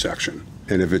whole upper section.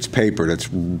 And if it's paper, that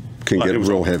can get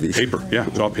real heavy. Paper, yeah,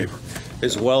 it's all paper.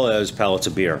 As well as pallets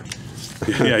of beer.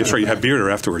 Yeah, that's right. You have beer there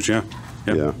afterwards. Yeah.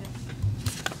 Yeah.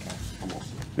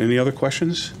 Any other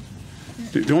questions?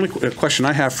 The only question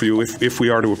I have for you, if we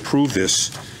are to approve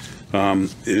this, it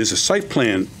is a site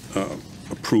plan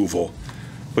approval,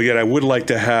 but yet I would like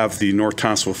to have the North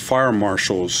Townsville Fire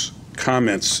Marshal's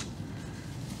comments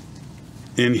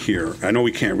in here. I know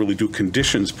we can't really do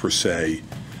conditions per se,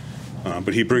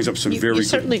 but he brings up some very You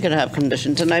certainly could have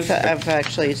conditions, and I've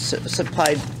actually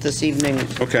supplied this evening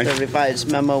the revised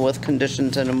memo with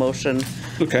conditions and a motion.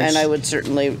 Okay. And I would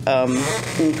certainly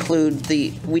include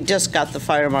we just got the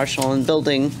fire marshal and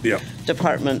building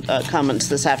department comments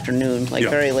this afternoon,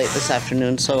 very late this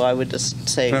afternoon, so I would just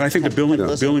say. And I think the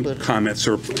building comments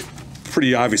are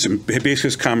pretty obvious. And basically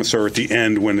his comments are at the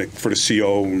end for the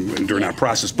CO and during that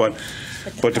process, but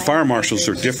the fire marshals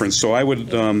are different, so I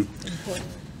would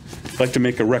like to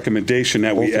make a recommendation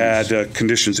that we add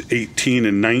conditions 18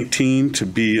 and 19 to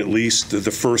be at least the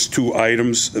first two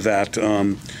items that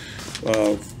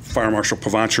Fire Marshal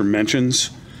Pavancher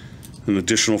mentions. An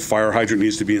additional fire hydrant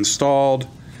needs to be installed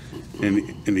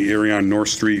in the area on North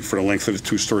Street for the length of the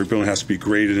two-story building has to be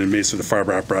graded and made so the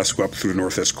fire apparatus go up through the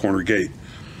northwest corner gate.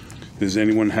 Does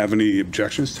anyone have any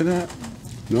objections to that?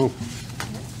 No.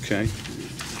 Okay.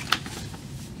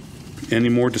 Any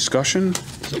more discussion?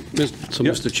 So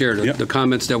Mr. Chair, the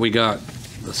comments that we got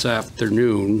this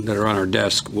afternoon that are on our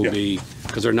desk will be,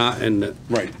 because they're not in the,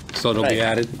 so they'll be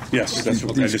added? Yes, that's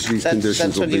what these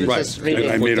conditions will be.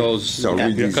 Right. I made those,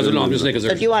 because I'm just thinking.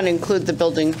 So do you want to include the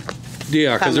building?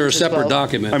 Yeah, because they're a separate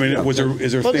document. I mean, is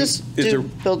there We'll things? just do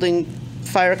building,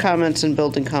 fire comments and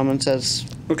building comments as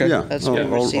we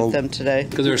received them today.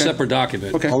 Because they're a separate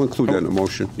document. Okay. I'll include that in the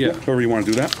motion. Yeah, however you want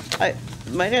to do that.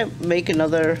 Might I make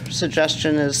another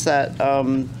suggestion is that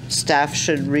staff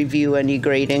should review any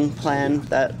grading plan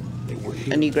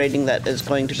any grading that is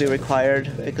going to be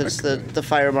required, because the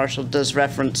fire marshal does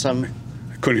reference some.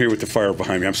 I couldn't hear with the fire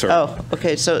behind me, I'm sorry. Oh,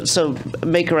 okay, so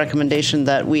make a recommendation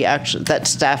that that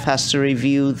staff has to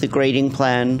review the grading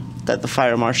plan that the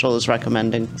fire marshal is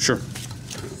recommending. Sure.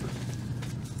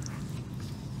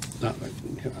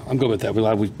 I'm good with that.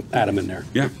 We add them in there.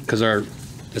 Yeah. Because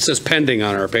it says pending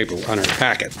on our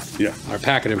packet. Yeah. Our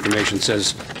packet information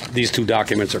says these two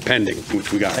documents are pending.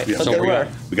 Which we got. Right, Yeah. but So they we were.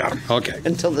 got them. Okay.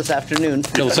 Until this afternoon.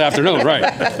 Until this afternoon,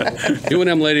 right. You and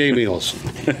them late A meals.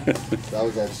 That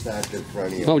was that stack in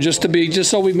front of you. Oh, just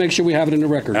so we make sure we have it in the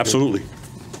record. Absolutely.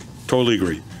 Totally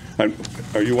agree.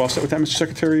 Are you all set with that, Mr.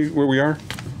 Secretary, where we are?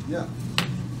 Yeah.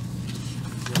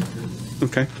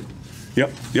 Okay.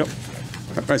 Yep.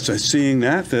 All right, so seeing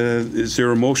that, is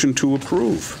there a motion to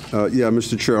approve? Yeah,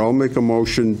 Mr. Chair, I'll make a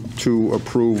motion to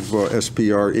approve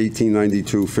SPR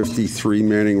 1892 53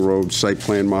 Manning Road site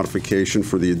plan modification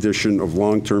for the addition of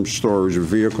long-term storage of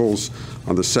vehicles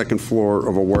on the second floor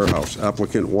of a warehouse.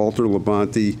 Applicant Walter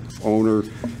Labonte, owner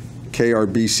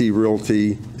KRBC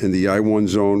Realty in the I-1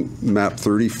 zone, map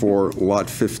 34, lot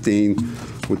 15,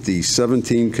 with the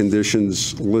 17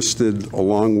 conditions listed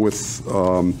along with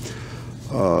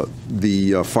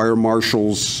the fire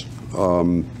marshal's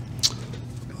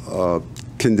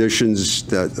conditions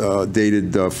that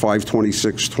dated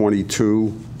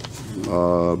 5/26/22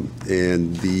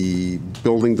 and the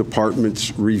building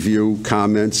department's review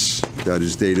comments that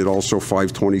is dated also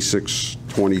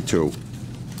 5/26/22.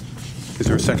 Is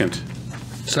there a second?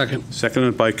 Second.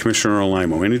 Seconded by Commissioner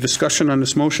Alaimo. Any discussion on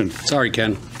this motion? Sorry,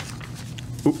 Ken.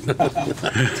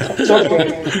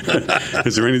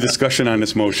 Is there any discussion on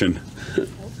this motion?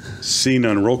 Seeing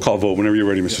none, roll call vote whenever you're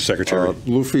ready, Mr. Secretary.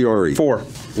 Lou Fiore. 4.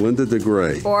 Linda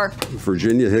DeGray. 4.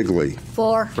 Virginia Higley.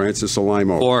 4. Francis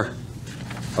Alimo. 4.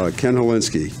 Ken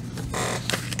Helinski.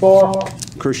 4.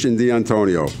 Christian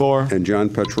D'Antonio. 4. And John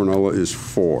Petronola is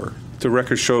 4. The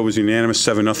record show it was unanimous,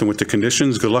 7-0 with the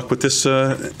conditions. Good luck with this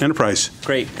enterprise.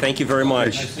 Great. Thank you very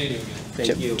much. Nice seeing you again.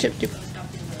 Thank you. Chip.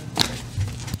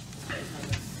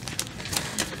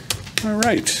 All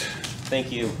right.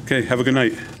 Thank you. Okay, have a good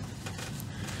night.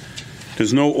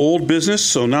 There's no old business,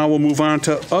 so now we'll move on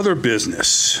to other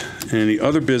business. And the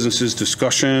other business is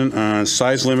discussion on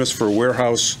size limits for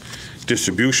warehouse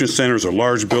distribution centers or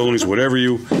large buildings, whatever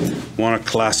you want to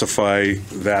classify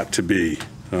that to be.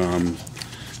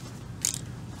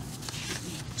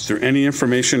 Is there any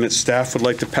information that staff would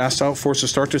like to pass out for us to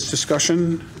start this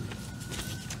discussion?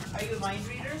 Are you a mind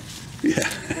reader? Yeah.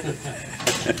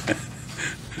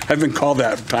 I've been called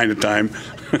that time to time.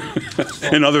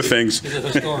 And other things.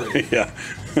 Yeah.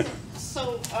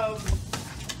 So,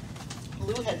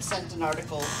 Lou had sent an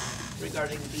article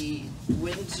regarding the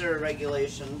Windsor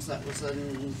regulations that was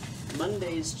in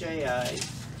Monday's JI.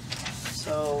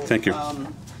 So, thank you.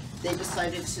 They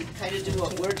decided to kind of do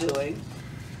what we're doing,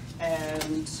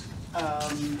 and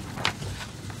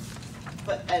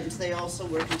they also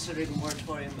were considering a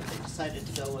moratorium, but they decided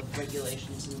to go with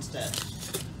regulations instead.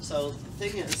 So the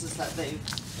thing is that they.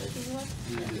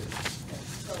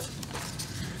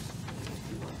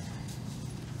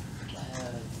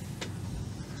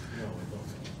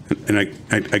 And I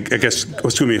guess,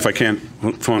 excuse me if I can,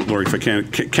 Lori, if I can,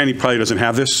 Kenny probably doesn't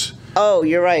have this. Oh,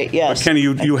 you're right, yes. But Kenny,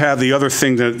 you have the other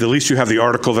thing, that at least you have the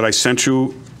article that I sent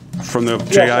you from the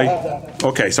JI? Yes, I have that.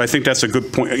 Okay, so I think that's a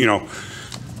good point,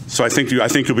 so I think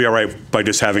you'll be all right by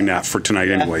just having that for tonight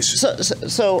anyways.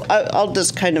 So I'll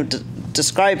just kind of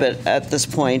describe it at this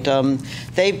point.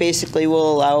 They basically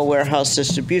will allow a warehouse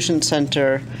distribution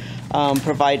center,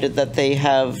 provided that they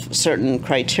have certain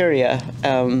criteria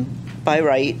by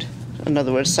right, in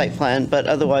other words, site plan, but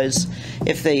otherwise,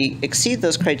 if they exceed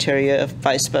those criteria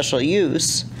by special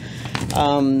use,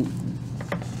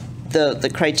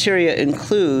 the criteria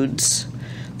includes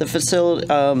the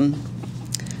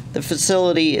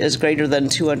facility is greater than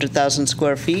 200,000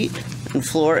 square feet in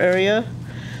floor area,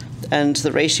 and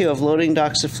the ratio of loading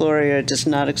docks to floor area does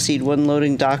not exceed 1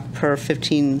 loading dock per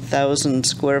 15,000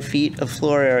 square feet of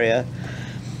floor area.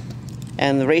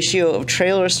 And the ratio of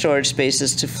trailer storage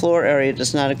spaces to floor area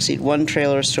does not exceed 1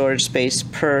 trailer storage space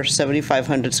per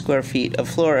 7,500 square feet of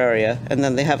floor area. And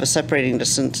then they have a separating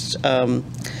distance of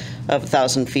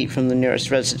 1,000 feet from the nearest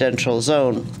residential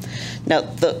zone. Now,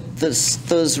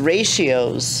 those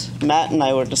ratios, Matt and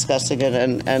I were discussing it,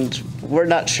 and we're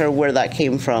not sure where that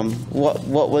came from.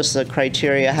 What was the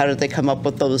criteria? How did they come up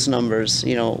with those numbers?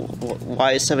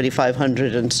 Why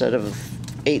 7,500 instead of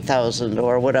 8,000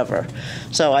 or whatever?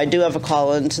 So I do have a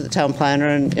call in to the town planner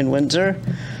in Windsor.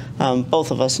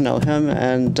 Both of us know him,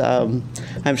 and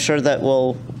I'm sure that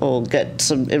we'll get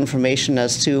some information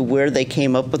as to where they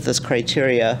came up with this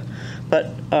criteria.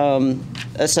 But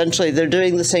essentially, they're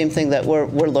doing the same thing that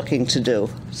we're looking to do.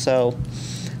 So,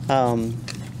 I'm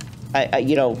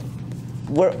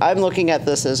looking at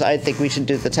this as I think we should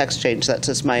do the text change. That's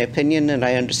just my opinion, and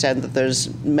I understand that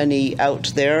there's many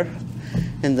out there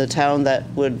in the town that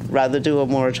would rather do a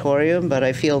moratorium, but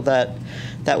I feel that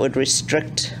that would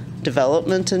restrict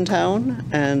development in town,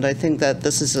 and I think that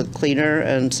this is a cleaner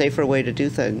and safer way to do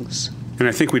things. And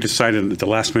I think we decided at the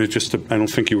last minute, I don't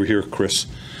think you were here, Chris.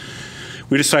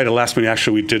 We decided last minute,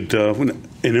 actually, we did an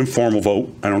informal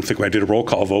vote. I don't think I did a roll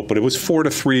call vote, but it was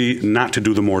 4-3 not to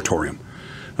do the moratorium.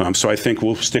 So I think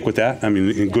we'll stick with that. I mean,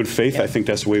 in good faith, I think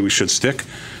that's the way we should stick.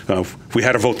 If we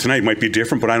had a vote tonight, it might be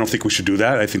different, but I don't think we should do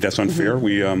that. I think that's unfair.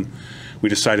 We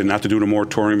decided not to do the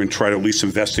moratorium and try to at least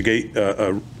investigate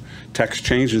a text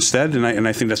change instead, and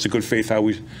I think that's a good faith how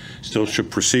we still should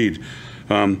proceed.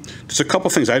 There's a couple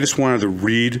things I just wanted to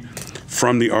read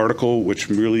from the article, which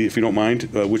really, if you don't mind,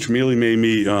 which really made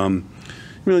me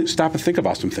really stop and think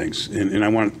about some things, and I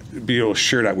want to be able to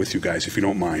share that with you guys, if you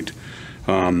don't mind.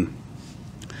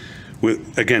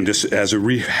 Again, just as a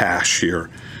rehash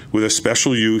here, with a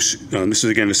special use, this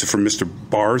is from Mr.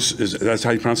 Bars, that's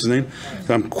how you pronounce his name?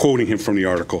 I'm quoting him from the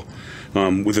article.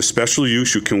 With a special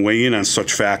use, you can weigh in on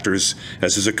such factors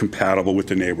as is it compatible with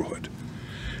the neighborhood?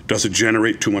 Does it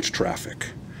generate too much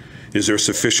traffic? Is there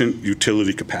sufficient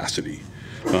utility capacity?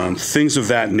 Things of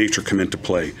that nature come into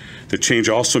play. The change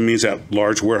also means that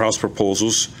large warehouse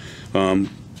proposals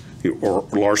or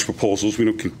large proposals,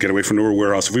 we can get away from the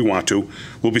warehouse if we want to,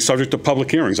 will be subject to public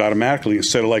hearings automatically,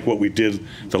 instead of like what we did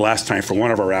the last time for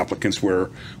one of our applicants, where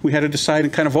we had to decide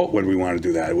and kind of vote whether we want to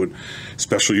do that. It would,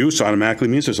 special use automatically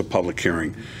means there's a public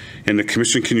hearing. And the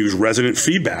commission can use resident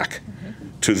feedback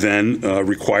to then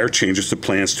require changes to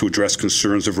plans to address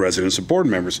concerns of residents and board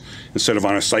members, instead of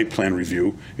on a site plan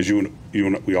review. As you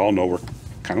and we all know, we're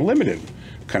kind of limited.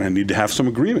 Kind of need to have some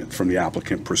agreement from the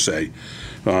applicant per se.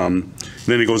 Then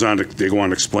they go on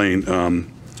to explain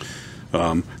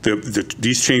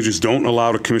these changes don't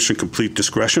allow the commission complete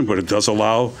discretion, but it does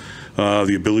allow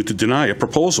the ability to deny a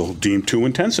proposal deemed too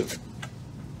intensive.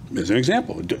 As an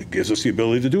example, it gives us the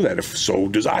ability to do that if so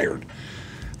desired.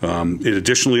 It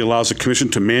additionally allows the commission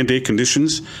to mandate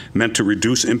conditions meant to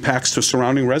reduce impacts to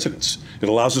surrounding residents. It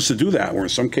allows us to do that, where in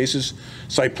some cases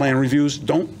site plan reviews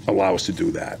don't allow us to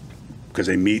do that because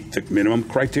they meet the minimum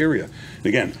criteria. And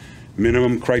again,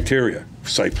 minimum criteria for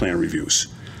site plan reviews.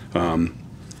 Bars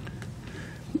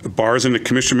and the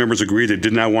commission members agreed they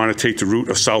did not want to take the route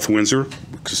of South Windsor,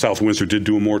 because South Windsor did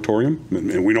do a moratorium,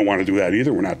 and we don't want to do that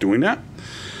either. We're not doing that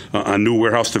on new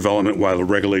warehouse development while the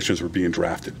regulations were being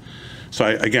drafted. So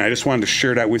again, I just wanted to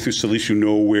share that with you, so at least you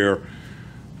know where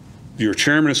your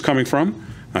chairman is coming from.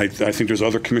 I think there's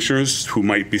other commissioners who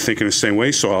might be thinking the same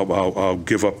way, so I'll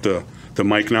give up the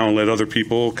mic now and let other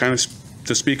people kind of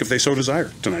to speak if they so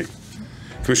desire tonight.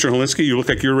 Commissioner Helinski, you look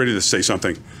like you're ready to say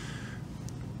something.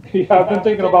 Yeah, I've been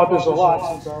thinking about this a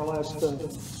lot since our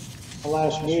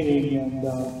last meeting, and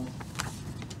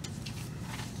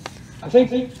I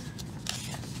think if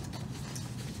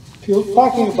you're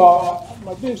talking about,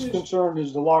 my biggest concern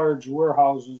is the large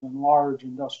warehouses and large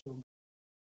industrial.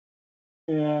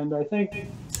 And I think,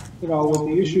 with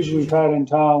the issues we've had in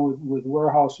town with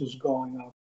warehouses going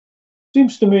up,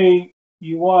 seems to me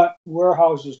you want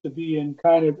warehouses to be in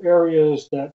kind of areas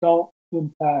that don't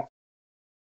impact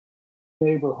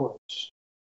neighborhoods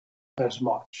as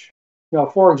much.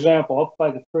 For example, up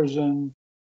by the prison,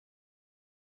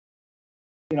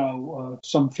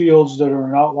 some fields that are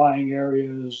in outlying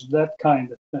areas, that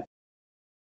kind of thing.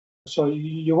 So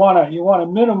you want to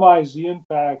minimize the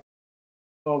impact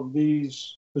of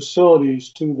these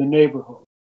facilities to the neighborhood.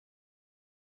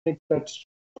 I think that's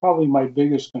probably my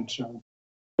biggest concern.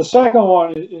 The second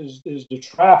one is the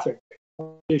traffic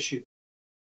issue.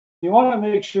 You want to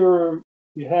make sure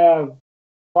you have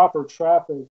proper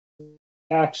traffic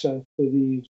access to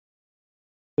these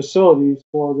facilities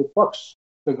for the trucks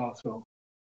to go through.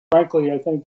 Frankly, I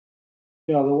think,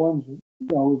 the ones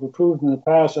we've approved in the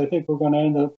past, I think we're going to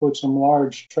end up with some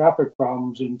large traffic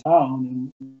problems in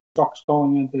town and trucks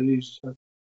going into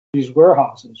these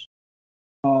warehouses.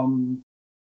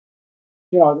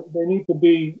 They need to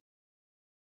be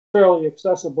fairly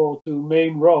accessible to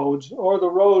main roads, or the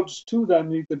roads to them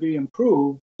need to be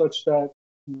improved such that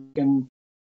you can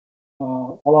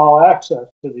allow access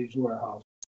to these warehouses.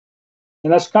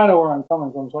 And that's kind of where I'm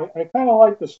coming from. So I kind of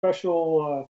like the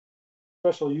special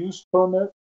use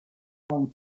permit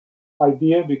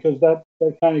idea, because that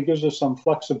kind of gives us some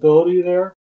flexibility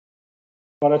there.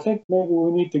 But I think maybe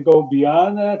we need to go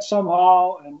beyond that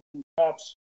somehow and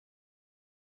perhaps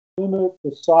limit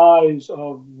the size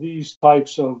of these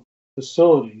types of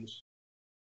facilities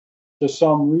to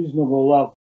some reasonable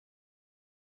level.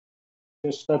 I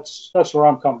guess that's where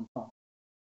I'm coming from.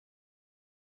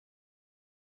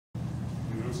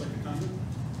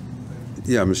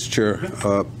 Yeah, Mr. Chair.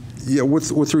 Yeah,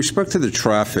 with respect to the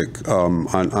traffic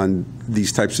on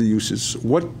these types of uses,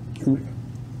 what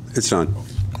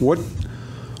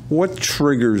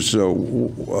triggers?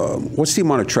 What's the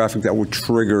amount of traffic that would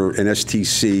trigger an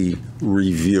STC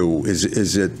review?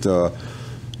 Is it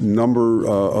number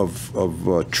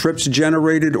of trips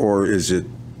generated, or is it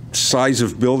size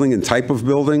of building and type of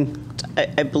building?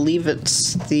 I believe I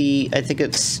think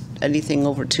it's anything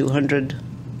over 200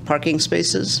 parking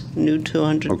spaces, new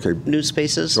 200 new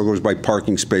spaces. So it goes by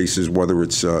parking spaces, whether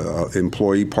it's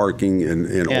employee parking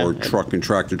or truck and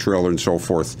tractor trailer and so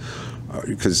forth,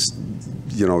 because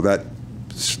that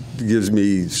gives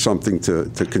me something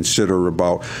to consider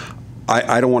about.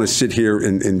 I don't want to sit here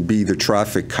and be the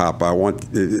traffic cop. I want,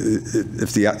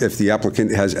 if the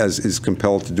applicant is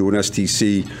compelled to do an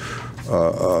STC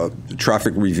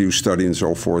traffic review study and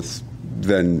so forth,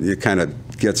 then it kind of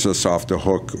gets us off the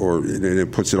hook, and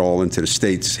it puts it all into the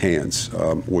state's hands,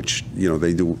 which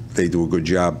they do a good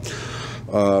job.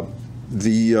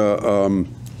 The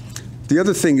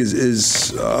other thing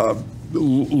is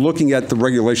looking at the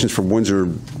regulations from Windsor.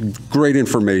 Great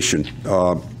information.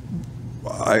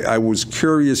 I was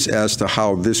curious as to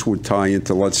how this would tie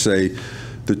into, let's say,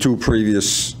 the two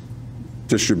previous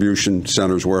distribution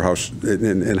centers, warehouse,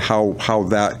 and how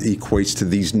that equates to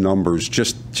these numbers,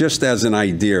 just as an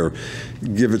idea.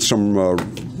 Give it some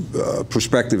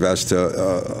perspective as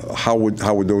to how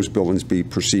would those buildings be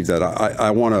perceived. That I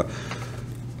want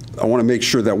to make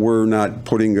sure that we're not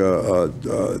putting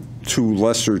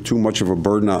too much of a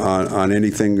burden on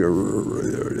anything,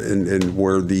 and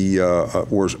where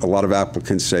where a lot of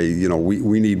applicants say, you know,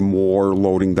 we need more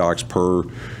loading docks per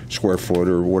square foot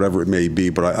or whatever it may be.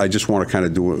 But I just want to kind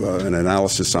of do an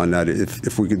analysis on that.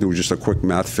 If we could do just a quick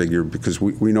math figure, because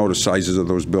we know the sizes of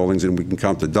those buildings and we can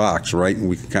count the docks, right? And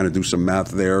we can kind of do some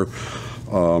math there.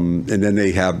 And then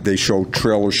they show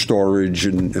trailer storage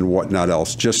and whatnot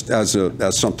else, just as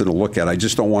something to look at. I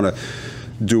just don't want to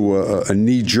do a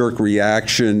knee-jerk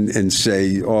reaction and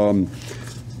say,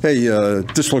 hey,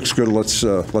 this looks good,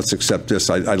 let's accept this.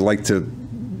 I'd like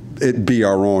it be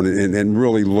our own and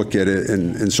really look at it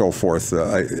and so forth.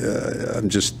 I'm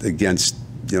just against,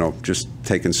 you know, just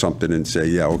taking something and say,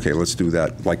 yeah, okay, let's do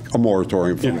that, like a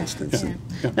moratorium, for instance.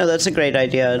 No, that's a great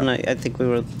idea, and I think we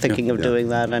were thinking of doing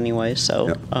that anyway, so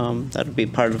that would be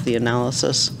part of the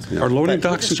analysis. Our loading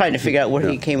But we're docks... just trying to figure out where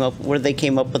they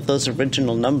came up with those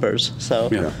original numbers, so.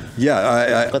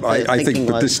 I think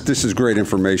this is great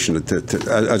information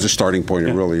as a starting point.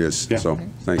 It really is, so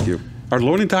thank you. Are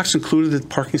loading docks included in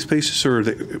parking spaces, or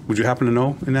would you happen to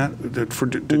know in that for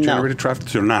generated traffic?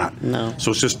 They're not. No.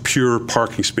 So it's just pure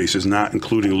parking spaces, not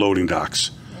including loading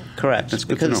docks. Correct, That's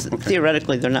good to because know. Okay.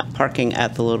 theoretically, they're not parking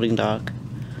at the loading dock.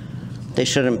 They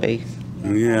shouldn't be.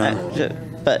 Yeah.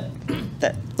 But,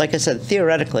 like I said,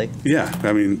 theoretically. Yeah,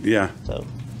 I mean, yeah. So.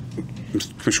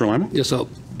 Commissioner Lima? Yeah, so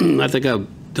I think I'll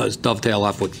just dovetail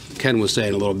off what Ken was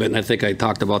saying a little bit, and I think I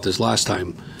talked about this last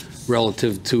time,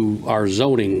 relative to our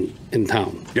zoning in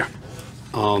town. Yeah.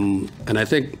 And I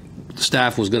think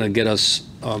staff was going to get us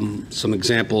some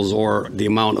examples or the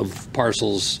amount of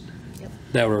parcels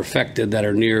that were affected that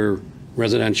are near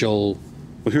residential.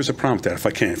 Well, here's the problem with that, if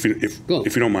I can, if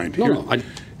you don't mind. No,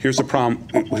 here's the problem,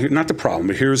 not the problem,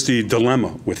 but here's the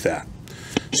dilemma with that.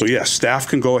 So yes, staff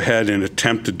can go ahead and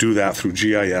attempt to do that through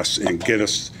GIS and get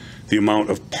us the amount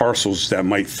of parcels that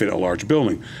might fit a large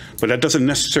building. But that doesn't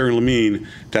necessarily mean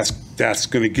that's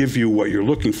going to give you what you're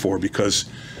looking for, because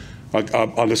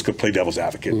I'll just go play devil's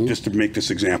advocate, just to make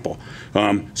this example.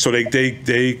 So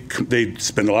they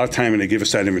spend a lot of time and they give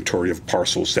us that inventory of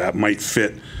parcels that might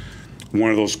fit one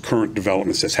of those current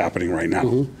developments that's happening right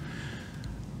now.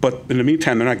 But in the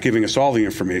meantime, they're not giving us all the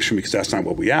information, because that's not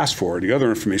what we asked for. The other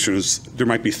information is there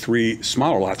might be 3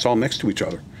 smaller lots all next to each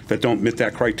other that don't meet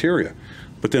that criteria.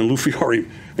 But then Lou Fiore,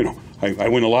 you know, I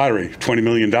win the lottery, $20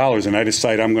 million, and I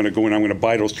decide I'm going to go and I'm going to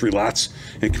buy those 3 lots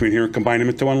and come in here and combine them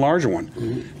into one larger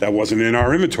one. That wasn't in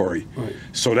our inventory.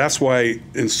 So that's why,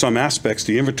 in some aspects,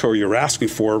 the inventory you're asking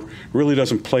for really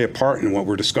doesn't play a part in what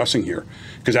we're discussing here,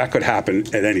 because that could happen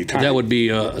at any time. That would be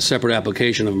a separate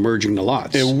application of merging the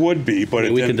lots. It would be,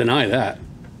 but we can deny that.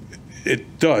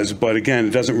 It does, but again,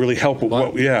 it doesn't really help with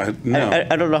what, no.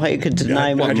 I don't know how you could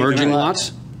deny merging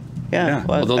lots? Yeah.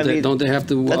 Well, don't they have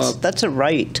to? That's a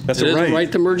right. That's a right. right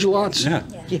to merge lots. Yeah.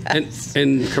 Yes.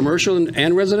 And commercial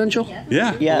and residential.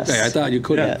 Yeah. Yes. Okay, I thought you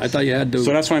couldn't. Yeah. I thought you had to.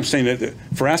 So that's why I'm saying that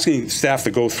for asking staff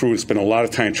to go through and spend a lot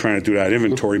of time trying to do that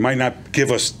inventory might not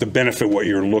give us the benefit what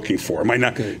you're looking for. It might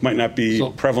not be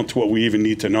prevalent to what we even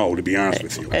need to know, to be honest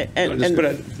with you.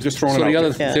 Just throwing it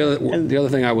out there. The other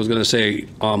thing I was going to say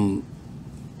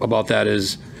about that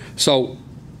is, so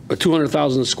a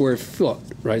 200,000 square foot,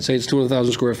 right? Say it's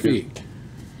 200,000 square feet.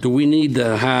 Do we need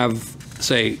to have,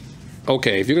 say,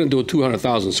 okay, if you're going to do a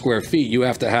 200,000 square feet, you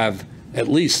have to have at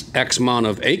least X amount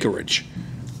of acreage,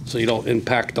 so you don't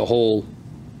impact the whole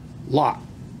lot.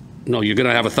 No, you're going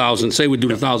to have 1,000. Say we do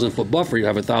the 1,000-foot buffer, you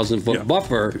have a 1,000-foot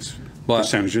buffer, but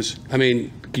percentages. I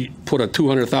mean, you put a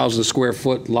 200,000 square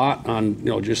foot lot on, you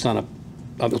know, just on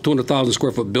a 200,000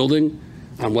 square foot building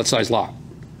on what size lot?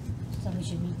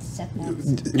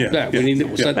 We need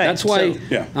to set, that's why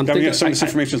I'm thinking some of this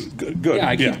information is good. Yeah,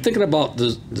 I keep thinking about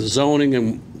the zoning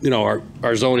and, you know,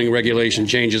 our zoning regulation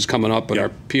changes coming up and our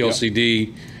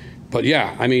POCD. But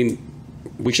yeah, I mean,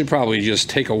 we should probably just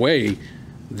take away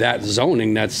that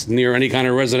zoning that's near any kind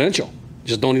of residential.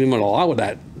 Just don't even allow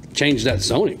that, change that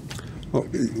zoning.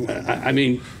 I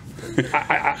mean,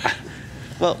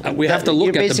 well, we have to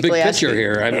look at the big picture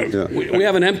here. I mean, we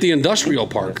have an empty industrial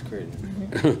park.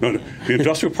 No, the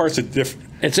industrial park's a different.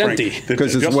 It's empty.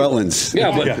 Because it's wetlands.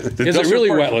 Yeah, but is it really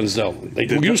wetlands, though?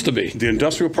 It used to be. The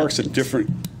industrial park's a different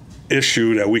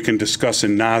issue that we can discuss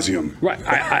in nauseum. Right,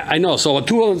 I know. So a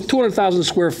 200,000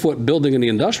 square foot building in the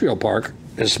industrial park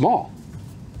is small.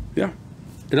 Yeah.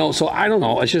 You know, so I don't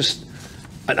know. It's just,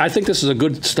 I think this is a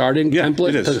good starting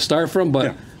template to start from,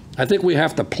 but I think we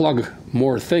have to plug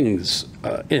more things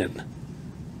in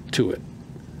to it.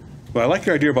 Well, I like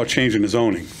your idea about changing the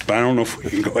zoning, but I don't know if we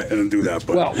can go ahead and do that.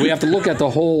 But. Well, we have to look at the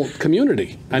whole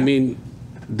community. I mean,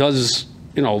 does,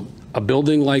 a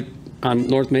building like on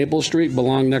North Maple Street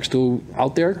belong next to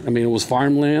out there? I mean, it was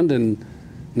farmland, and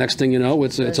next thing you know,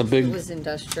 it's a big. It was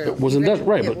industrial. It was industrial,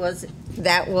 right?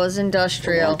 That was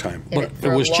industrial. A long time. But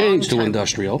it was changed to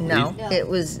industrial. No, it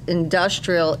was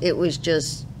industrial. It was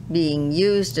just being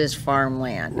used as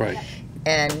farmland. Right.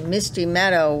 And Misty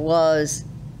Meadow was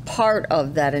part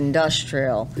of that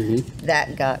industrial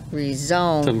that got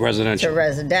rezoned to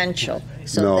residential.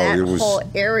 So No, that it was- whole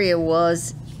area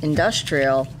was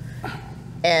industrial,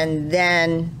 and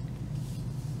then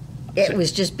it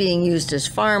was just being used as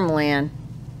farmland,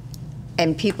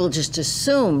 and people just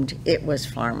assumed it was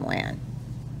farmland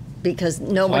because So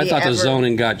nobody I thought ever. the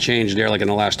zoning got changed there like in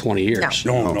the last 20 years.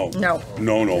 No.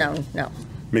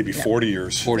 Maybe 40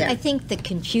 years. 40. I think the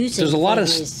confusing There's a lot thing of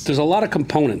is there's a lot of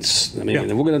components. I mean,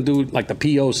 if we're going to do like the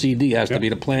POCD has to be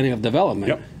the planning of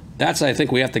development. That's I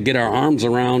think we have to get our arms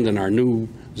around in our new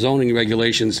zoning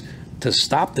regulations to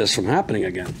stop this from happening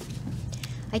again.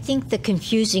 I think the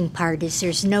confusing part is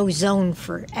there's no zone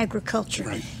for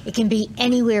agriculture. It can be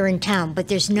anywhere in town, but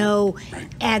there's no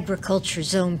agriculture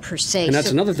zone per se. And that's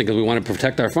So another thing, because we want to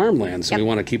protect our farmlands and we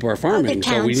want to keep our other farming.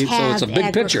 So we towns need so it's a have big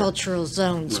picture. agricultural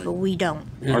zones, but we don't.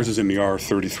 Ours is in the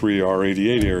R33,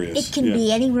 R88 areas. It can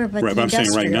be anywhere but Right, the but I'm saying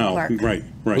right industrial now. park.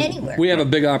 Right. Anywhere. We have a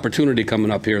big opportunity coming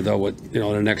up here, though, with in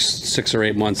the next 6 or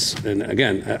 8 months. And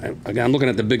again, I'm looking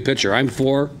at the big picture. I'm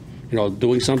for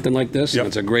doing something like this. And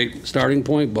it's a great starting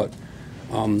point, but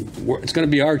it's going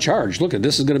to be our charge. Look,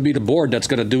 this is going to be the board that's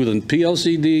going to do the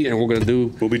POCD, and we're going to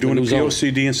do. We'll be doing the new zone.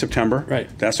 POCD in September. Right.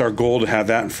 That's our goal, to have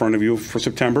that in front of you for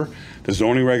September. The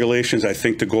zoning regulations, I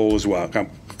think the goal is well. Can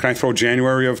I throw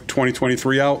January of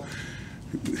 2023 out?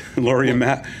 Lori and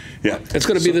Matt? Yeah. It's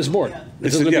going to be this board.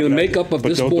 This is going to be the makeup of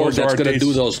this board that's going to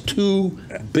do those 2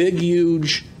 big,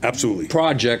 huge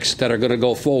projects that are going to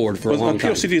go forward for a long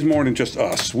time. The POCD is more than just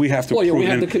us. We have to approve we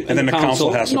have it, and then the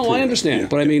council has to approve No, I it. understand.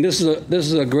 But I mean, this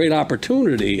is a great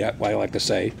opportunity, I like to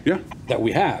say, that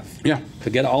we have. To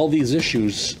get all these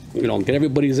issues, get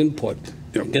everybody's input,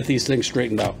 get these things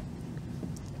straightened out.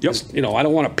 I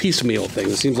don't want a piecemeal thing.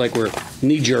 It seems like we're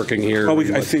knee-jerking here. Well,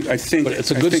 I think. But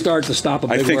it's a good start to stop a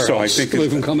big warehouse.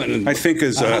 From coming in. I think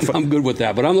I'm good with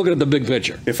that, but I'm looking at the big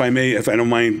picture. If I may, if I don't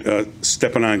mind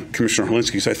stepping on Commissioner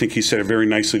Helinski's, I think he said it very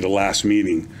nicely the last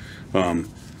meeting.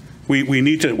 We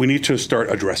need to start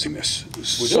addressing this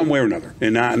some way or another,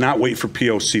 and not wait for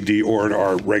POCD or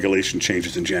our regulation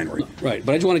changes in January. Right,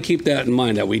 but I just want to keep that in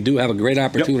mind, that we do have a great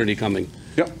opportunity coming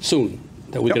soon,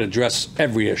 that we can address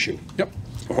every issue.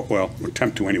 Well, we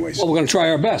attempt to anyways. Well, we're going to try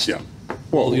our best.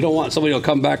 Well, you don't want somebody to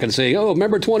come back and say, "Oh,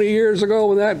 remember 20 years ago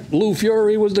when that Lou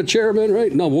Fury was the chairman?"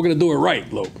 Right? No, we're going to do it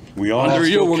right, Lou. We all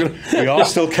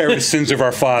still carry the sins of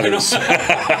our fathers. And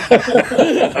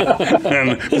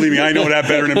believe me, I know that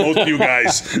better than most of you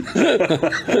guys.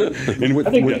 And with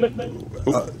go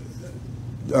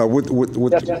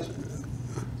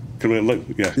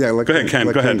ahead,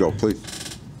 Ken. Go ahead. Go,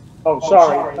 please. Oh,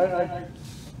 sorry.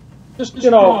 Just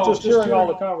hearing all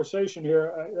the conversation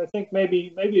here, I think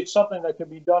maybe it's something that can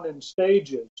be done in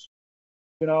stages.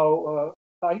 I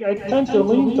tend to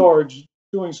lean towards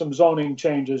doing some zoning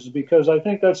changes because I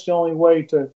think that's the only way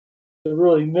to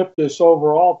really nip this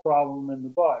overall problem in the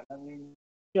bud. I mean,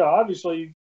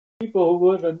 obviously, people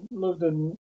who lived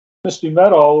in Misty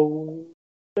Meadow,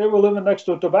 they were living next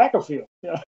to a tobacco field.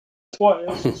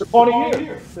 20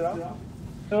 years.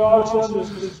 All of a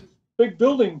sudden, this big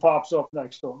building pops up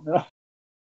next to them.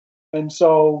 And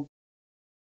so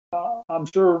I'm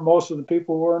sure most of the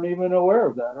people weren't even aware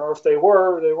of that. Or if they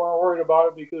weren't worried about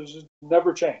it because it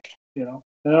never changed, And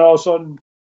then all of a sudden,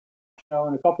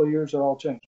 in a couple of years, it all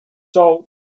changed. So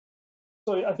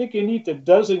I think you need to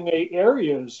designate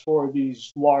areas for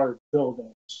these large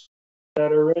buildings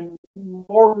that are in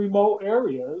more remote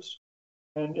areas.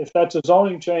 And if that's a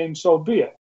zoning change, so be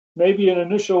it. Maybe an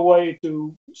initial way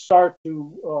to start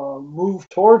to move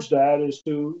towards that is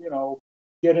to,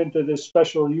 get into this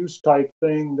special use type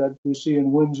thing that we see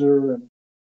in Windsor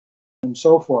and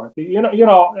so forth. And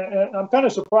I'm kind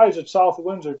of surprised at South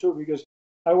Windsor too, because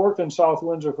I worked in South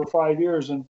Windsor for 5 years,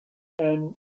 and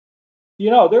their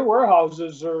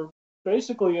warehouses are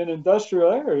basically in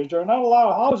industrial areas. There are not a lot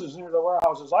of houses near the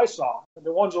warehouses I saw,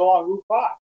 the ones along Route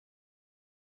 5.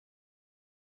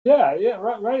 Yeah,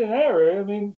 right in that area. I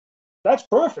mean, that's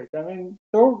perfect. I mean,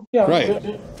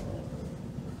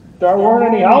 there weren't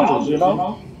any houses,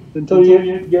 until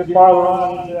you get farther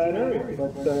on into that area.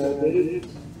 But they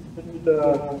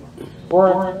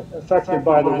weren't affected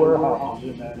by the warehouses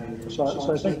in that area.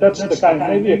 So I think that's the kind of,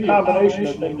 maybe a combination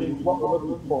of things is what we're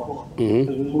looking for as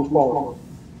we move forward.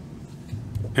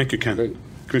 Thank you, Ken.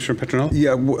 Commissioner Petronelli?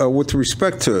 Yeah, with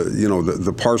respect to,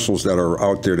 the parcels that are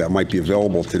out there that might be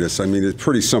available to this, I mean, it's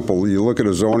pretty simple. You look at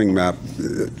a zoning map,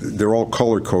 they're all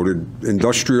color-coded,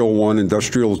 industrial 1,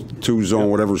 industrial 2 zone,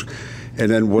 whatever's,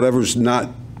 and then whatever's not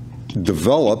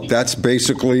developed, that's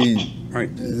basically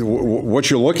what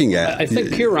you're looking at. I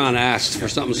think Kieran asked for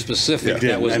something specific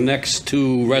that was next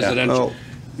to residential.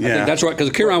 I think that's right,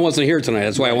 because Kieran wasn't here tonight.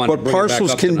 That's why I wanted to bring it back up. But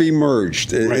parcels can be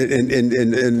merged,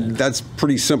 and that's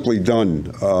pretty simply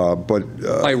done. But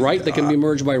by right, they can be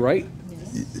merged by right?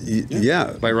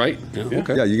 Yeah. By right? Yeah,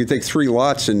 okay. Yeah, you can take 3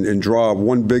 lots and draw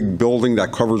one big building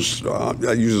that covers,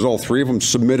 that uses all 3 of them,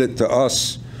 submit it to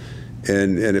us,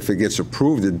 and if it gets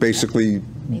approved, it basically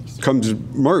comes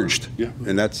merged. Yeah.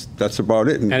 And that's about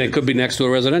it. And it could be next to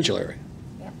a residential area.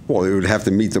 Well, it would have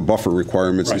to meet the buffer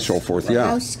requirements and so forth, The yeah.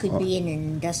 house could be in an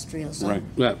industrial zone.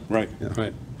 Right.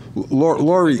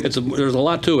 Laurie. There's a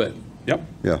lot to it. Yep.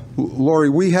 Yeah. Laurie,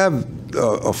 we have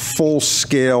a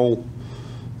full-scale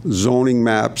zoning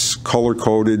maps,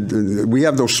 color-coded. We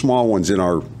have those small ones in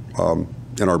our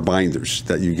binders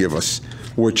that you give us,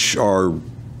 which are,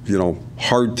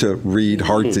 hard to read,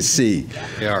 hard to see.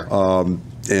 They are.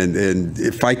 And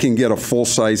if I can get a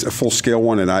full-scale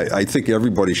one, and I think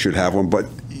everybody should have one, but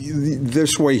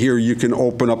this way here, you can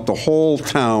open up the whole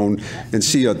town and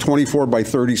see a 24 by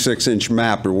 36 inch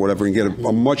map or whatever and get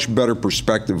a much better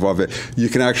perspective of it. You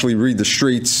can actually read the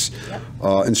streets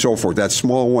and so forth. That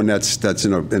small one that's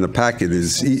in a packet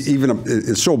is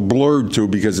it's so blurred too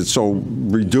because it's so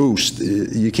reduced.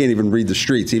 You can't even read the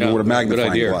streets even with a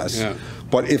magnifying glass. Yeah.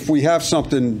 But if we have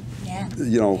something,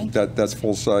 that's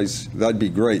full size, that'd be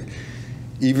great.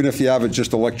 Even if you have it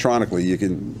just electronically, you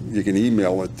can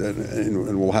email it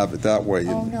and we'll have it that way.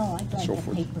 Oh, no, I'd like so a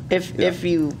forth. paper. If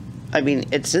you, I mean,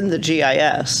 it's in the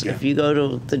GIS. If you go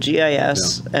to the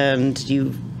GIS and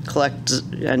you collect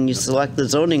and you select the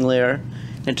zoning layer,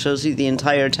 it shows you the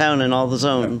entire town and all the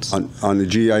zones. On the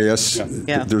GIS,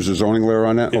 there's a zoning layer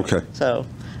on that? Okay. So,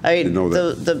 I mean,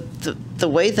 the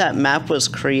way that map was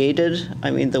created, I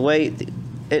mean, the way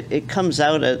it comes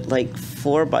out at like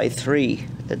 4 by 3.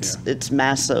 It's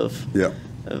massive. Yeah.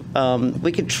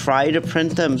 We could try to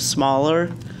print them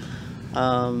smaller.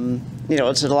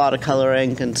 It's a lot of color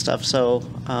ink and stuff. So,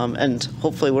 and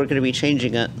hopefully we're going to be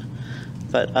changing it.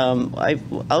 But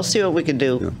I'll see what we can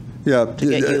do. Yeah. To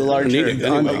get you a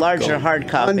larger hard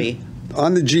copy.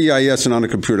 On the GIS and on the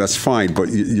computer, that's fine. But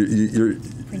if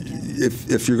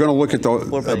you're going to look at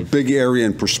a big area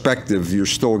in perspective, you're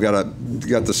still got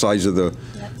the size of the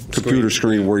computer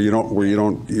screen where you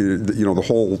don't the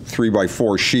whole 3 by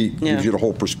 4 sheet gives you the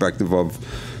whole perspective of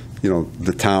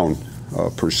the town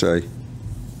per se.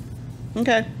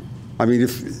 Okay. I mean, I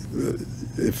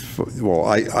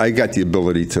got the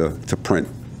ability to print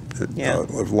a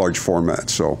large format,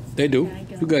 so they do.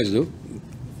 You guys do.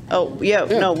 Oh yeah,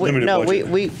 no,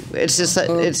 we it's just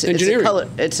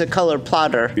it's a color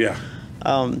plotter. Yeah.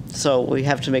 So we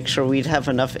have to make sure we'd have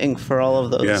enough ink for all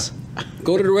of those. Yeah.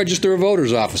 Go to the Register of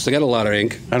Voters office. They got a lot of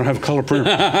ink. I don't have a color printer.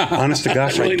 Honest to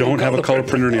gosh, I don't have a color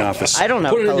printer in the office. I don't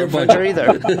have a color printer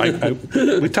either.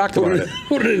 We talked about it.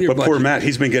 Put it in your budget. Poor Matt,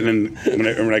 he's been getting,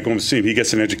 when I go and see him, he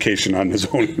gets an education on his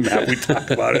own map. We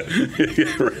talk about it.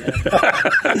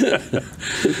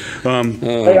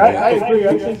 I agree.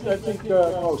 I think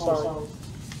sorry.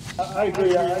 I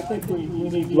agree. I think we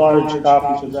need large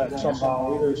copies of that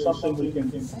somehow. Either something we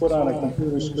can put on a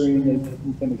computer screen that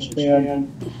we can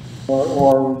expand,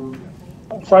 or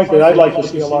frankly, I'd like to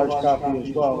see a large copy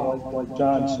as well, like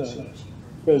John said.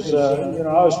 Because,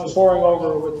 I was poring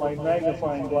over with my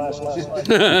magnifying glass last night.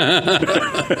 I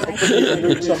couldn't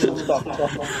read some of the stuff.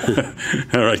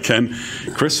 All right, Ken.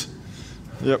 Chris?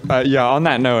 Yep. On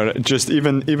that note, just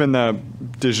even the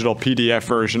digital PDF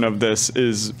version of this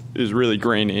is really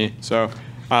grainy. So,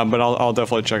 but I'll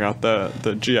definitely check out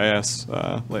the GIS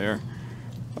layer.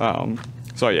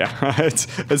 So yeah,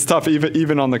 it's tough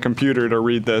even on the computer to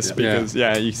read this because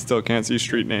you still can't see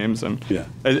street names and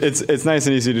it's nice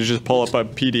and easy to just pull up a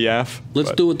PDF.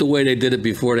 Let's do it the way they did it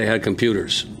before they had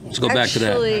computers. Let's go back to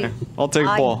that. I'll take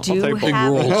both. I do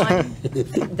have one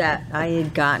that I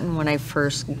had gotten when I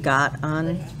first got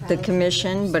on the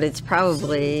commission, but it's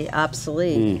probably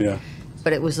obsolete. Yeah.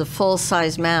 But it was a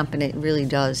full-size map, and it really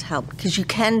does help because you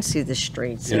can see the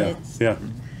streets. Yeah.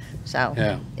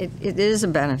 So it is a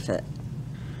benefit.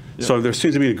 So there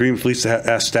seems to be an agreement, at least to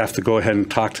ask staff to go ahead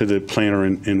and talk to the planner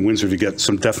in Windsor to get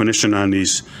some definition on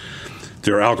these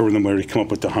their algorithm where they come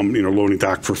up with the loading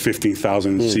dock for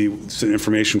 15,000 and see some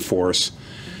information for us,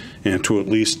 and to at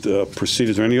least proceed.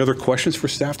 Is there any other questions for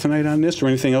staff tonight on this, or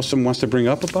anything else someone wants to bring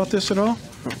up about this at all?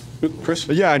 Chris?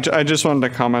 Yeah, I just wanted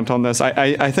to comment on this.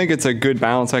 I think it's a good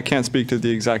balance. I can't speak to the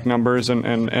exact numbers,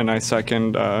 and I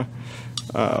second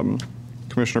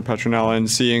Commissioner Petronella in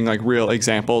seeing like real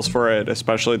examples for it,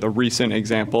 especially the recent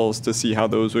examples, to see how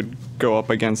those would go up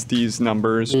against these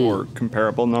numbers or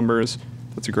comparable numbers.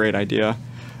 That's a great idea.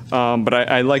 But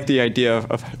I like the idea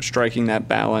of striking that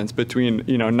balance between,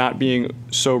 not being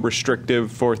so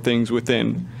restrictive for things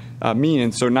within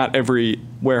means. So not every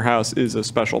warehouse is a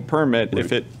special permit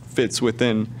if it fits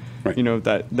within,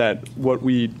 that what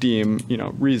we deem,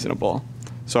 reasonable.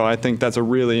 So I think that's a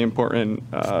really important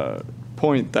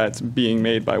point that's being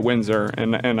made by Windsor,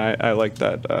 and I like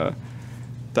that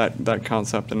that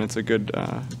concept, and it's a good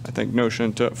I think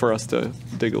notion for us to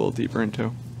dig a little deeper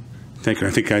into. Thank you.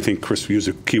 I think Chris used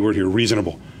a key word here: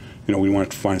 reasonable. We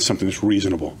want to find something that's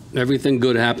reasonable. Everything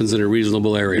good happens in a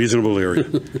reasonable area. Reasonable area.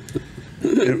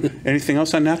 Anything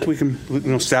else on that? We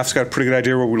can. Staff's got a pretty good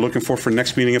idea what we're looking for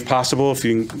next meeting, if possible. If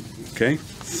you can, okay.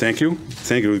 Thank you.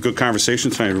 Thank you. Good conversation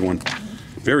tonight, everyone.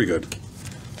 Very good.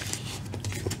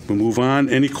 We'll move on.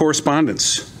 Any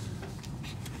correspondence?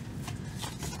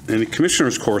 Any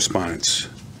commissioners' correspondence?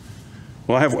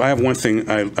 Well, I have one thing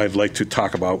I'd like to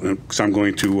talk about, because I'm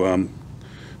going to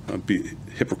be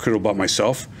hypocritical about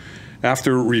myself.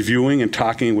 After reviewing and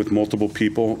talking with multiple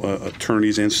people,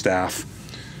 attorneys and staff,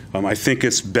 I think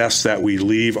it's best that we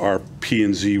leave our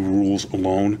P&Z rules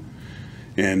alone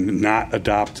and not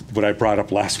adopt what I brought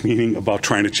up last meeting about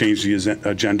trying to change the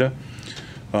agenda.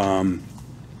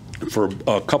 For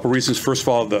a couple reasons. First of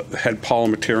all, the head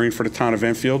parliamentarian for the town of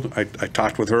Enfield, I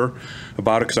talked with her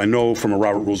about it, because I know from a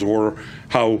Robert Rules of Order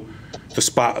how the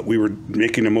spot we were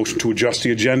making a motion to adjust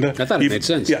the agenda. I thought it made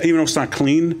sense. Yeah, even though it's not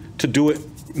clean to do it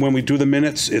when we do the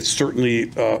minutes, it's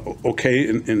certainly okay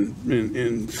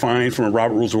and fine from a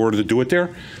Robert Rules of Order to do it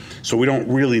there. So we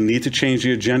don't really need to change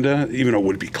the agenda, even though it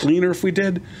would be cleaner if we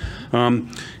did. And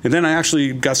then I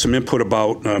actually got some input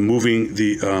about moving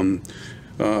the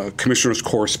commissioner's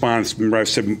correspondence. Remember, I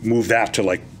said move that to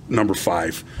like number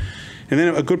 5. And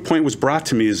then a good point was brought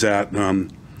to me is that,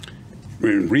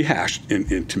 rehashed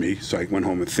into me, so I went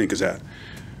home and think, is that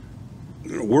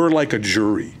we're like a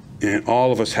jury, and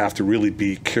all of us have to really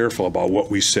be careful about what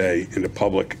we say in the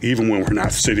public, even when we're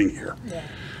not sitting here.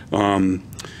 Yeah.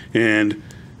 And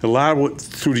a lot of what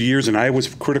through the years, and I was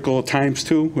critical at times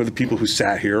too, with the people who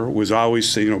sat here, was always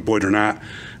saying, boy, they're not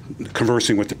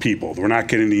conversing with the people. They're not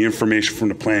getting the information from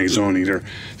the planning zoning.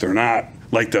 They're not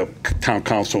like the town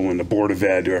council and the board of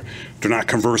ed. They're not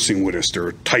conversing with us.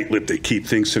 They're tight-lipped. They keep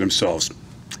things to themselves.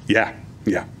 Yeah,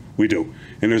 we do.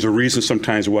 And there's a reason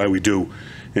sometimes why we do.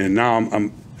 And now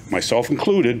I'm myself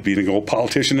included, being an old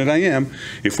politician that I am,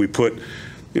 if we put,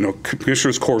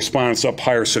 commissioners' correspondence up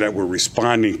higher so that we're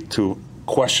responding to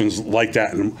questions like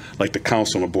that, and like the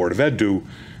council and the board of ed do,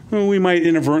 well, we might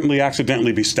inadvertently,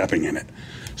 accidentally be stepping in it.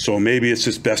 So maybe it's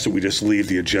just best that we just leave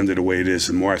the agenda the way it is.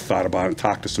 And more I thought about it and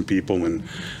talked to some people, and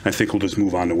I think we'll just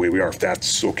move on the way we are, if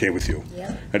that's okay with you.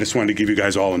 Yep. I just wanted to give you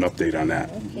guys all an update on that.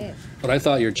 Okay. But I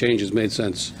thought your changes made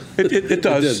sense. It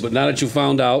does. It did, but now that you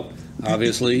found out,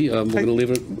 obviously, we're going to leave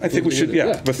it. I think we should,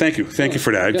 yeah. But thank you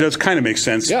for that. It does kind of make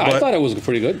sense. Yeah, I thought it was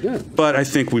pretty good, yeah. But I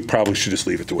think we probably should just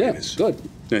leave it the way it is. Good.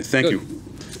 Yeah, thank you.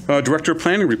 Director of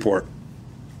Planning report.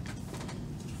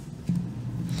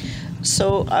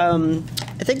 So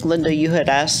I think, Linda, you had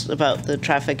asked about the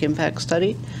traffic impact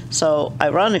study. So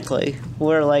ironically,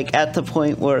 we're like at the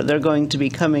point where they're going to be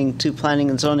coming to planning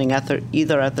and zoning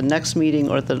either at the next meeting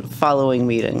or the following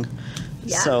meeting.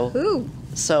 Yahoo!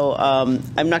 So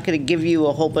I'm not going to give you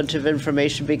a whole bunch of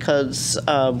information because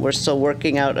we're still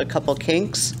working out a couple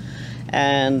kinks.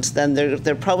 And then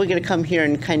they're probably going to come here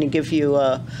and kind of give you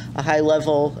a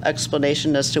high-level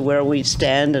explanation as to where we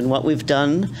stand and what we've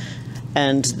done.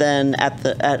 And then at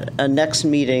a next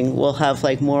meeting, we'll have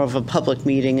like more of a public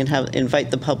meeting and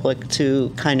invite the public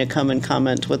to kind of come and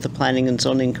comment with the Planning and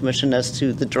Zoning Commission as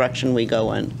to the direction we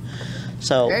go in.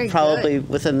 So Very probably good.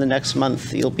 within the next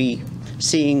month, you'll be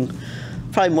seeing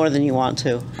probably more than you want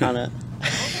to on it.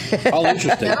 All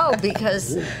interesting. No,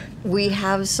 because we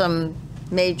have some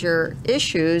major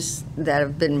issues that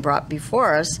have been brought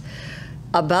before us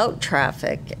about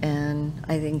traffic, and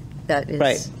I think that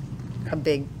is a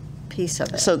big piece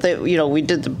of it. So we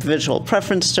did the visual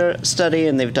preference study,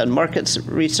 and they've done market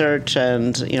research,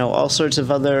 and all sorts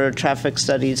of other traffic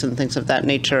studies and things of that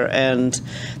nature. And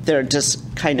they're just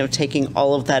kind of taking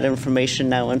all of that information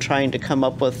now and trying to come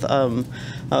up with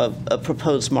a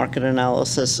proposed market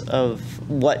analysis of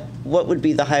what would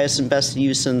be the highest and best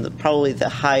use and probably the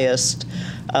highest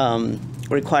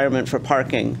requirement for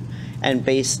parking, and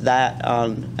base that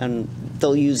on, and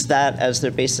they'll use that as their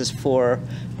basis for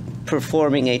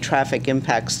performing a traffic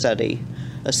impact study,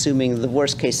 assuming the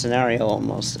worst case scenario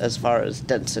almost as far as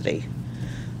density.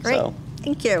 Great, So,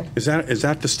 thank you. Is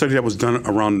that the study that was done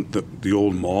around the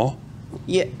old mall?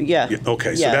 yeah.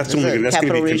 Okay, so Yeah, that's the going to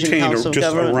Capital be Region contained Council of just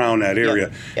Government. around that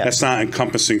area. Yeah. That's not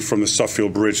encompassing from the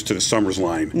Suffield Bridge to the Summers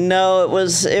line. No, it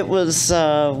was,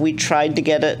 we tried to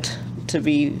get it to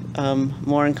be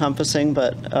more encompassing,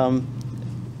 but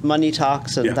money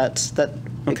talks, and Yeah.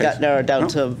 it got narrowed down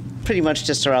to pretty much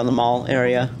just around the mall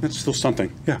area. That's still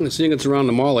something, yeah. Seeing it's around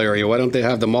the mall area, why don't they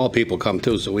have the mall people come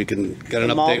too, so we can get an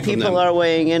The mall update from them? people are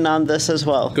weighing in on this as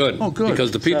well. Good. Oh, good.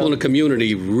 Because the people in the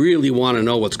community really want to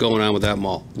know what's going on with that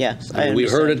mall. Yes, I mean, we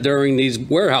heard it during these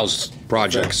warehouse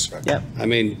projects. Yep. I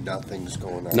mean, Nothing's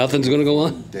going on. Nothing's gonna go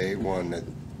on? Day one,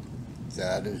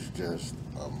 that is just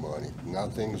money.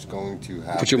 Nothing's going to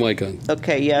happen. put your mic on.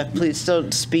 Okay, yeah, please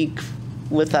don't speak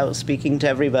without speaking to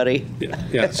everybody.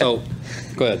 Yeah, so,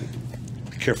 go ahead.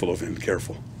 Be careful of him,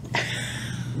 careful.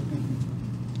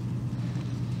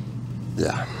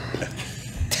 Yeah.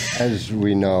 As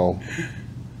we know,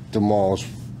 the mall's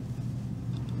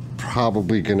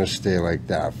probably going to stay like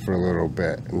that for a little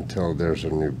bit until there's a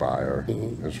new buyer,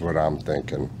 is what I'm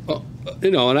thinking.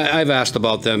 And I've asked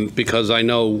about them because I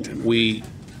know we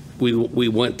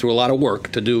went through a lot of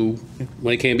work to do,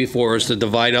 when it came before us, to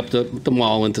divide up the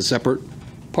mall into separate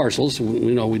parcels.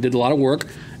 We did a lot of work,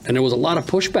 and there was a lot of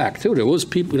pushback, too. There was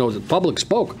people, the public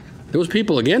spoke. There was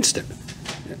people against it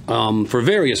for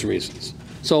various reasons.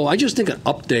 So I just think an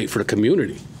update for the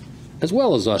community, as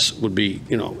well as us, would be,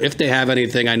 if they have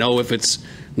anything. I know if it's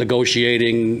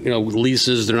negotiating,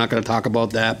 leases, they're not going to talk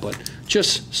about that, but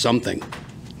just something,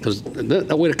 because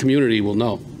that way the community will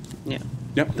know. Yeah.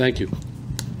 Yep. Thank you.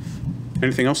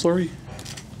 Anything else, Lori?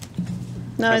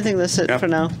 No, I think that's it for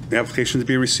now. The application to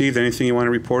be received, anything you want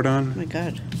to report on? Oh my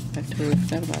God, I totally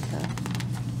forgot about that.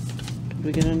 Did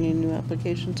we get any new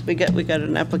applications? We got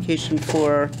an application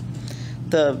for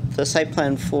the site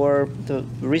plan for the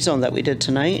rezone that we did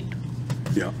tonight.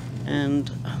 Yeah. And,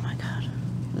 oh my God,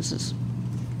 this is,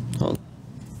 hold.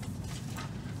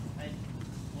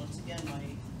 Once again,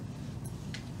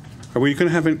 Are we going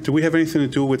to have, do we have anything to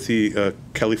do with the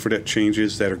Kelly Fredette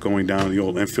changes that are going down the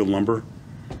old Enfield lumber?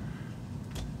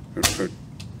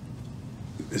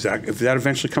 Is that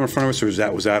eventually come in front of us, or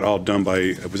was that all done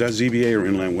by, was that ZBA or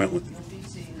Inland Wetland?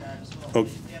 Oh,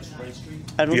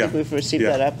 I don't Yeah. think we've received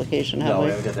Yeah. that application, have No, we?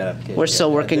 we haven't got that application. We're still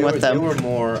yet. working with them. There were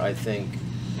more, I think,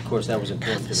 of course, that was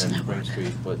important to them, Spring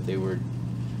Street, but they were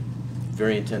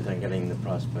very intent on getting the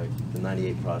prospect, the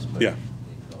 98 prospect. Yeah.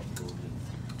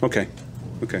 Okay,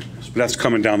 okay. But that's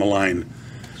coming down the line.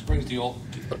 Springs the old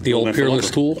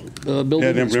Peerless Tool building? Yeah,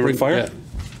 remember the fire?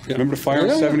 Yeah. Remember the fire in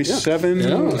Yeah, 77?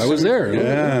 Yeah, I was there.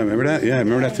 Yeah, remember that? Yeah,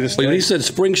 remember that to this But when day? he said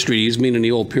Spring Street, he's meaning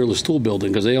the old Peerless Tool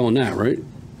building, because they own that, right?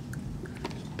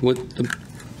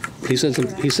 He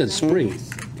said Spring.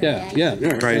 Yeah. Right. Yeah.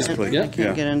 I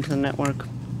can't get into the network.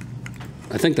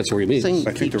 I think that's where he means. Thing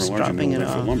I think they're keeps enlarging dropping the it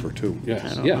Enfield off. lumber, too.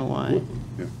 Yes. I don't Yeah. know why.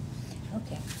 Yeah.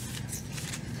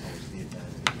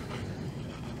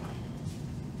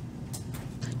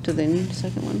 Do they need a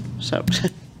second one? So,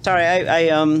 sorry, I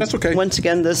That's okay. once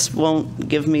again, this won't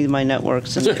give me my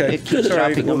networks, and That's okay. it keeps That's all right.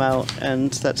 dropping them out,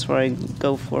 and that's where I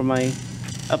go for my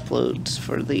uploads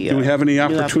for the. Do we have any new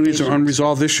opportunities or applications.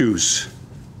 unresolved issues?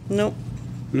 Nope.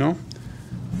 No?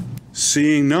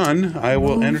 Seeing none, I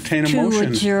will entertain a motion. To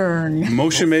adjourn.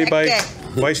 Motion made by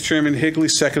Vice Chairman Higley,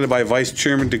 seconded by Vice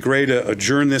Chairman DeGray to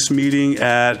adjourn this meeting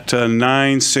at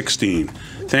 9:16.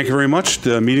 Thank you very much.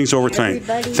 The meeting's over tonight.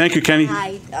 Everybody, Thank you, Kenny.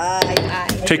 aye.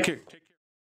 Take care.